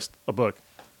think he's missed a book.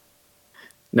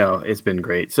 No, it's been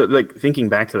great. So like thinking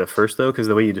back to the first though, because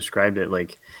the way you described it,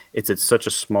 like it's at such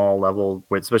a small level,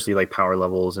 where especially like power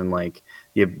levels and like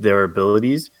their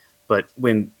abilities. But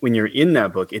when you're in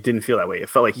that book, it didn't feel that way. It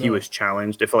felt like he was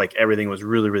challenged. It felt like everything was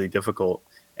really, really difficult.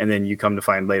 and then you come to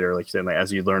find later, like you said, like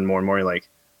as you learn more and more, you're like,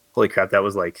 holy crap, that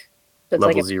was like It's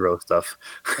level like 0 stuff.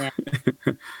 Yeah.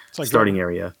 It's like Starting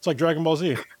area. It's like Dragon Ball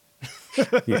Z.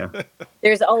 Yeah.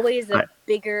 there's always a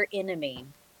bigger enemy.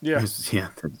 Yeah. Yeah.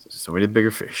 So we did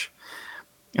bigger fish.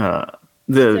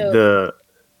 The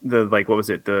like, what was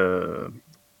it? The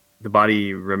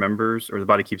Body Remembers, or The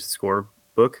Body Keeps Score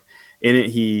book. In it,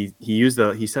 he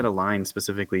said a line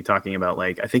specifically talking about,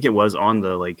 like, I think it was on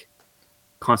the, like,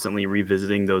 constantly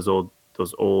revisiting those old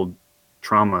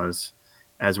traumas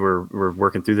as we're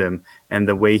working through them. And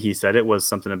the way he said it was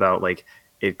something about, like,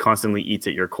 it constantly eats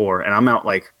at your core. And I'm out,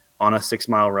 like, on a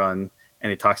 6-mile run,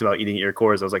 and it talks about eating at your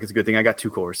cores. I was like, it's a good thing I got 2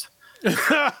 cores.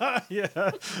 Yeah.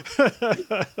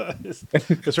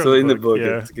 So in the book,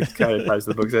 yeah. it kind of ties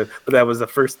to the book. But that was the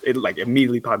first, it like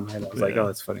immediately popped in my head. I was like, oh,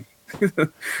 that's funny.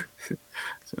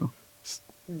 So,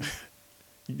 did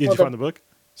you find the book,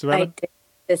 Savannah? I did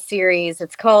the series.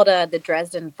 It's called The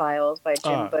Dresden Files by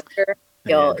Jim Butcher.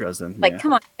 yeah, Dresden. Like,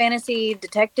 come on, fantasy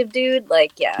detective dude.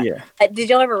 Like, yeah. Did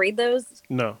y'all ever read those?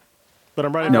 No, but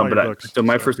I'm writing no, all but your books. so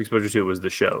my first exposure to it was the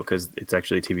show, because it's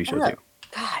actually a TV show too.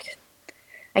 God,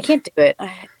 I can't do it.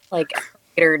 Like,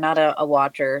 or not a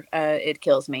watcher. It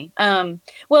kills me.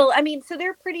 Well, I mean, so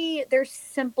they're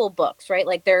simple books, right?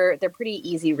 Like they're pretty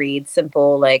easy reads,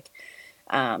 simple, like,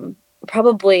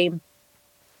 probably,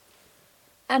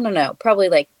 I don't know, probably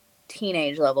like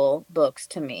teenage level books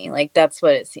to me. Like that's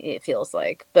what it feels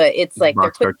like, but it's like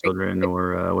they're Boxcar Children,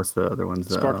 or what's the other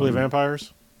ones? Sparkly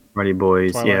Vampires. Mighty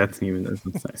Boys. Twilight. Yeah, that's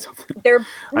nice. They're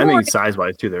I think size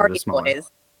wise too, they're just smaller.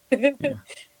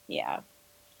 Yeah.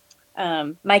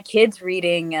 My kid's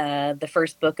reading the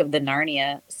first book of the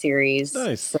Narnia series.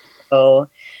 Nice. So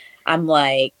I'm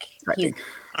like, he's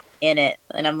in it,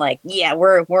 and I'm like, yeah,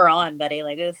 we're on, buddy.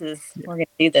 Like we're gonna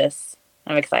do this.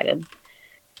 I'm excited.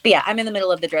 But yeah, I'm in the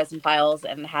middle of the Dresden Files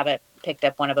and haven't picked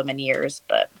up one of them in years,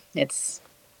 but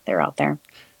they're out there.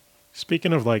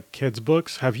 Speaking of like kids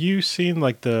books, have you seen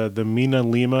like the Mina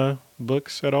Lima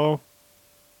books at all?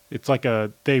 It's like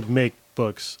they make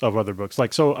books of other books.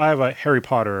 Like, so I have a Harry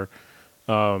Potter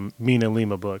Mina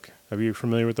Lima book. Are you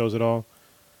familiar with those at all?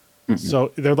 Mm-hmm.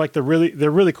 So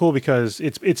they're really cool because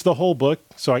it's the whole book.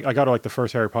 So I got like the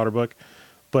first Harry Potter book,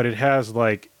 but it has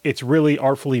like, it's really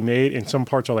artfully made, and some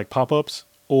parts are like pop-ups,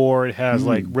 or it has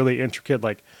like really intricate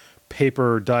like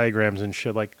paper diagrams and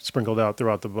shit like sprinkled out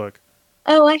throughout the book.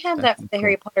 Oh, I have that for the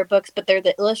Harry Potter books, but they're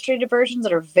the illustrated versions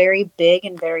that are very big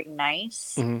and very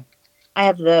nice. Mm-hmm. I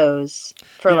have those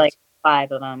for like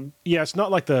 5 of them. Yeah, it's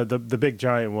not like the big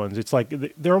giant ones. It's like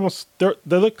they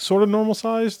look sort of normal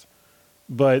sized,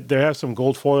 but they have some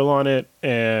gold foil on it.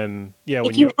 And yeah,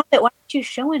 if you have it, why aren't you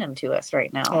showing them to us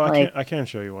right now? Oh, I can't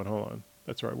show you one. Hold on.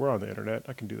 That's right. We're on the internet.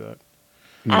 I can do that.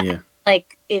 Yeah.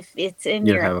 Like if it's in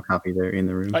you have a copy there in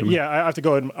the room. Yeah, I have to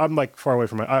go. I'm like far away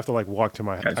from it. I have to like walk to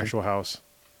my actual house.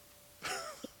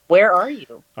 Where are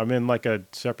you? I'm in like a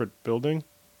separate building.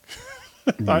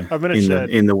 Yeah. I'm in a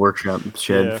shed. In the workshop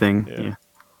shed thing. Yeah.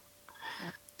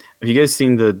 Have you guys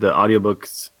seen the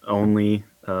audiobooks only?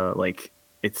 I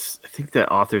think the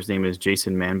author's name is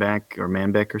Jason Manbeck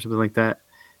or something like that,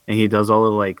 and he does all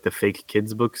of like the fake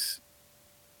kids books,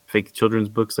 fake children's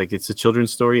books. Like it's a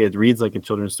children's story. It reads like a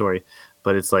children's story,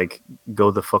 but it's like go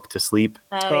the fuck to sleep.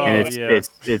 And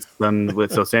it's done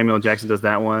with, so Samuel Jackson does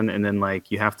that one, and then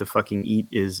like you have to fucking eat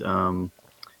is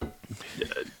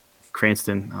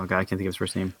Cranston. Oh god, I can't think of his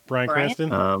first name. Bryan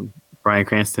Cranston. Bryan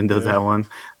Cranston does that one.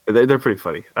 They're pretty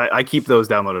funny. I keep those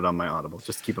downloaded on my Audible.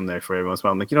 Just keep them there for every once in a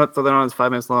while. I'm like, you know what? So they're on. It's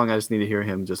 5 minutes long. I just need to hear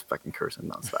him just fucking cursing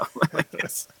nonstop.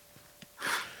 Yes.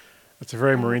 That's a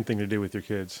very Marine thing to do with your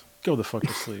kids. Go the fuck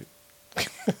to sleep.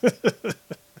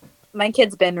 My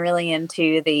kid's been really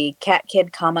into the Cat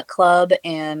Kid Comic Club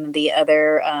and the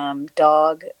other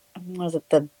dog. Was it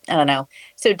I don't know.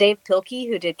 So Dave Pilkey,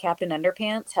 who did Captain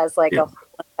Underpants, has like a whole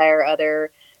entire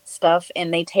other stuff,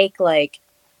 and they take like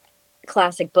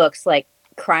classic books like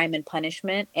Crime and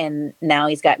Punishment, and now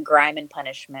he's got Grime and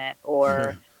Punishment,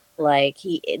 or like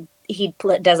he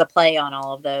does a play on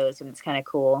all of those, and it's kind of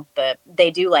cool. But they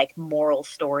do like moral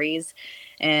stories,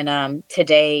 and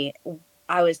today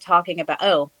I was talking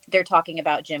about, they're talking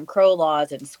about Jim Crow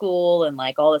laws in school and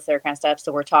like all this other kind of stuff.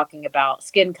 So we're talking about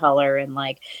skin color and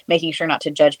like making sure not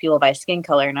to judge people by skin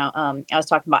color. Now, I was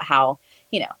talking about how,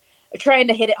 trying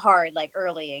to hit it hard, like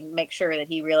early, and make sure that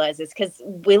he realizes, because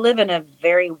we live in a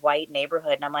very white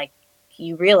neighborhood. And I'm like,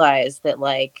 you realize that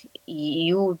like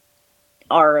you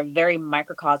are a very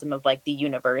microcosm of like the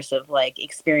universe of like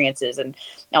experiences and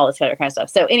all this other kind of stuff.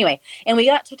 So anyway, and we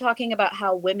got to talking about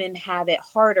how women have it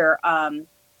harder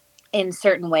in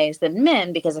certain ways than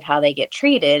men because of how they get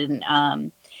treated.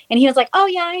 And And he was like, oh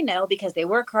yeah, I know, because they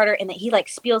work harder. And then he like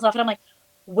spiels off, and I'm like,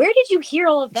 where did you hear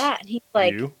all of that? And he's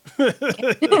like, You? no,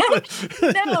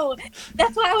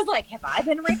 that's why I was like, have I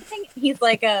been racing? He's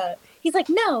like,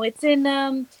 no, it's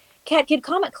in Cat Kid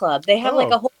Comic Club. They have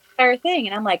like a whole entire thing.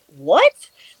 And I'm like, what?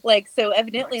 Like, so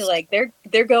evidently, like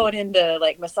they're going into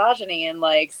like misogyny and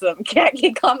like some Cat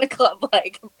Kid Comic Club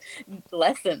like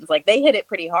lessons. Like they hit it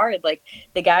pretty hard. Like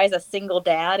the guy's a single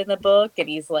dad in the book, and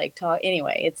he's like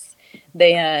anyway,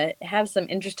 they have some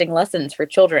interesting lessons for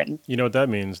children. You know what that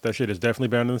means? That shit is definitely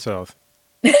banned in the South.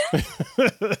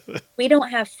 We don't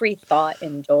have free thought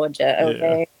in Georgia,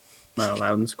 okay? Yeah. Not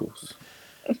allowed in schools.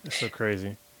 That's so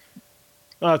crazy.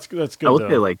 Oh, that's good. I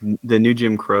would say like the new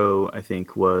Jim Crow, I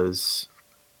think was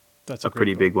that's a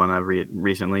pretty big one I've read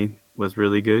recently. Was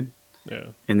really good. Yeah.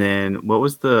 And then what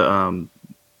was that's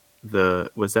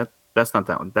not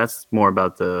that one. That's more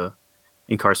about the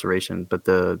incarceration, but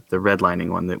the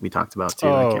redlining one that we talked about too.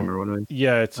 I can't remember what it was.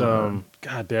 Yeah, it's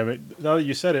God damn it. Now that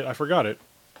you said it, I forgot it.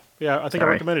 Yeah, I think I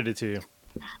recommended it to you.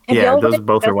 Yeah, those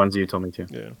both are ones you told me to.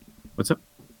 Yeah. What's up?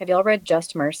 Have y'all read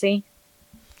Just Mercy?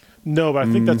 No, but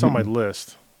I think that's on my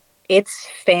list. It's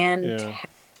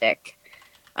fantastic.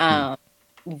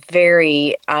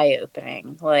 Very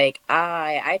eye-opening. Like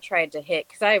I tried to hit,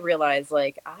 because I realized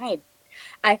like I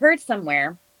heard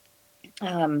somewhere,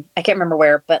 I can't remember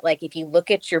where, but like if you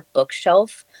look at your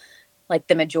bookshelf, like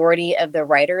the majority of the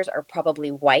writers are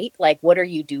probably white. Like what are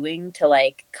you doing to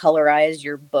like colorize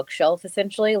your bookshelf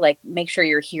essentially? Like make sure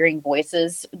you're hearing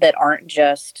voices that aren't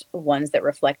just ones that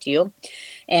reflect you.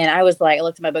 And I was like, I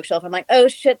looked at my bookshelf, I'm like, oh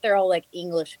shit, they're all like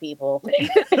English people.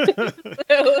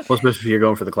 Well, especially if you're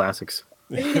going for the classics.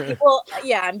 Well,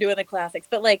 yeah, I'm doing the classics,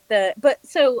 but like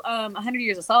 100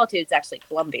 Years of Solitude is actually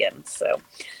Colombian. So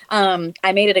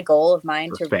I made it a goal of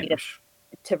mine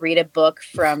to read a book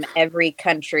from every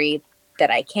country that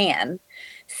I can.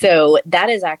 So that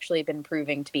has actually been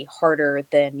proving to be harder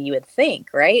than you would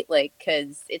think, right? Like,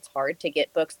 because it's hard to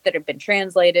get books that have been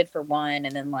translated for one,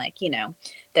 and then like, you know,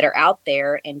 that are out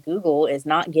there, and Google is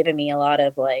not giving me a lot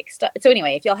of like stuff. So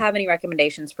anyway, if y'all have any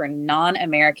recommendations for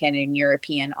non-American and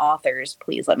European authors,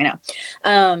 please let me know.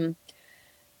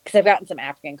 Because I've gotten some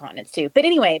African continents too. But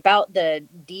anyway, about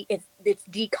it's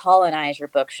decolonize your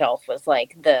bookshelf was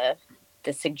like the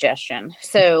suggestion.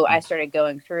 So I started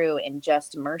going through, and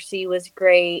Just Mercy was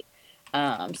great.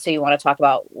 So you want to talk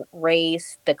about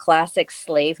race, the classic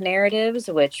slave narratives,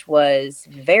 which was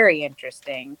very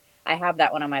interesting. I have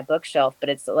that one on my bookshelf, but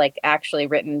it's like actually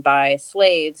written by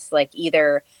slaves, like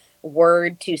either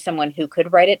word to someone who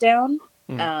could write it down,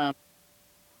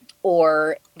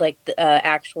 or like the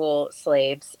actual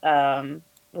slaves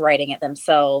writing it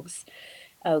themselves.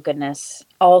 Oh goodness,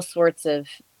 all sorts of,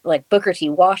 like Booker T.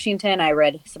 Washington. I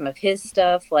read some of his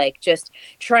stuff, like just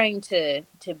trying to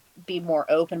be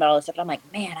more open about all this stuff. I'm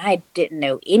like, man, I didn't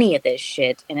know any of this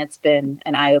shit, and it's been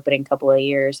an eye-opening couple of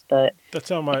years. But that's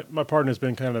how my partner's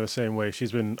been kind of the same way.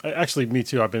 She's been, actually me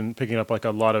too. I've been picking up like a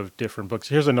lot of different books.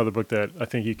 Here's another book that I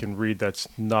think you can read that's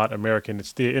not American.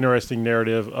 It's the interesting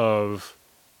narrative of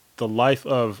the life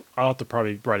of, I'll have to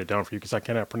probably write it down for you because I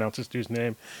cannot pronounce this dude's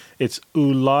name. It's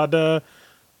Ulada.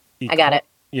 I got it.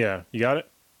 Yeah, you got it?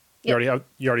 Yep.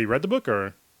 You already read the book,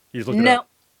 or you just looked it up?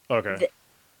 Okay.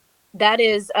 That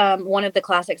is one of the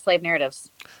classic slave narratives.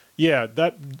 Yeah,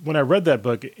 that when I read that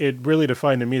book, it really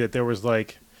defined to me that there was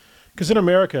like, because in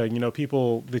America, you know,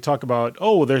 people, they talk about,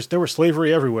 oh, there was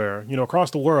slavery everywhere, you know,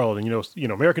 across the world, and you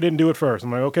know, America didn't do it first.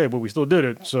 I'm like, okay, but we still did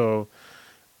it. So,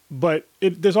 but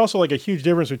there's also like a huge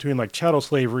difference between like chattel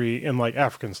slavery and like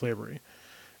African slavery,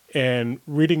 and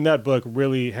reading that book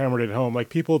really hammered it home. Like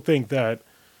people think that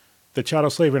the chattel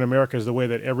slavery in America is the way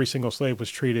that every single slave was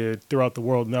treated throughout the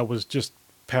world, and that was just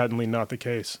patently not the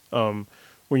case. When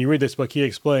you read this book, he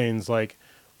explains like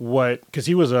because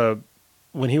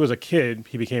when he was a kid,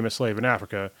 he became a slave in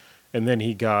Africa, and then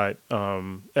he got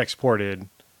exported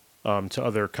to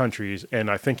other countries, and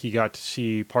I think he got to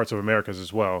see parts of Americas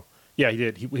as well. Yeah, he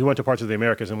did. He went to parts of the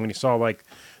Americas, and when he saw like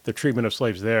the treatment of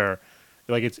slaves there,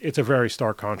 like it's a very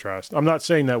stark contrast. I'm not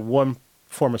saying that one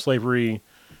form of slavery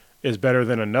is better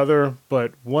than another,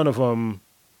 but one of them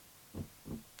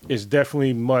is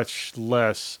definitely much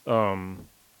less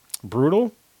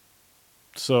brutal.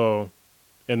 So,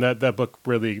 and that book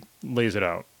really lays it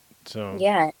out. So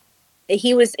yeah,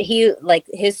 his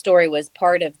story was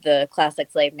part of the classic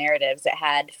slave narratives. It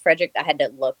had Frederick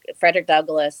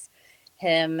Douglass,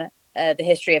 him, the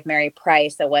history of Mary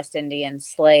Price, a West Indian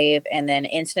slave, and then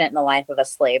Incident in the Life of a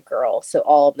Slave Girl. So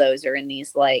all of those are in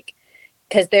these like,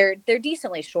 because they're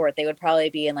decently short. They would probably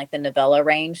be in like the novella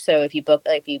range. So if you put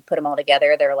them all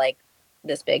together, they're like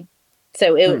this big.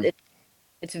 So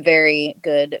It's a very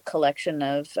good collection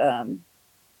of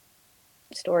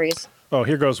stories. Oh,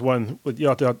 here goes one. You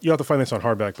have to find this on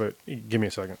hardback, but give me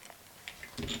a second.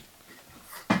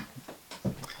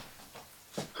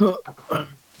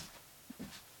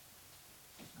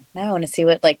 Now I want to see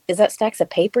what, like, is that stacks of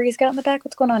paper he's got in the back?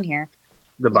 What's going on here?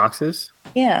 The boxes?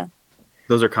 Yeah.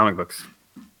 Those are comic books.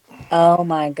 Oh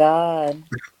my god.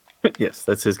 Yes,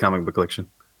 that's his comic book collection.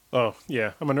 Oh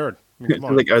yeah, I'm a nerd. I mean, come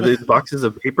on. Like, are there boxes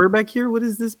of paper back here? What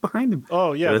is this behind him?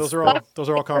 Oh yeah, those are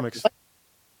all comics.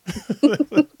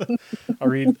 I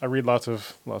read lots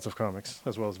of comics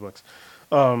as well as books.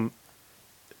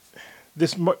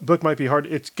 This book might be hard.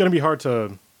 It's going to be hard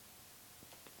to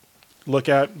look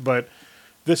at, but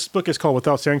this book is called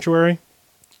Without Sanctuary,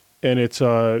 and it's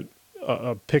a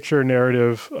picture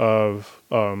narrative of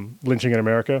lynching in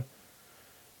America.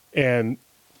 And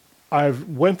I've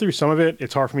went through some of it.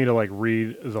 It's hard for me to like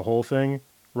read the whole thing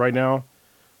right now,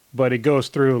 but it goes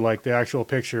through like the actual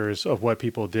pictures of what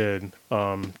people did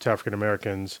to African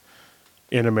Americans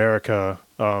in America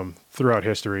throughout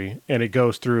history, and it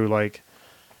goes through like,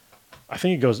 I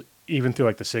think it goes even through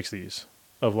like the 60s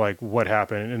of like what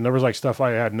happened, and there was like stuff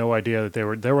I had no idea that they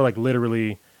were like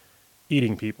literally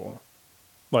eating people,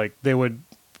 like they would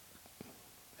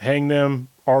hang them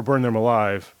or burn them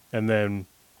alive and then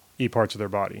eat parts of their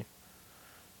body.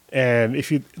 And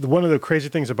one of the crazy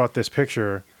things about this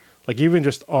picture, like even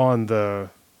just on the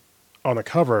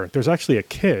cover, there's actually a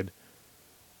kid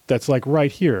that's like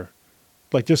right here.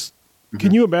 Like just,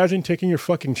 can you imagine taking your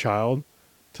fucking child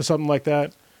to something like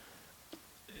that?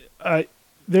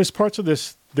 There's parts of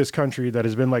this country that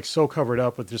has been like so covered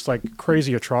up with just like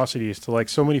crazy atrocities to like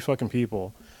so many fucking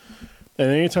people. And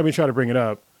anytime you try to bring it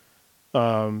up,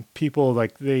 people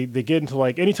like they get into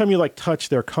like, anytime you like touch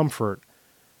their comfort,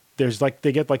 there's like,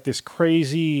 they get like this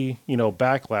crazy,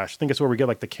 backlash. I think it's where we get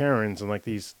like the Karens and like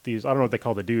these, I don't know what they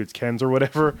call the dudes, Kens or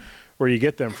whatever, where you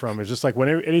get them from. It's just like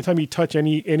anytime you touch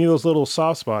any of those little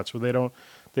soft spots where they don't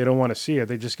want to see it,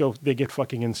 they get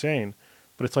fucking insane.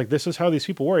 But it's like, this is how these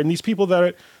people were. And these people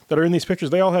that are in these pictures,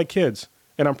 they all had kids.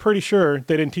 And I'm pretty sure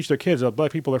they didn't teach their kids that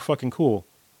black people are fucking cool.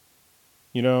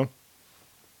 Yeah.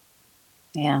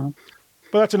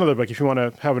 But that's another book if you want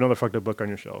to have another fucked up book on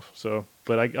your shelf. So,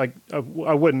 but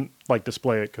I wouldn't like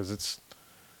display it because it's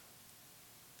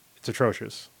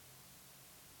atrocious.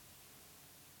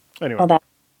 Anyway.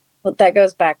 Well, that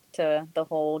goes back to the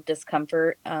whole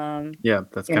discomfort. Yeah,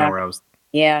 that's kind of where I was.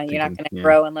 Yeah, you're not going to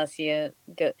grow unless you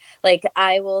go. Like,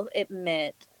 I will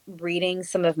admit, reading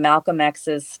some of Malcolm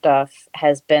X's stuff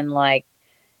has been like,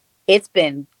 it's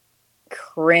been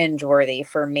cringeworthy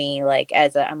for me. Like,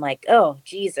 I'm like, oh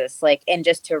Jesus! Like, and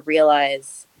just to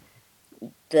realize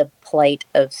the plight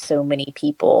of so many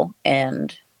people,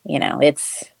 and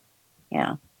they're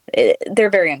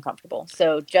very uncomfortable.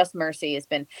 So Just Mercy has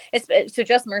been. So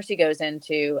Just Mercy goes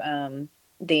into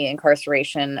the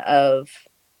incarceration of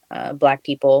Black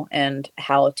people and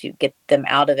how to get them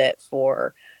out of it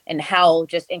and how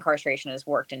just incarceration has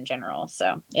worked in general.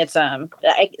 So it's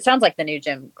it sounds like the new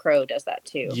Jim Crow does that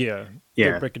too. Yeah.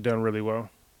 They break it down really well.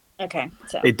 Okay.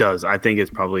 So it does. I think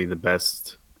it's probably the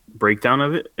best breakdown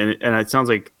of it. And it sounds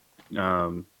like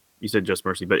you said Just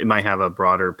Mercy, but it might have a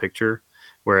broader picture,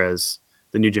 whereas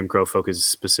the new Jim Crow focuses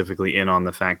specifically in on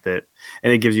the fact that,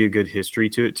 and it gives you a good history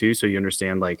to it too, so you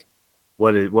understand like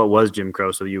what was Jim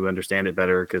Crow, so you understand it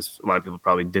better, because a lot of people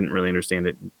probably didn't really understand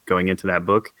it going into that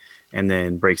book, and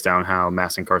then breaks down how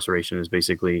mass incarceration is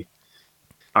basically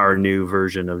our new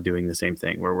version of doing the same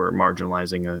thing, where we're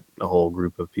marginalizing a whole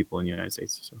group of people in the United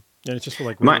States. So yeah, it's just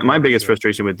like my biggest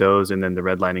frustration with those, and then the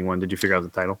redlining one. Did you figure out the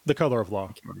title? The Color of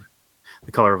Law.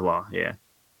 The Color of Law. Yeah,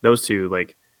 those two,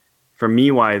 like, for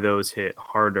me, why those hit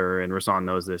harder, and Rasan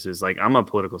knows this, is like, I'm a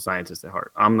political scientist at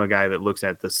heart. I'm the guy that looks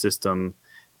at the system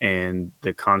and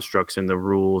the constructs and the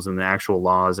rules and the actual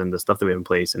laws and the stuff that we have in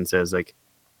place, and says like,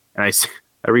 and I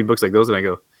read books like those and I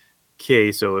go,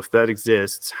 okay, so if that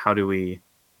exists, how do we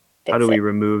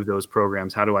remove those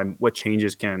programs? What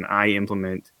changes can I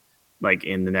implement like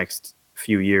in the next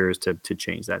few years to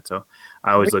change that? So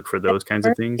I always look for those kinds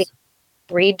of things.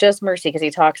 Read Just Mercy, because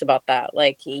he talks about that.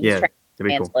 Like, he's trying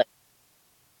to cool.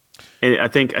 And I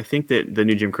think that the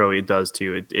new Jim Crow, it does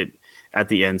too. It at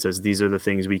the end says these are the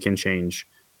things we can change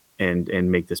and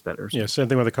make this better. So. Yeah, same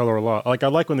thing with the Color of Law. Like, I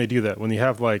like when they do that, when you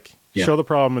have like show the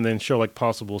problem and then show like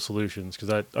possible solutions, because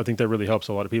I think that really helps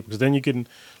a lot of people, because then you can,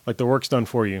 like, the work's done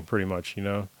for you pretty much,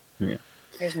 Yeah.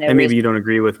 And maybe you don't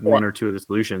agree with one or two of the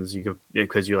solutions,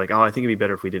 because you're like, oh, I think it'd be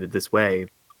better if we did it this way.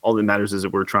 All that matters is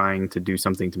that we're trying to do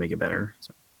something to make it better.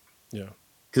 So. Yeah.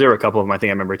 Because there were a couple of them, I think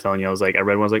I remember telling you, I was like, I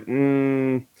read one, I was like,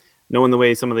 knowing the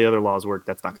way some of the other laws work,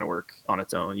 that's not going to work on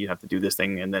its own. You have to do this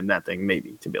thing and then that thing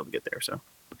maybe to be able to get there. So,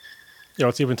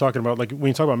 it's even talking about, like, when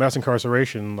you talk about mass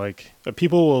incarceration, like,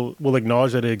 people will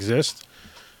acknowledge that it exists,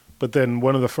 but then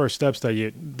one of the first steps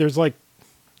that there's like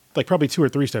probably 2 or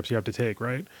 3 steps you have to take,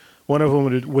 right? One of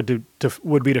them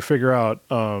would be to figure out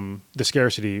the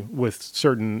scarcity with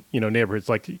certain, neighborhoods.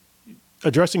 Like,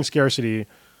 addressing scarcity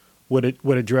would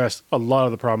address a lot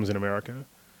of the problems in America.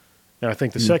 And I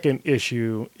think the second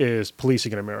issue is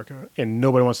policing in America, and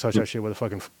nobody wants to touch that shit with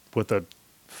a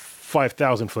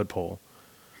 5,000-foot pole,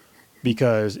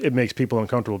 because it makes people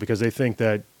uncomfortable, because they think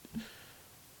that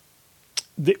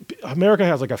America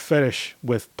has like a fetish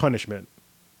with punishment,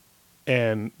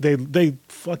 and they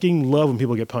fucking love when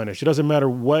people get punished. It doesn't matter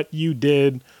what you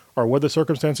did or what the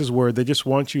circumstances were. They just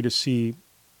want you to see.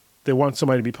 They want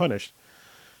somebody to be punished.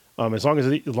 As long as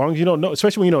you don't know,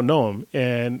 especially when you don't know them,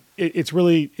 and it's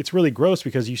really gross,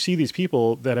 because you see these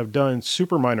people that have done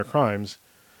super minor crimes,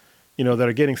 that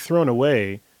are getting thrown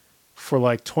away for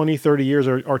like 20, 30 years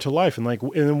or to life, and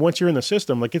then once you're in the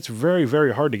system, like, it's very,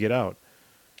 very hard to get out.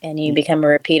 And you become a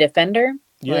repeat offender.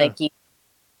 Yeah. Like,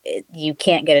 you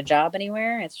can't get a job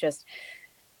anywhere. It's just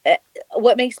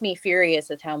what makes me furious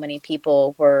is how many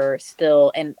people were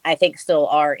still, and I think still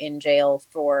are, in jail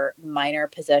for minor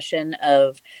possession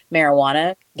of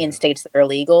marijuana in states that are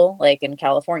legal, like in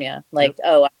California. Like,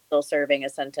 I'm still serving a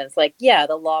sentence. Like, yeah,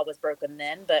 the law was broken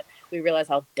then, but we realize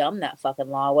how dumb that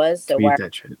fucking law was. So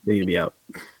they need to be out.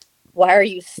 Why are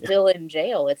you still in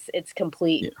jail? It's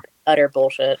complete utter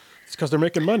bullshit. It's because they're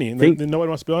making money, and no one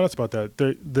wants to be honest about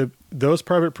that. Those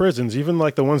private prisons, even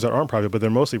like the ones that aren't private, but they're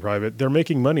mostly private, they're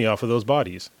making money off of those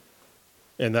bodies,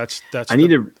 and that's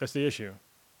the issue.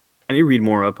 I need to read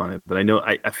more up on it, but I know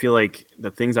I feel like the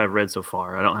things I've read so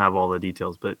far, I don't have all the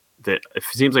details, but that it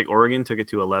seems like Oregon took it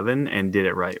to 11 and did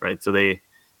it right. So they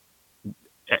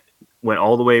went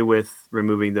all the way with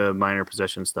removing the minor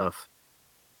possession stuff.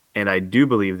 And I do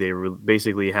believe they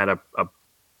basically had a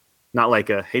not like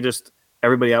hey, just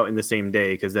everybody out in the same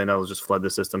day, because then it'll just flood the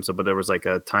system. But there was like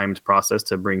a timed process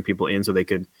to bring people in, so they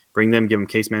could bring them, give them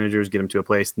case managers, get them to a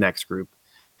place, next group.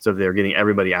 So they're getting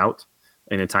everybody out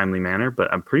in a timely manner.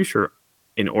 But I'm pretty sure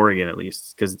in Oregon, at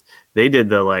least, because they did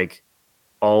the like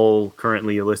all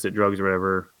currently illicit drugs or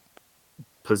whatever,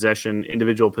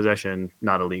 individual possession,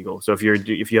 not illegal. So if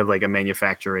you have like a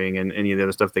manufacturing and any of the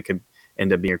other stuff that could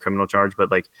end up being a criminal charge,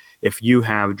 but like if you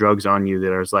have drugs on you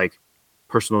that are like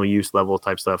personal use level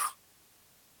type stuff,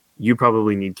 you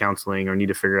probably need counseling or need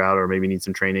to figure out, or maybe need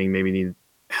some training, maybe need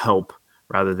help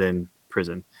rather than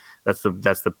prison. That's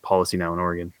the policy now in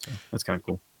Oregon. So that's kind of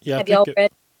cool. Yeah. Have y'all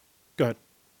read? Go ahead.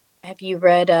 Have you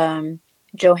read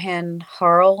Johann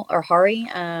Hari,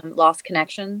 Lost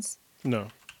Connections? No.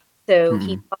 So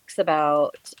he talks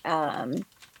about,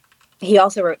 he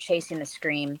also wrote Chasing the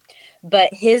Scream,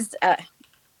 but his, I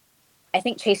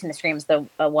think Chasing the Scream is the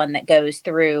one that goes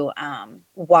through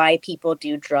why people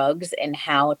do drugs and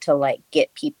how to like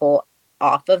get people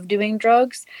off of doing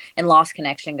drugs. And Lost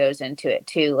Connection goes into it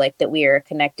too, like that we are a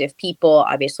connective people.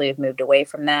 Obviously, we've moved away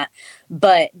from that,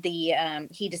 but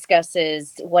he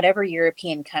discusses whatever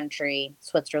European country,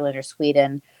 Switzerland or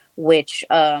Sweden, which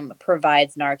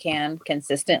provides Narcan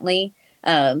consistently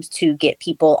to get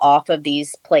people off of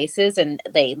these places, and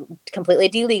they completely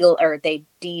criminalized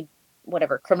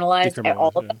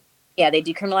all of it. Yeah, they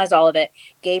decriminalized all of it,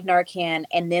 gave Narcan,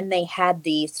 and then they had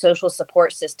the social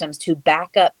support systems to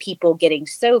back up people getting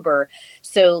sober.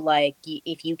 So, like,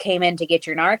 if you came in to get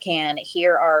your Narcan,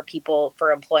 here are people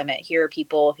for employment. Here are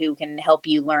people who can help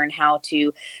you learn how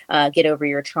to get over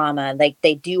your trauma. Like,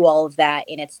 they do all of that,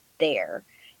 and it's there.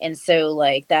 And so,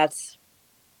 like, I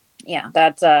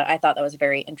thought that was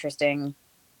very interesting.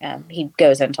 He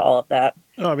goes into all of that.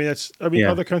 No,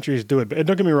 other countries do it, but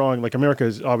don't get me wrong. Like, America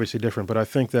is obviously different, but I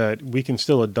think that we can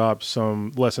still adopt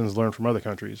some lessons learned from other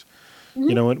countries.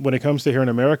 Mm-hmm. When it comes to here in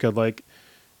America, like,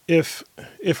 if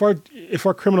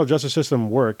our criminal justice system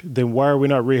worked, then why are we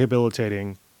not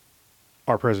rehabilitating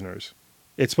our prisoners?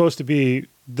 It's supposed to be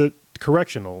the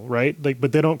correctional, right? Like,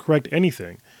 but they don't correct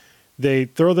anything. They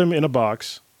throw them in a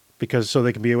box so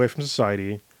they can be away from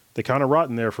society. They kind of rot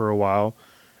in there for a while.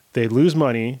 They lose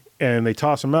money and they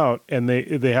toss them out, and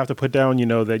they have to put down,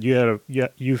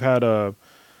 that you've had a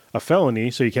felony,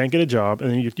 so you can't get a job,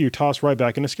 and then you're tossed right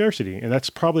back into scarcity. And that's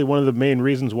probably one of the main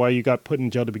reasons why you got put in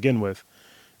jail to begin with,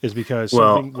 is because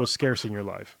something was scarce in your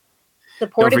life.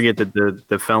 Don't forget that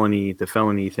the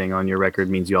felony thing on your record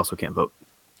means you also can't vote.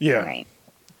 Yeah. Right.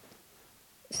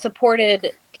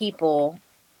 Supported people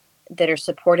that are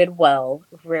supported well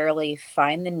rarely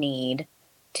find the need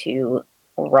to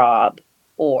rob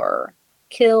or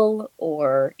kill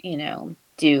or,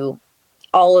 do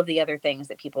all of the other things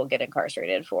that people get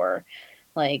incarcerated for.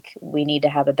 Like, we need to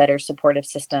have a better supportive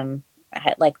system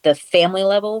at like the family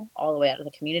level, all the way out to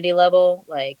the community level.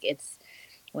 Like,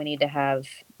 we need to have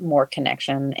more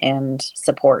connection and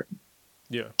support.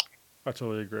 Yeah, I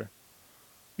totally agree.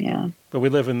 Yeah. But we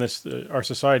live in this, our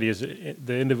society is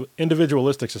the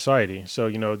individualistic society. So,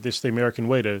 this is the American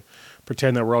way to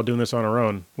pretend that we're all doing this on our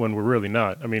own when we're really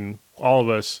not. I mean, all of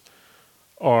us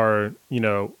are,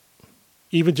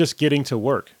 even just getting to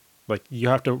work. Like, you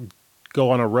have to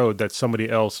go on a road that somebody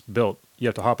else built. You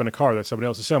have to hop in a car that somebody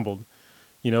else assembled.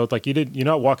 Like you're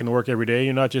not walking to work every day.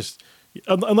 You're not just,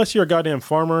 unless you're a goddamn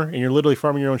farmer and you're literally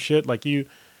farming your own shit. Like you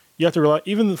have to rely,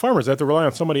 even the farmers have to rely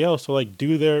on somebody else to like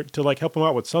to like help them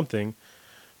out with something.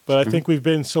 But I think we've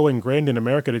been so ingrained in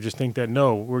America to just think that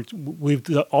no, we've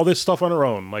done all this stuff on our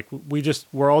own. Like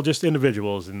we're all just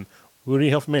individuals and we don't need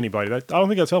help from anybody. I don't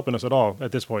think that's helping us at all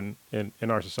at this point in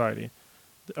our society.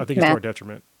 I think it's to our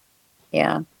detriment.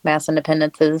 Yeah, mass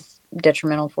independence is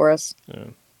detrimental for us.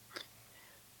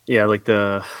 Yeah, like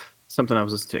something I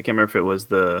was listening to, I can't remember if it was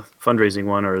the fundraising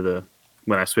one or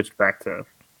when I switched back to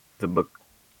the book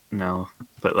now,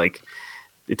 but like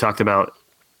it talked about,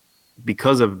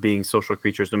 because of being social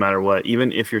creatures, no matter what,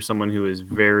 even if you're someone who is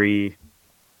very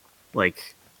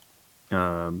like,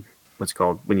 what's it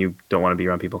called when you don't want to be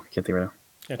around people? I can't think right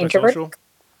now. Antisocial?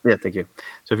 Yeah, thank you.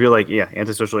 So if you're like,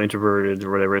 antisocial, introverted,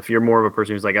 or whatever, if you're more of a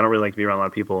person who's like, I don't really like to be around a lot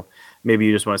of people, maybe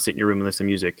you just want to sit in your room and listen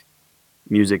to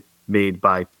music made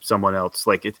by someone else.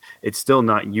 Like it's still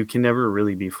not, you can never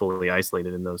really be fully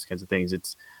isolated in those kinds of things.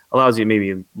 It's allows you,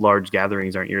 maybe large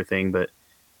gatherings aren't your thing, but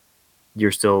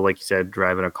you're still, like you said,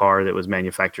 driving a car that was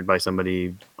manufactured by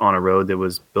somebody on a road that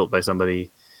was built by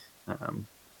somebody.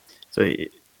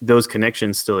 Those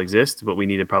connections still exist, but we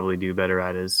need to probably do better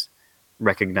at is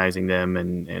recognizing them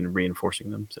and reinforcing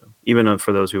them. So even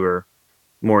for those who are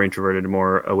more introverted,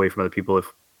 more away from other people,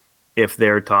 if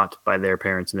they're taught by their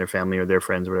parents and their family or their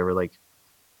friends or whatever, like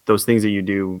those things that you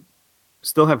do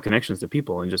still have connections to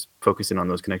people, and just focusing on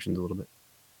those connections a little bit.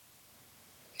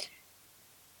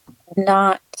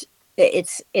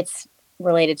 It's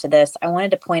related to this. I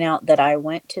wanted to point out that I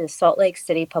went to the Salt Lake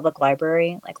City Public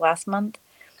Library like last month,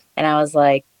 and I was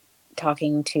like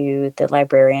talking to the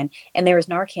librarian, and there was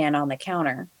Narcan on the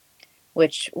counter,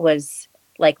 which was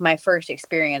like my first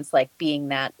experience, like being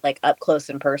that like up close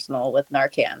and personal with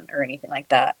Narcan or anything like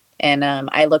that. And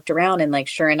I looked around, and like,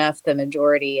 sure enough, the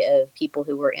majority of people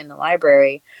who were in the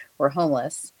library were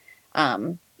homeless.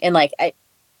 And like,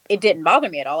 it didn't bother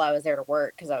me at all. I was there to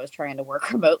work because I was trying to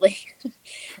work remotely.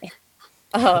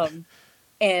 And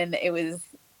it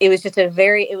was just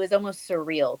it was almost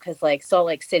surreal because like Salt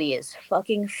Lake City is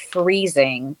fucking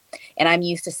freezing. And I'm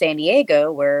used to San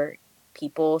Diego where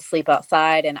people sleep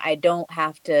outside, and I don't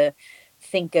have to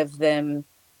think of them.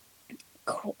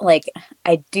 Like,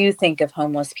 I do think of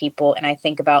homeless people, and I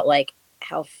think about like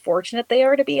how fortunate they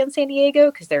are to be in San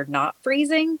Diego because they're not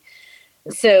freezing.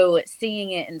 So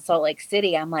seeing it in Salt Lake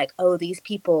City, I'm like, oh, these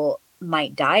people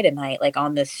might die tonight, like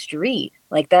on the street.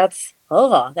 Like that's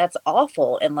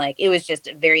awful. And like, it was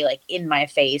just very like in my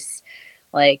face,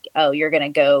 like, oh, you're going to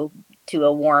go to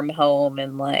a warm home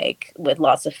and like with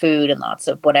lots of food and lots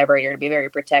of whatever, you're going to be very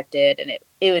protected. And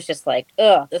it was just like,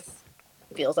 this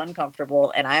feels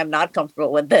uncomfortable, and I am not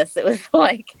comfortable with this. It was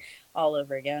like all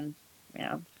over again.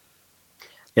 Yeah,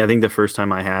 I think the first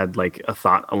time I had like a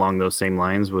thought along those same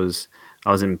lines was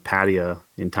I was in Pattaya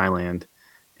in Thailand,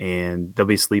 and there'll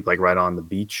be sleep like right on the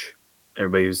beach.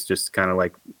 Everybody's just kind of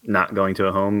like not going to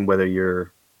a home, whether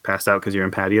you're passed out because you're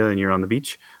in Pattaya and you're on the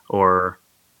beach, or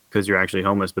because you're actually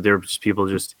homeless. But there were just people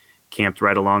just camped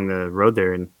right along the road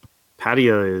there. And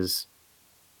Pattaya is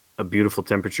a beautiful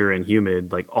temperature and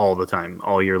humid like all the time,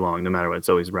 all year long, no matter what. It's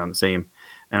always around the same.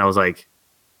 And I was like,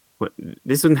 what?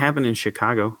 This doesn't happen in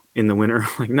Chicago in the winter.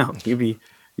 Like, no,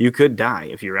 you could die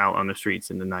if you're out on the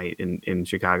streets in the night in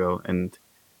Chicago. And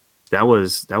that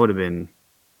would have been,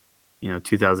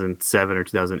 2007 or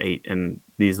 2008. And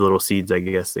these little seeds, I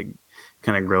guess, they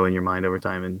kind of grow in your mind over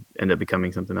time and end up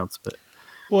becoming something else. But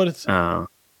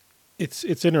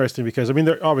it's interesting because, I mean,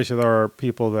 there are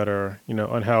people that are,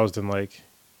 unhoused in like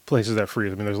places that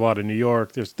freeze. I mean, there's a lot in New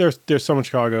York. There's some in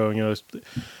Chicago,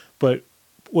 but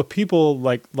what people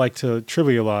like to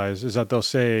trivialize is that they'll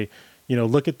say,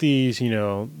 look at these,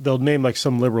 they'll name like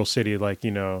some liberal city, like,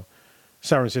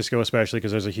 San Francisco, especially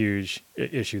because there's a huge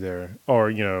issue there,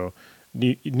 or,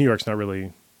 New York's not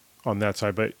really on that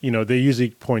side, but, they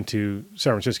usually point to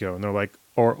San Francisco and they're like,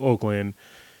 or Oakland.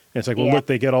 And it's like, well, look,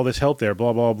 they get all this help there,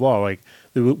 blah, blah, blah. Like,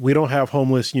 we don't have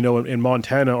homeless, in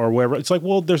Montana or wherever. It's like,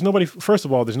 well, first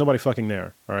of all, there's nobody fucking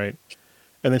there, all right?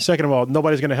 And then second of all,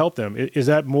 nobody's going to help them. Is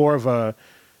that more of a,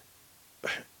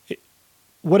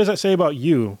 what does that say about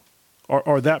you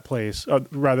or that place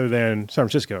rather than San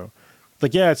Francisco?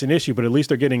 Like, yeah, it's an issue, but at least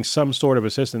they're getting some sort of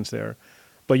assistance there.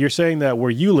 But you're saying that where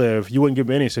you live, you wouldn't give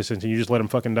them any assistance and you just let them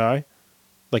fucking die?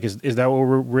 Like, is that what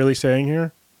we're really saying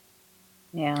here?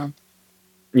 Yeah.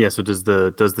 Yeah. So does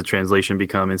the translation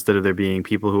become, instead of there being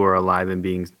people who are alive and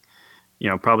being,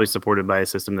 probably supported by a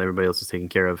system that everybody else is taking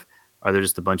care of, are there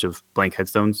just a bunch of blank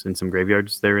headstones in some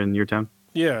graveyards there in your town?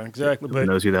 Yeah, exactly. Who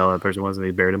knows who the hell that person was and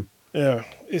they buried him? Yeah,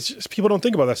 it's just, people don't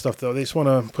think about that stuff though. They just want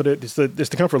to put it. It's the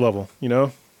comfort level, they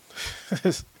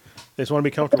just want to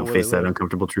be comfortable. Don't face that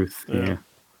uncomfortable truth. Yeah.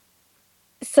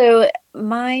 So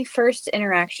my first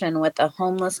interaction with a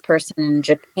homeless person in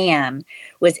Japan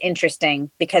was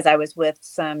interesting because I was with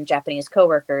some Japanese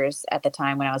coworkers at the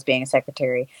time when I was being a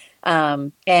secretary.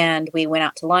 And we went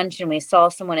out to lunch and we saw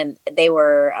someone and they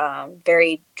were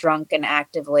very drunk and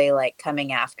actively like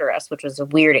coming after us, which was a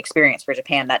weird experience for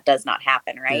Japan. That does not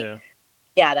happen, right?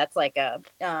 Yeah, that's like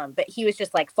but he was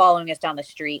just like following us down the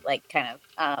street, like kind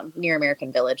of near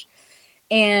American Village.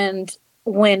 And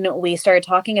when we started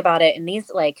talking about it, and these,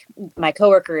 like, my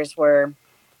coworkers were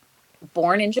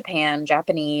born in Japan,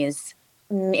 Japanese,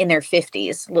 in their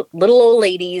 50s, little old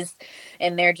ladies,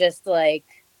 and they're just like,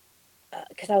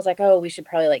 because I was like, oh, we should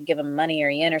probably like give them money or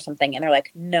yen or something, and they're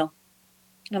like, no.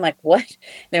 And I'm like, what?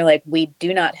 And they're like, we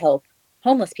do not help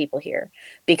homeless people here,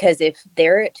 because if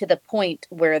they're to the point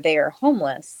where they are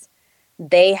homeless,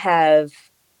 they have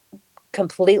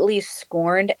completely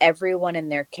scorned everyone in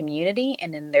their community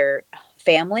and in their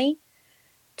family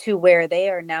to where they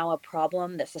are now a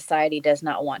problem that society does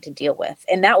not want to deal with.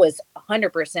 And that was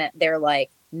 100%. They're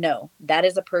like, no, that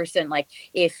is a person, like,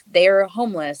 if they're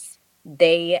homeless,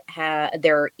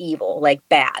 they're evil, like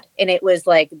bad. And it was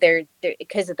like, they're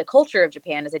because of the culture of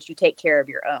Japan is that you take care of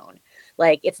your own.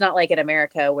 Like, it's not like in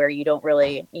America where you don't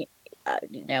really,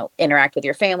 interact with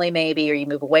your family maybe, or you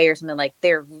move away or something. Like,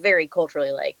 they're very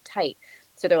culturally like tight.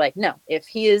 So they're like, no, if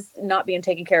he is not being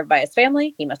taken care of by his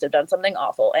family, he must have done something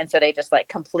awful. And so they just like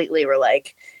completely were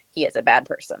like, he is a bad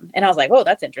person. And I was like, oh,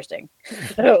 that's interesting.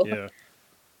 So, yeah.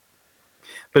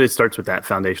 But it starts with that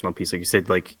foundational piece. Like you said,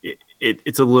 like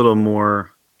it's a little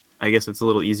more, I guess it's a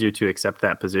little easier to accept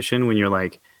that position when you're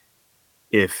like,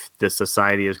 if the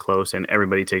society is close and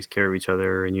everybody takes care of each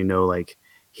other and like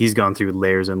he's gone through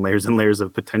layers and layers and layers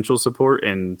of potential support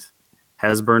and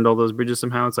has burned all those bridges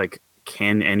somehow. It's like,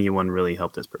 can anyone really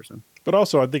help this person? But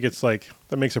also, I think it's like,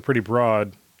 that makes a pretty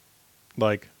broad,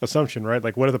 like, assumption, right?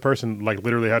 Like, what if the person, like,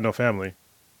 literally had no family?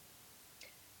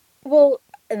 Well,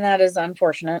 and that is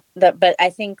unfortunate. But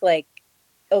I think, like,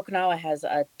 Okinawa has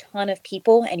a ton of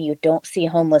people, and you don't see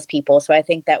homeless people. So I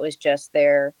think that was just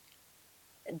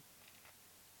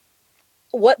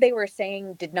what they were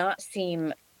saying did not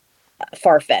seem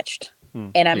far-fetched.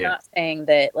 And I'm not saying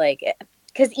that, like,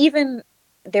 because even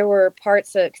there were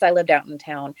parts of, because I lived out in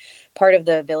town, part of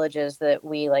the villages that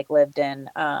we like lived in,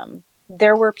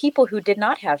 there were people who did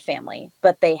not have family,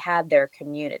 but they had their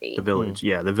community. The village,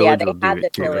 the village will do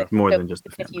it too, more than just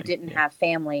the family. If you didn't have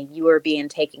family, you were being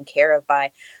taken care of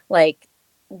by, like,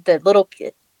 the little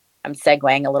kid. I'm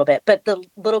segueing a little bit, but the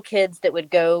little kids that would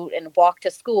go and walk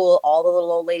to school, all the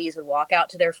little old ladies would walk out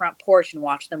to their front porch and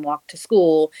watch them walk to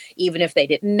school, even if they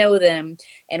didn't know them.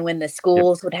 And when the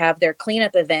schools would have their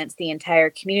cleanup events, the entire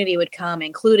community would come,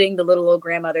 including the little old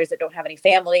grandmothers that don't have any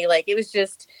family. Like,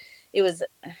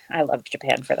 I loved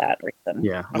Japan for that reason.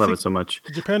 Yeah, I love it so much.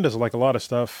 Japan does like a lot of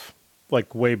stuff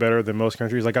like way better than most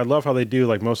countries. Like, I love how they do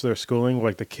like most of their schooling.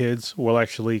 Like, the kids will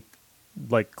actually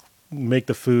like make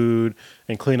the food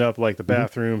and clean up like the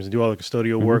bathrooms and do all the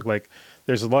custodial work. Like,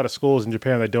 there's a lot of schools in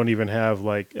Japan that don't even have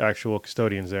like actual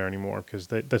custodians there anymore because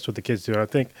that's what the kids do. And I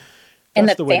think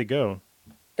that's the way to go.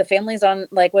 The families on,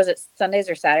 like, was it Sundays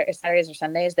or Saturdays or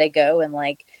Sundays, they go and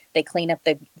like they clean up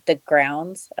the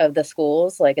grounds of the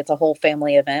schools. Like, it's a whole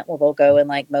family event where they'll go and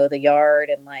like mow the yard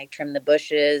and like trim the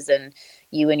bushes, and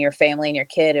you and your family and your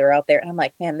kid are out there. And I'm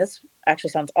like, man, this actually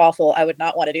sounds awful. I would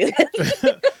not want to do this.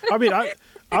 I mean,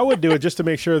 I would do it just to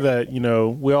make sure that,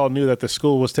 we all knew that the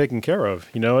school was taken care of,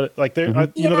 like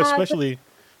especially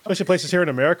places here in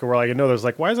America where, like, I know there's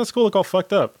like, why does that school look all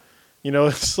fucked up?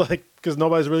 It's like, because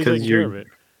nobody's really taking care of it.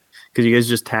 Because you guys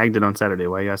just tagged it on Saturday.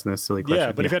 Why are you asking this silly question?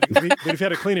 Yeah, but if you had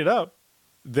to clean it up,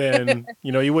 then,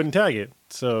 you wouldn't tag it.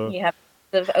 So, you have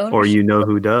the ownership. Or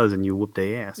who does, and you whoop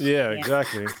their ass. Yeah,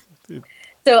 exactly.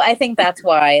 So I think that's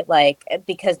why, like,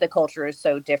 because the culture is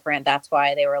so different, that's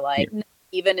why they were like,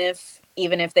 even if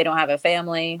they don't have a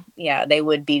family, they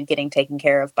would be getting taken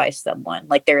care of by someone.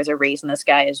 Like, there's a reason this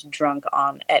guy is drunk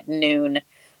at noon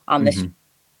on the street.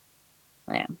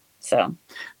 Yeah. So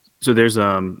there's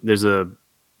a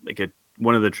like a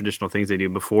one of the traditional things they do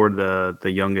before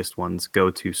the youngest ones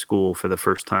go to school for the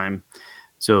first time.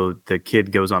 So the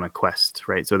kid goes on a quest,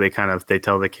 right? So they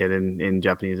tell the kid in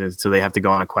Japanese, and so they have to go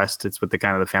on a quest. It's what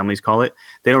the families call it.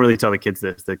 They don't really tell the kids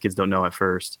this. The kids don't know at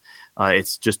first.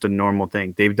 It's just a normal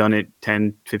thing. They've done it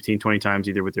 10, 15, 20 times,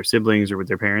 either with their siblings or with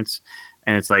their parents.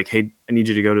 And it's like, hey, I need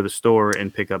you to go to the store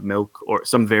and pick up milk or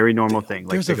some very normal thing,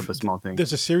 like pick up a small thing.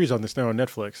 There's a series on this now on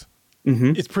Netflix.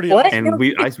 Mm-hmm. It's pretty What? awesome. And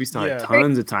we saw it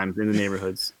tons of times in the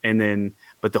neighborhoods,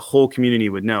 but the whole community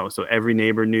would know. So every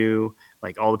neighbor knew,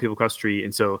 like all the people across the street,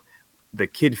 and so the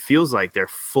kid feels like they're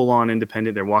full on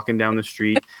independent. They're walking down the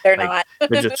street, They're like, not.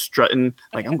 they're just strutting,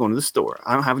 like I'm going to the store.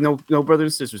 I don't have no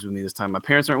brothers and sisters with me this time. My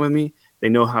parents aren't with me. They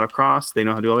know how to cross. They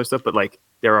know how to do all their stuff, but like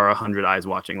there are 100 eyes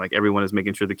watching. Like everyone is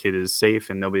making sure the kid is safe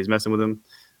and nobody's messing with him.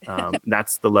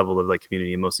 That's the level of like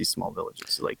community in most of these small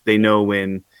villages. So, like they know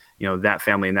when that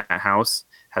family in that house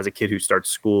has a kid who starts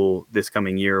school this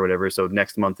coming year or whatever. So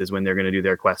next month is when they're going to do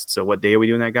their quest. So what day are we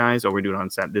doing that, guys? Oh, we're doing it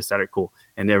on this Saturday. Cool.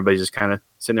 And everybody's just kind of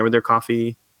sitting there with their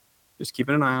coffee, just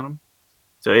keeping an eye on them.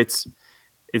 So it's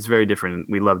very different.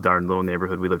 We loved our little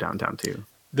neighborhood. We live downtown too.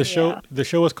 The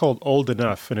show is called Old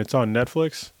Enough, and it's on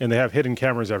Netflix, and they have hidden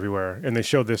cameras everywhere, and they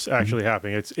show this actually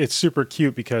happening. It's super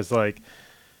cute because like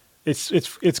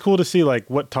it's cool to see like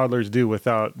what toddlers do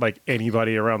without like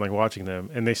anybody around like watching them,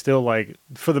 and they still like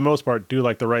for the most part do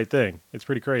like the right thing. It's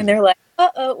pretty crazy. And they're like,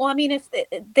 well, I mean, if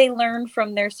they learn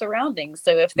from their surroundings,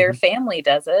 so if their family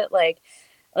does it, like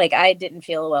I didn't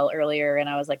feel well earlier, and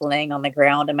I was like laying on the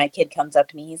ground, and my kid comes up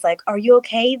to me. He's like, "Are you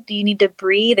okay? Do you need to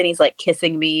breathe?" And he's like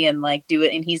kissing me and like do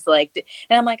it, and he's like,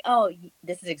 and I'm like, "Oh,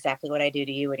 this is exactly what I do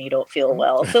to you when you don't feel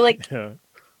well." So like. Yeah.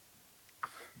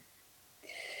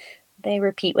 They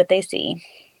repeat what they see.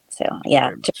 So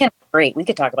yeah, Japan's great. We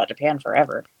could talk about Japan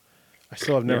forever. I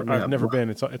still have never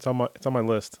been. It's on my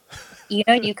list.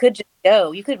 You could just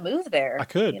go. You could move there. I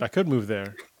could move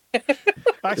there.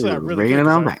 Actually, I really Bringing it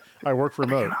on could. back. I work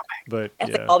remote, but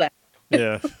That's yeah, all that.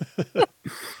 yeah.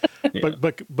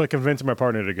 But convincing my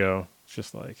partner to go, it's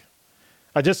just like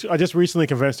I just recently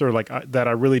convinced her like that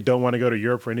I really don't want to go to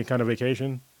Europe for any kind of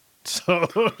vacation. So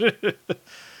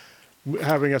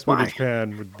having us move to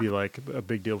Japan would be like a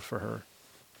big deal for her.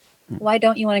 Why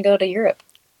don't you want to go to Europe?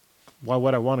 Why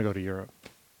would I want to go to Europe?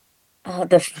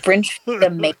 The French, the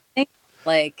amazing.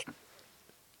 Like,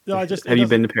 no, have you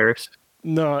been to Paris?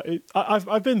 No,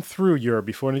 I've been through Europe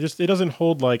before, and it doesn't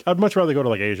hold like I'd much rather go to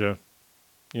like Asia.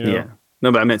 Yeah,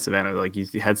 no, but I meant Savannah. Like you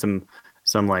had some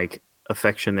like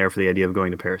affection there for the idea of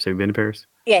going to Paris. Have you been to Paris?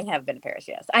 Yeah, I have been to Paris.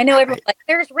 Yes, I know everyone's like,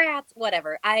 "There's rats."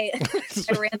 Whatever. I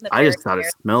ran the. I just thought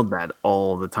it smelled bad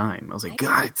all the time. I was like,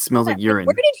 God, it smells like urine.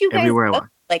 Where did you guys everywhere I go? went.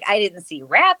 Like, I didn't see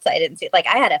rats. I didn't see like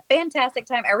I had a fantastic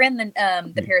time. I ran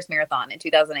the Paris Marathon in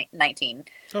 2019.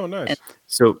 Oh, nice.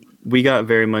 So we got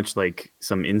very much like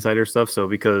some insider stuff. So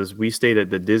because we stayed at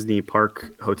the Disney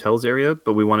Park hotels area,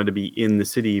 but we wanted to be in the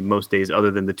city most days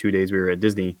other than the 2 days we were at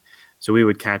Disney. So we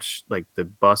would catch like the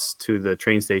bus to the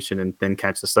train station and then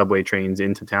catch the subway trains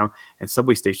into town. And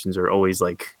subway stations are always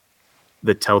like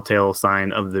the telltale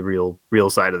sign of the real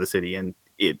side of the city. And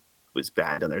it was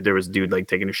bad down there. There was a dude like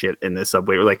taking a shit in the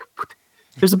subway. We're like,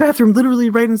 there's a bathroom literally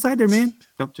right inside there, man.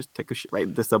 Don't just take a shit right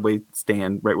at the subway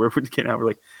stand right where we're getting out. We're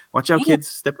like, watch out, kids.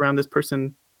 Step around this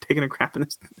person taking a crap in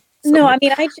this. No, I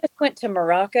mean, I just went to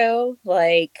Morocco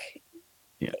like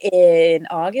in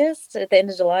August, at the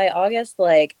end of July, August.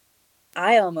 Like,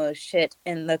 I almost shit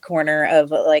in the corner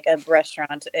of like a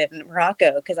restaurant in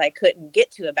Morocco because I couldn't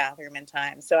get to a bathroom in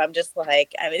time. So I'm just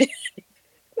like, I mean,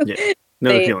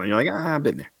 another feeling. You're like, I've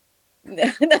been there.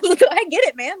 I get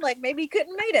it, man. Like maybe he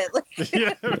couldn't made it.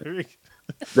 Like,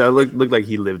 that looked like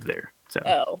he lived there.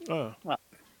 So. Well,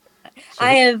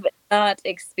 I have not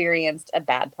experienced a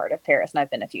bad part of Paris, and I've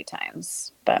been a few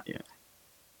times. But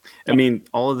I mean,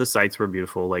 all of the sites were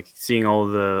beautiful. Like seeing all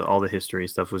the history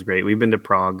stuff was great. We've been to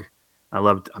Prague. I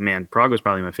loved. Prague was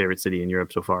probably my favorite city in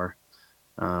Europe so far.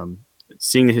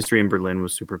 Seeing the history in Berlin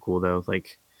was super cool though.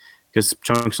 Like because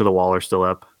chunks of the wall are still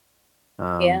up.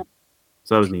 So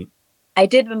that was neat. I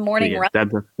did a morning run.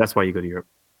 That's why you go to Europe.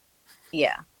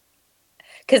 Yeah,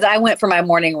 because I went for my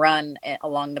morning run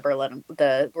along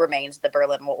the remains of the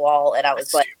Berlin Wall, and I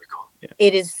was like, cool.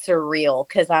 It is surreal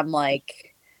because I'm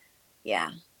like,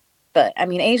 but I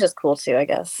mean, Asia's cool too. I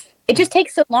guess it just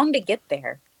takes so long to get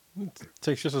there. It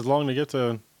takes just as long to get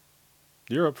to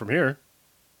Europe from here.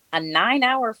 A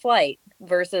 9-hour flight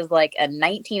versus like a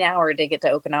 19-hour to get to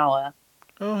Okinawa.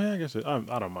 Oh yeah, I guess I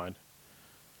don't mind.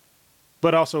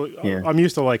 But also, I'm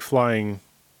used to like flying.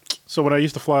 So when I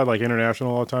used to fly like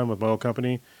international all the time with my old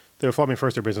company, they would fly me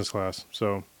first or business class.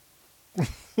 So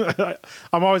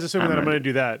I'm always assuming that I'm going to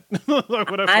do that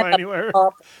like when I fly anywhere.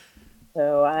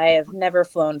 So I have never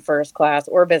flown first class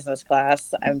or business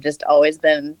class. I've just always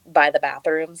been by the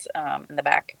bathrooms in the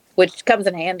back, which comes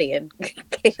in handy in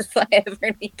case I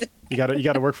ever need to. You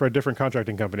got to work for a different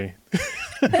contracting company.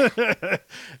 No,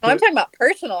 I'm talking about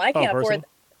personal. I can't afford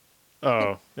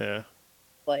Oh, yeah.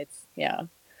 flights. Yeah.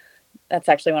 That's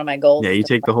actually one of my goals. Yeah, you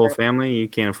take the whole family, you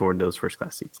can't afford those first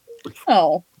class seats.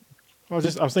 Oh. I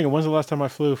was thinking, when's the last time I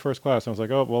flew first class? And I was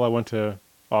like, oh, well, I went to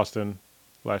Austin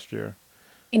last year.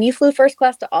 And you flew first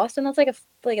class to Austin? That's like a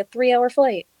 3-hour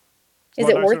flight. Is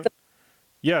it worth it?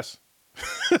 Yes.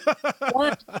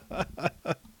 What?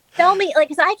 Tell me, like,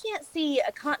 because I can't see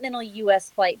a continental U.S.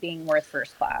 flight being worth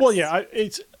first class. Well, yeah,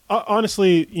 it's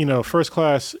honestly, first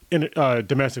class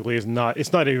domestically is not.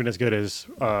 It's not even as good as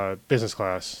business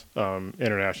class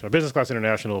international. Business class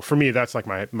international for me, that's like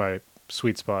my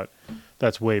sweet spot.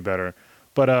 That's way better.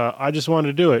 But I just wanted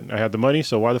to do it. I had the money,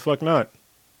 so why the fuck not?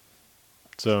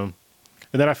 So,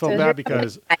 and then I felt bad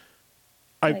because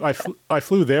I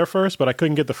flew there first, but I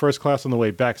couldn't get the first class on the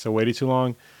way back, so I waited too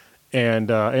long.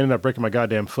 And I ended up breaking my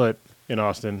goddamn foot in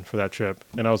Austin for that trip.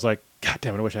 And I was like, God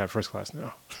damn it, I wish I had first class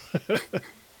now.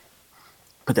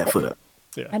 Put that foot up.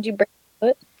 Yeah. How'd you break your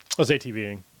foot? I was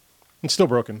ATVing. It's still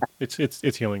broken.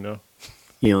 It's healing though.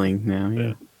 Healing now,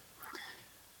 yeah.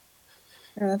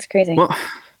 Oh, that's crazy. Well,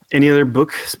 any other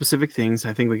book specific things?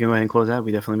 I think we can go ahead and close out.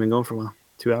 We've definitely been going for a while.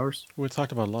 2 hours. We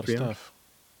talked about a lot of stuff.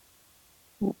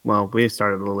 Well, we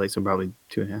started a little late, so probably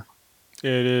 2.5.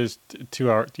 It is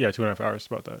 2 hours. Yeah, 2.5 hours.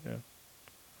 About that. Yeah.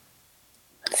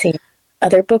 Let's see.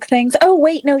 Other book things. Oh,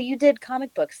 wait. No, you did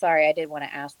comic books. Sorry, I did want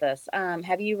to ask this.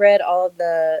 Have you read all of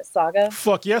the saga?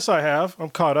 Fuck yes, I have. I'm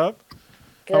caught up.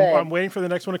 Good. I'm waiting for the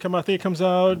next one to come out. I think it comes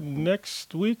out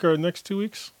next week or next 2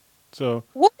 weeks. So.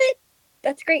 What?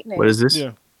 That's great news. What is this?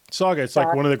 Yeah. Saga. It's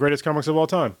like one of the greatest comics of all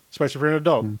time, especially for an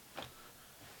adult.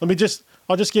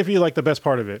 I'll just give you like the best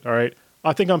part of it. All right.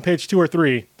 I think on page 2 or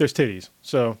 3, there's titties.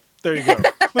 So there you go.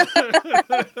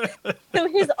 So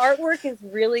his artwork is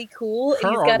really cool. He's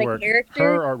got a character.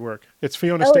 Her artwork. It's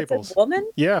Fiona Staples. It's a woman?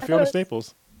 Yeah, Fiona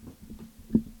Staples.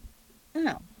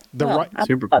 Oh.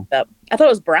 Super cool. I thought it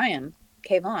was Brian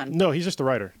K. Vaughan. No, he's just the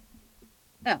writer.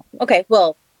 Oh, okay.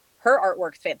 Well, her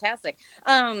artwork's fantastic.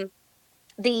 One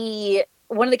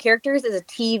of the characters is a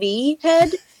TV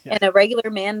head and a regular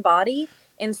man body.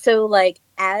 And so, like,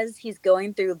 as he's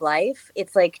going through life,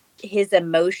 it's like his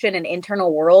emotion and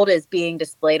internal world is being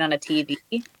displayed on a TV.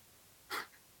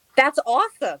 That's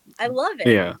awesome. I love it.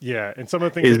 Yeah. Yeah. And some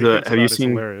of the things have you seen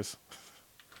hilarious.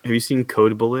 Have you seen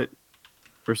Code Bullet,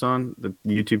 Rasan? The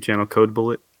YouTube channel Code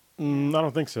Bullet? I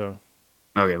don't think so.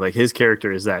 Okay, like his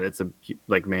character is that. It's a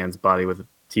like man's body with a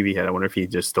TV head. I wonder if he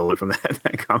just stole it from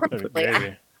that comic.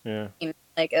 Maybe. Yeah.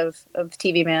 Like of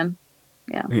TV Man.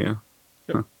 Yeah. Yeah.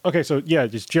 Huh. Okay, so yeah,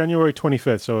 it's January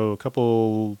 25th. So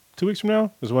 2 weeks from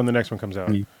now is when the next one comes out.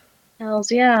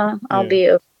 Hells yeah. I'll be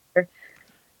over.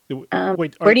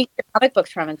 Wait, where do you get comic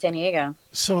books from in San Diego?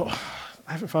 So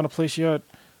I haven't found a place yet.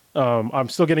 I'm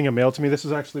still getting a mail to me. This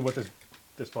is actually what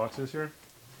this box is here.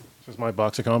 This is my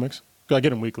box of comics. I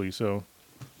get them weekly, so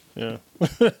yeah.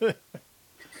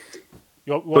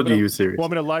 Want me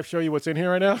to live show you what's in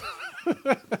here right now?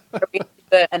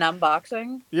 An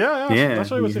unboxing? Yeah. I'll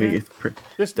show you what's in here.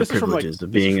 This is from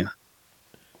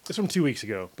It's from 2 weeks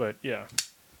ago, but yeah.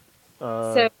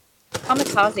 So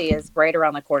Kamikaze is right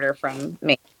around the corner from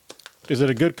me. Is it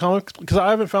a good comic? Because I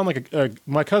haven't found like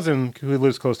my cousin who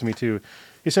lives close to me too.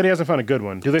 He said he hasn't found a good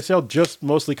one. Do they sell just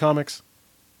mostly comics?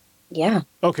 Yeah.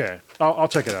 Okay, I'll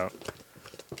check it out.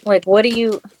 Like, what are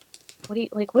you talking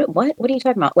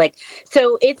about? Like,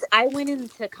 so I went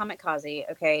into Kamikaze,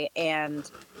 okay, and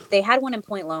they had one in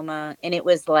Point Loma, and it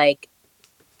was like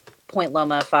Point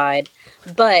Loma-fied.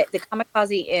 But the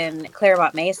Kamikaze in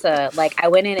Claremont Mesa, like, I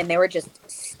went in and there were just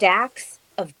stacks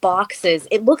of boxes.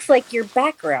 It looks like your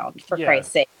background, for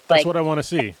Christ's sake. That's what I want to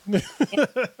see. All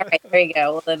right, there you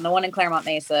go. Well, then the one in Claremont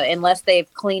Mesa, unless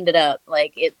they've cleaned it up,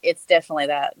 like it's definitely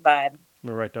that vibe.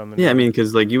 We're right down the. Yeah, I mean,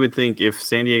 because like you would think if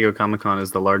San Diego Comic-Con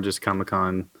is the largest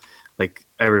Comic-Con, like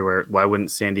everywhere, why wouldn't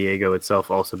San Diego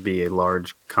itself also be a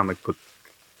large comic book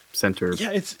center?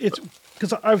 Yeah, it's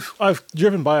because I've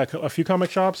driven by a few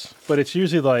comic shops, but it's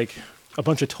usually like a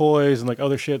bunch of toys and like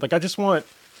other shit. Like I just want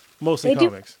mostly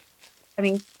comics. I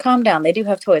mean, calm down. They do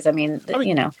have toys. I mean,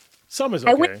 you know. Some is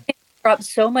okay. I went up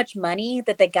so much money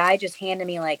that the guy just handed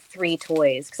me like 3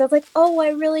 toys because I was like, "Oh,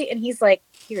 I really," and he's like,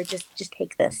 "Here, just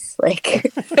take this."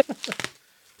 Like,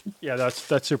 yeah,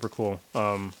 that's super cool.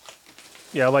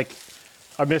 Yeah, like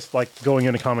I missed like going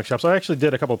into comic shops. I actually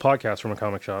did a couple of podcasts from a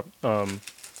comic shop.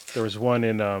 There was one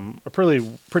in a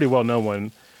pretty well known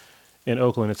one in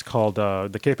Oakland. It's called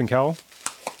the Cape and Cowl,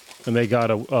 and they got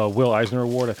a Will Eisner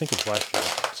Award. I think it's last year.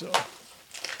 So,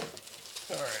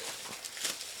 all right.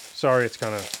 Sorry, it's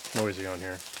kind of noisy on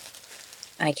here.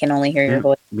 I can only hear your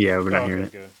voice. Yeah, we're not Oh, hearing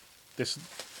okay, it. good. This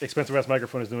expensive ass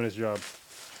microphone is doing its job.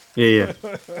 Yeah.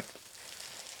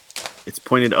 It's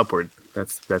pointed upward.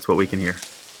 That's what we can hear.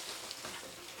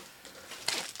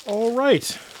 All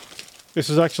right. This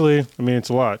is actually, I mean, it's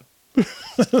a lot.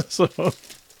 So.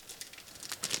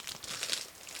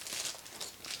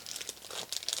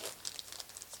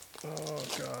 Oh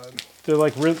God. They're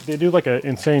like they do like an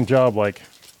insane job, like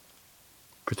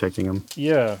Protecting them.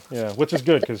 yeah, which is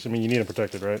good because I mean you need them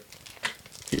protected, right?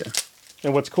 Yeah.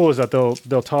 And what's cool is that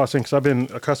they'll toss in because I've been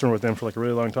a customer with them for like a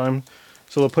really long time,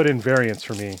 so they'll put in variants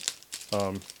for me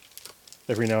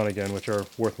every now and again, which are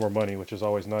worth more money, which is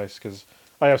always nice because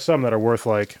I have some that are worth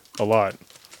like a lot,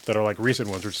 that are like recent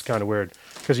ones, which is kind of weird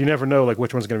because you never know like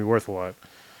which one's going to be worth a lot.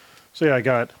 So yeah, I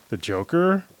got the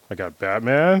Joker, I got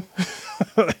Batman,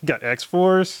 I got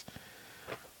X-Force,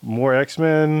 more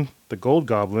X-Men, the Gold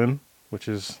Goblin, which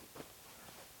is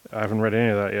I haven't read any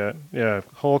of that yet. Yeah,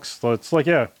 Hulks. So it's like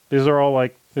these are all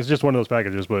like it's just one of those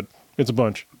packages, but it's a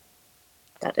bunch.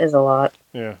 That is a lot.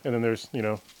 Yeah, and then there's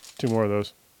 2 more of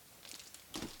those.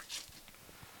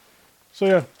 So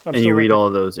yeah, And you read all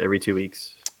of those every 2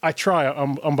 weeks. I try.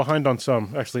 I'm behind on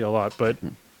some, actually a lot, but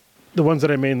the ones that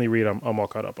I mainly read, I'm all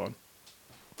caught up on.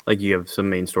 Like you have some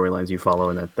main storylines you follow,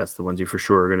 and that's the ones you for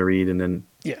sure are going to read, and then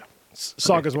Yeah,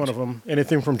 Saga's one of them.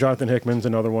 Anything from Jonathan Hickman's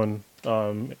another one.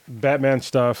 Batman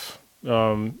stuff.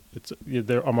 I'm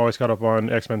always caught up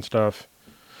on X-Men stuff.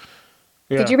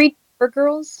 Yeah. Did you read Paper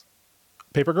Girls?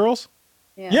 Paper Girls?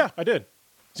 Yeah, I did.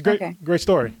 It's a great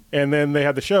story. And then they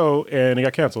had the show, and it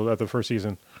got canceled after the first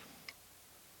season.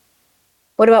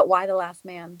 What about Why the Last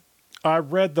Man? I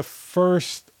read the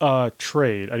first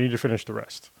trade. I need to finish the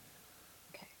rest.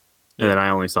 and then I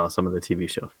only saw some of the TV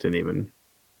show. Didn't even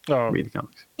read the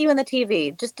comics. Even the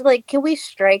TV. Just like, can we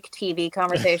strike TV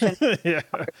conversation? Yeah.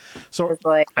 So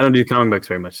like, I don't do comic books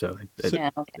very much, so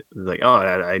yeah, okay. it's like, oh,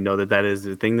 I know that is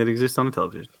a thing that exists on the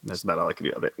television. That's about all I can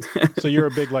do of it. So you're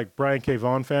a big like Brian K.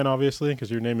 Vaughan fan, obviously, because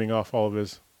you're naming off all of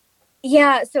his.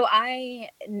 Yeah, so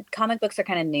comic books are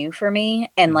kind of new for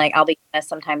me, and like I'll be honest,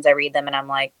 sometimes I read them and I'm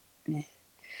like, eh.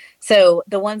 So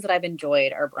the ones that I've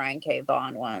enjoyed are Brian K.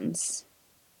 Vaughan ones.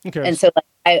 Okay. And so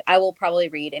like, I will probably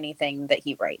read anything that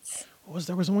he writes.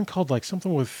 There was one called like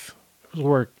something with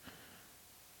where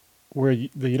the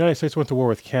United States went to war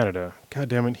with Canada. God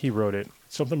damn it, he wrote it.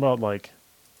 Something about like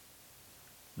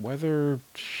weather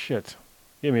shit.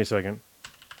 Give me a second.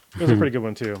 It was a pretty good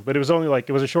one too, but it was only like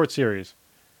it was a short series.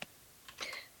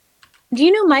 Do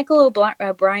you know Michael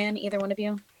O'Brien? Either one of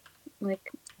you?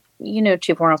 Like, you know,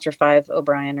 2.5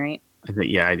 O'Brien, right? I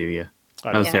think, yeah, I do. Yeah,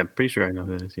 I'm pretty sure I know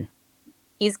who that is. Yeah.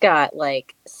 He's got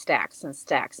like stacks and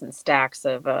stacks and stacks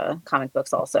of comic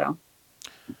books also.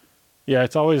 Yeah,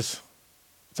 it's always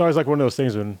like one of those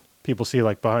things when people see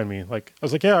like behind me, like I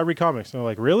was like, yeah, I read comics. And they're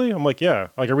like, really? I'm like, yeah,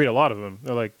 like I read a lot of them.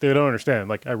 They're like, they don't understand.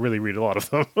 Like I really read a lot of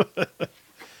them.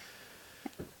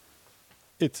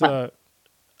 It's to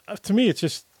me,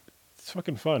 it's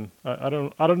fucking fun. I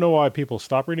don't know why people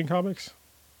stop reading comics.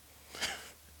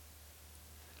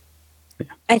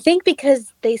 I think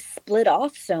because they split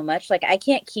off so much, like I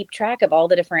can't keep track of all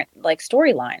the different like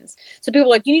storylines. So people are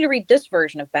like, you need to read this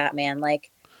version of Batman. Like,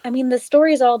 I mean, the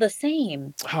story is all the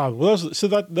same. Well, this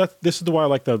is why I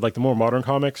like the more modern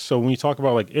comics. So when you talk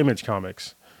about like Image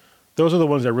comics, those are the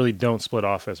ones that really don't split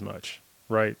off as much,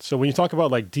 right? So when you talk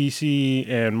about like DC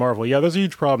and Marvel, yeah, there's a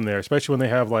huge problem there, especially when they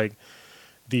have like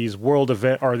these world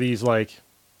event or these like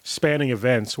spanning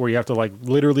events where you have to like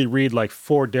literally read like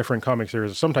 4 different comic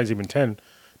series, sometimes even 10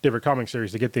 different comic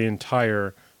series to get the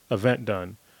entire event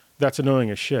done. That's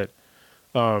annoying as shit.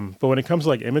 But when it comes to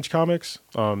like Image comics,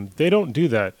 they don't do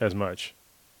that as much.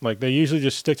 Like they usually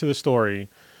just stick to the story,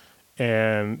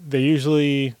 and they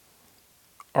usually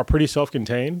are pretty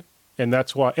self-contained, and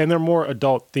that's why. And they're more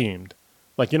adult themed.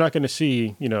 Like you're not going to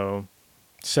see,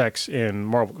 sex in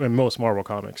most Marvel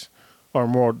comics, or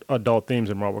more adult themes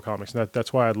in Marvel comics. And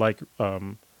that's why I like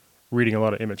reading a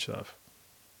lot of Image stuff.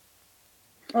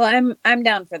 Well, I'm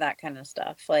down for that kind of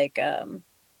stuff. Like,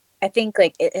 I think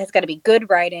like it has got to be good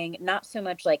writing, not so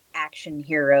much like action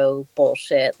hero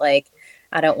bullshit. Like,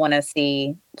 I don't want to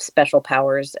see special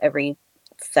powers every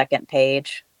second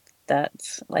page.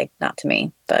 That's like not to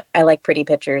me. But I like pretty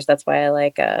pictures. That's why I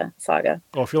like Saga.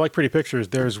 Oh, if you like pretty pictures,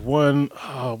 there's one.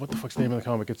 Oh, what the fuck's the name of the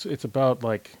comic? It's about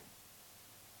like.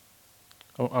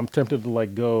 I'm tempted to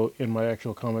like go in my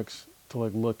actual comics to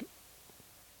like look.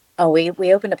 Oh,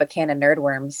 we opened up a can of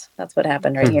Nerdworms. That's what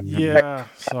happened right here. Yeah,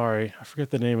 sorry, I forget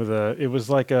the name of the. It was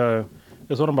like it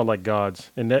was one about like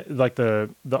gods, and that, like the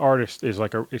artist is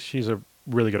like she's a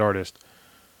really good artist.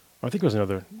 I think it was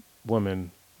another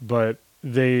woman, but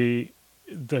the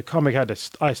comic had to.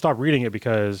 I stopped reading it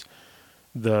because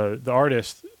the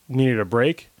artist needed a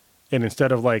break, and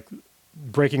instead of like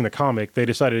breaking the comic, they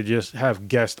decided to just have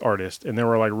guest artists, and they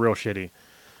were like real shitty.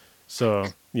 So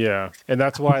yeah, and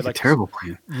that's why like terrible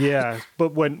plan. yeah.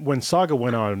 But when Saga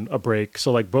went on a break,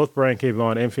 so like both Brian K.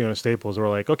 Vaughan and Fiona Staples were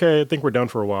like, okay, I think we're done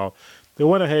for a while. They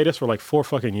went on hiatus for like 4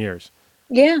 fucking years.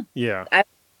 Yeah. Yeah. I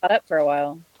caught up for a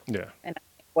while. Yeah. And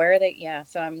where are they? Yeah.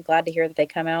 So I'm glad to hear that they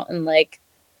come out in like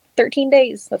 13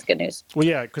 days. That's good news. Well,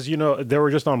 yeah, because they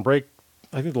were just on break.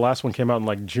 I think the last one came out in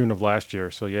like June of last year.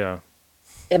 So yeah.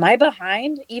 Am I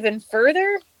behind even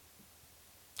further?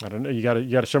 I don't know. You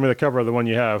gotta show me the cover of the one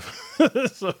you have.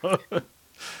 So.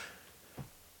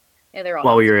 Yeah, they're all.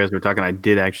 While you guys were talking, I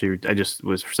just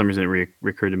was for some reason it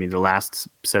recurred to me the last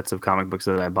sets of comic books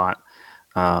that I bought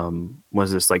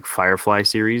was this like Firefly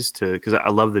series because I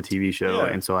love the TV show,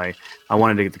 and so I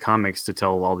wanted to get the comics to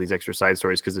tell all these extra side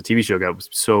stories because the TV show was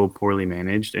so poorly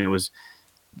managed, and it was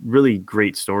really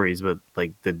great stories, but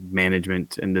like the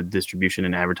management and the distribution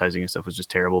and advertising and stuff was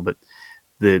just terrible. But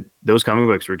those comic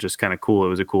books were just kind of cool. It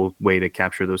was a cool way to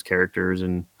capture those characters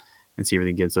and see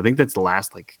everything again. So I think that's the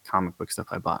last like comic book stuff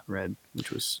I read,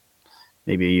 which was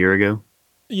maybe a year ago.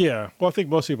 Yeah, well, I think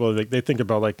most people they think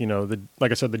about like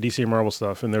like I said, the DC and Marvel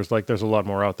stuff, and there's a lot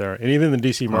more out there, and even the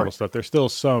DC Marvel stuff, there's still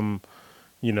some,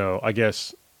 I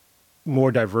guess,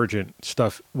 more divergent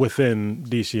stuff within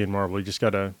DC and Marvel. You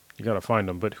gotta find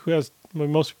them. But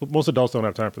most adults don't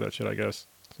have time for that shit, I guess.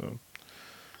 So.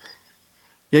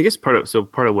 Yeah, I guess part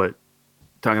of what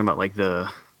talking about like the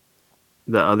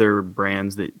other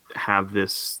brands that have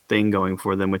this thing going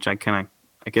for them, which I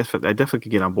definitely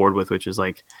could get on board with, which is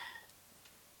like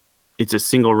it's a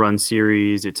single run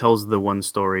series. It tells the one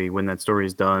story. When that story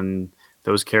is done,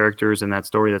 those characters and that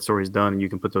story is done, and you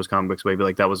can put those comic books away. Be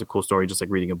like, that was a cool story, just like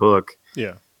reading a book.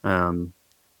 Yeah. And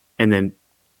then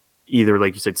either,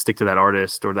 like you said, stick to that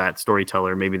artist or that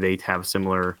storyteller. Maybe they have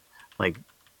similar like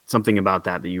something about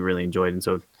that you really enjoyed, and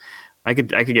so I could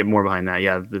get more behind that.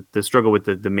 Yeah, the struggle with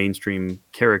the mainstream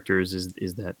characters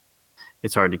is that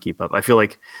it's hard to keep up. I feel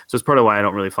like it's part of why I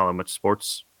don't really follow much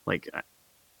sports. Like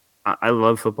I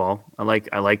love football. I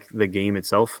like the game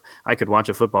itself. I could watch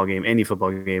a football game, any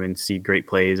football game, and see great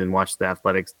plays and watch the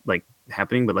athletics like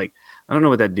happening. But like I don't know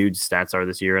what that dude's stats are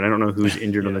this year, and I don't know who's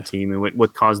injured on the team and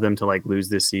what caused them to like lose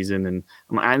this season. And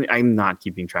I'm not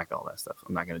keeping track of all that stuff.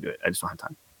 I'm not going to do it. I just don't have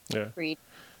time. Yeah. Agreed.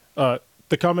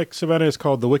 The comic, Savannah, is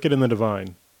called The Wicked and the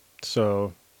Divine.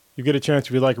 So you get a chance,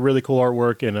 if you like really cool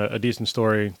artwork and a decent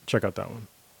story, check out that one.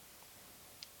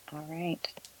 All right.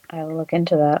 I will look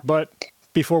into that. But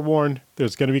be forewarned, you're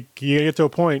going to get to a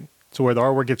point to where the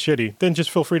artwork gets shitty. Then just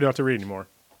feel free not to read anymore.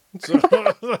 So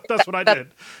that's what I did.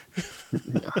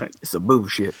 It's a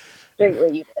bullshit. Straight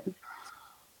what you did.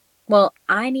 Well,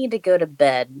 I need to go to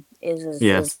bed.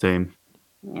 Same.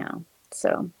 Yeah.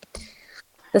 So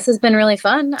this has been really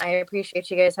fun. I appreciate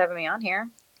you guys having me on here.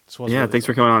 Yeah, thanks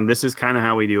for coming on. This is kind of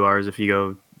how we do ours. If you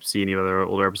go see any other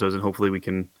older episodes, and hopefully we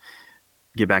can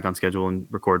get back on schedule and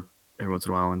record every once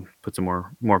in a while and put some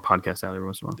more podcasts out every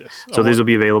once in a while. Yes. So these will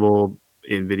be available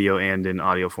in video and in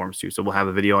audio forms too. So we'll have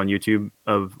a video on YouTube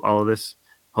of all of this.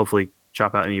 Hopefully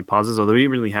chop out any pauses, although we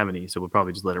didn't really have any, so we'll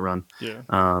probably just let it run. Yeah.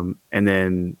 And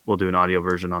then we'll do an audio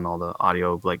version on all the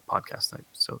audio like podcast type.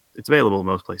 So it's available in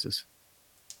most places.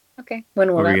 Okay. When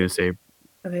will what that were you going to say,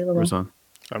 available? Ruslan?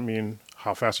 I mean,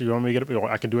 how fast do you want me to get it?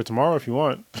 I can do it tomorrow if you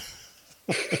want.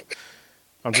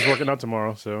 I'm just working out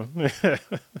tomorrow, so.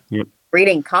 Yep.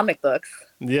 Reading comic books.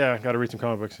 Yeah, got to read some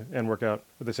comic books and work out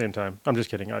at the same time. I'm just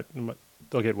kidding.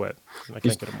 They'll get wet. I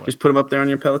can't get them wet. Just put them up there on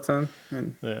your Peloton.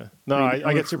 Yeah. No,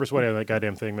 I get super sweaty on that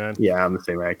goddamn thing, man. Yeah, I'm the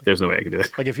same way. There's no way I can do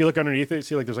it. Like if you look underneath it,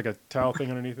 see like there's like a towel thing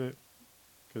underneath it.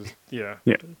 Because yeah.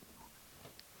 Yeah.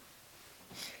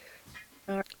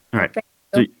 All right.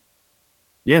 So,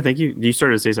 yeah, thank you. You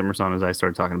started to say something, Ruslan, as I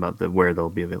started talking about where they'll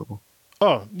be available.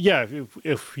 Oh yeah,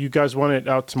 if you guys want it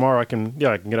out tomorrow, I can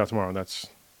get out tomorrow.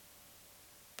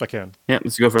 I can. Yeah,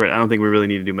 let's go for it. I don't think we really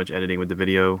need to do much editing with the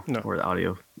video or the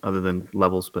audio, other than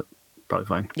levels, but probably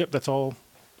fine. Yep, that's all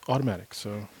automatic.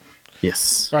 So.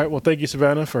 Yes. All right. Well, thank you,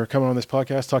 Savannah, for coming on this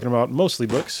podcast talking about mostly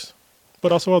books,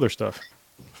 but also other stuff.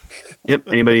 Yep.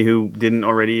 Anybody who didn't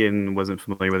already and wasn't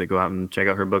familiar with it, go out and check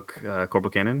out her book,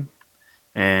 Corporal Cannon.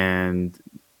 And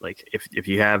like, if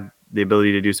you have the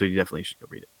ability to do so, you definitely should go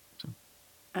read it. So.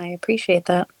 I appreciate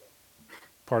that.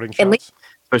 Parting shots.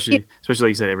 Especially like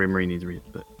you said, every Marine needs to read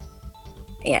it. But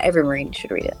Yeah, every Marine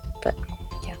should read it. But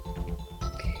yeah.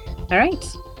 All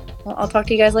right. Well, I'll talk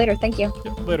to you guys later. Thank you.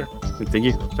 Yep, later. Thank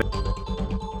you.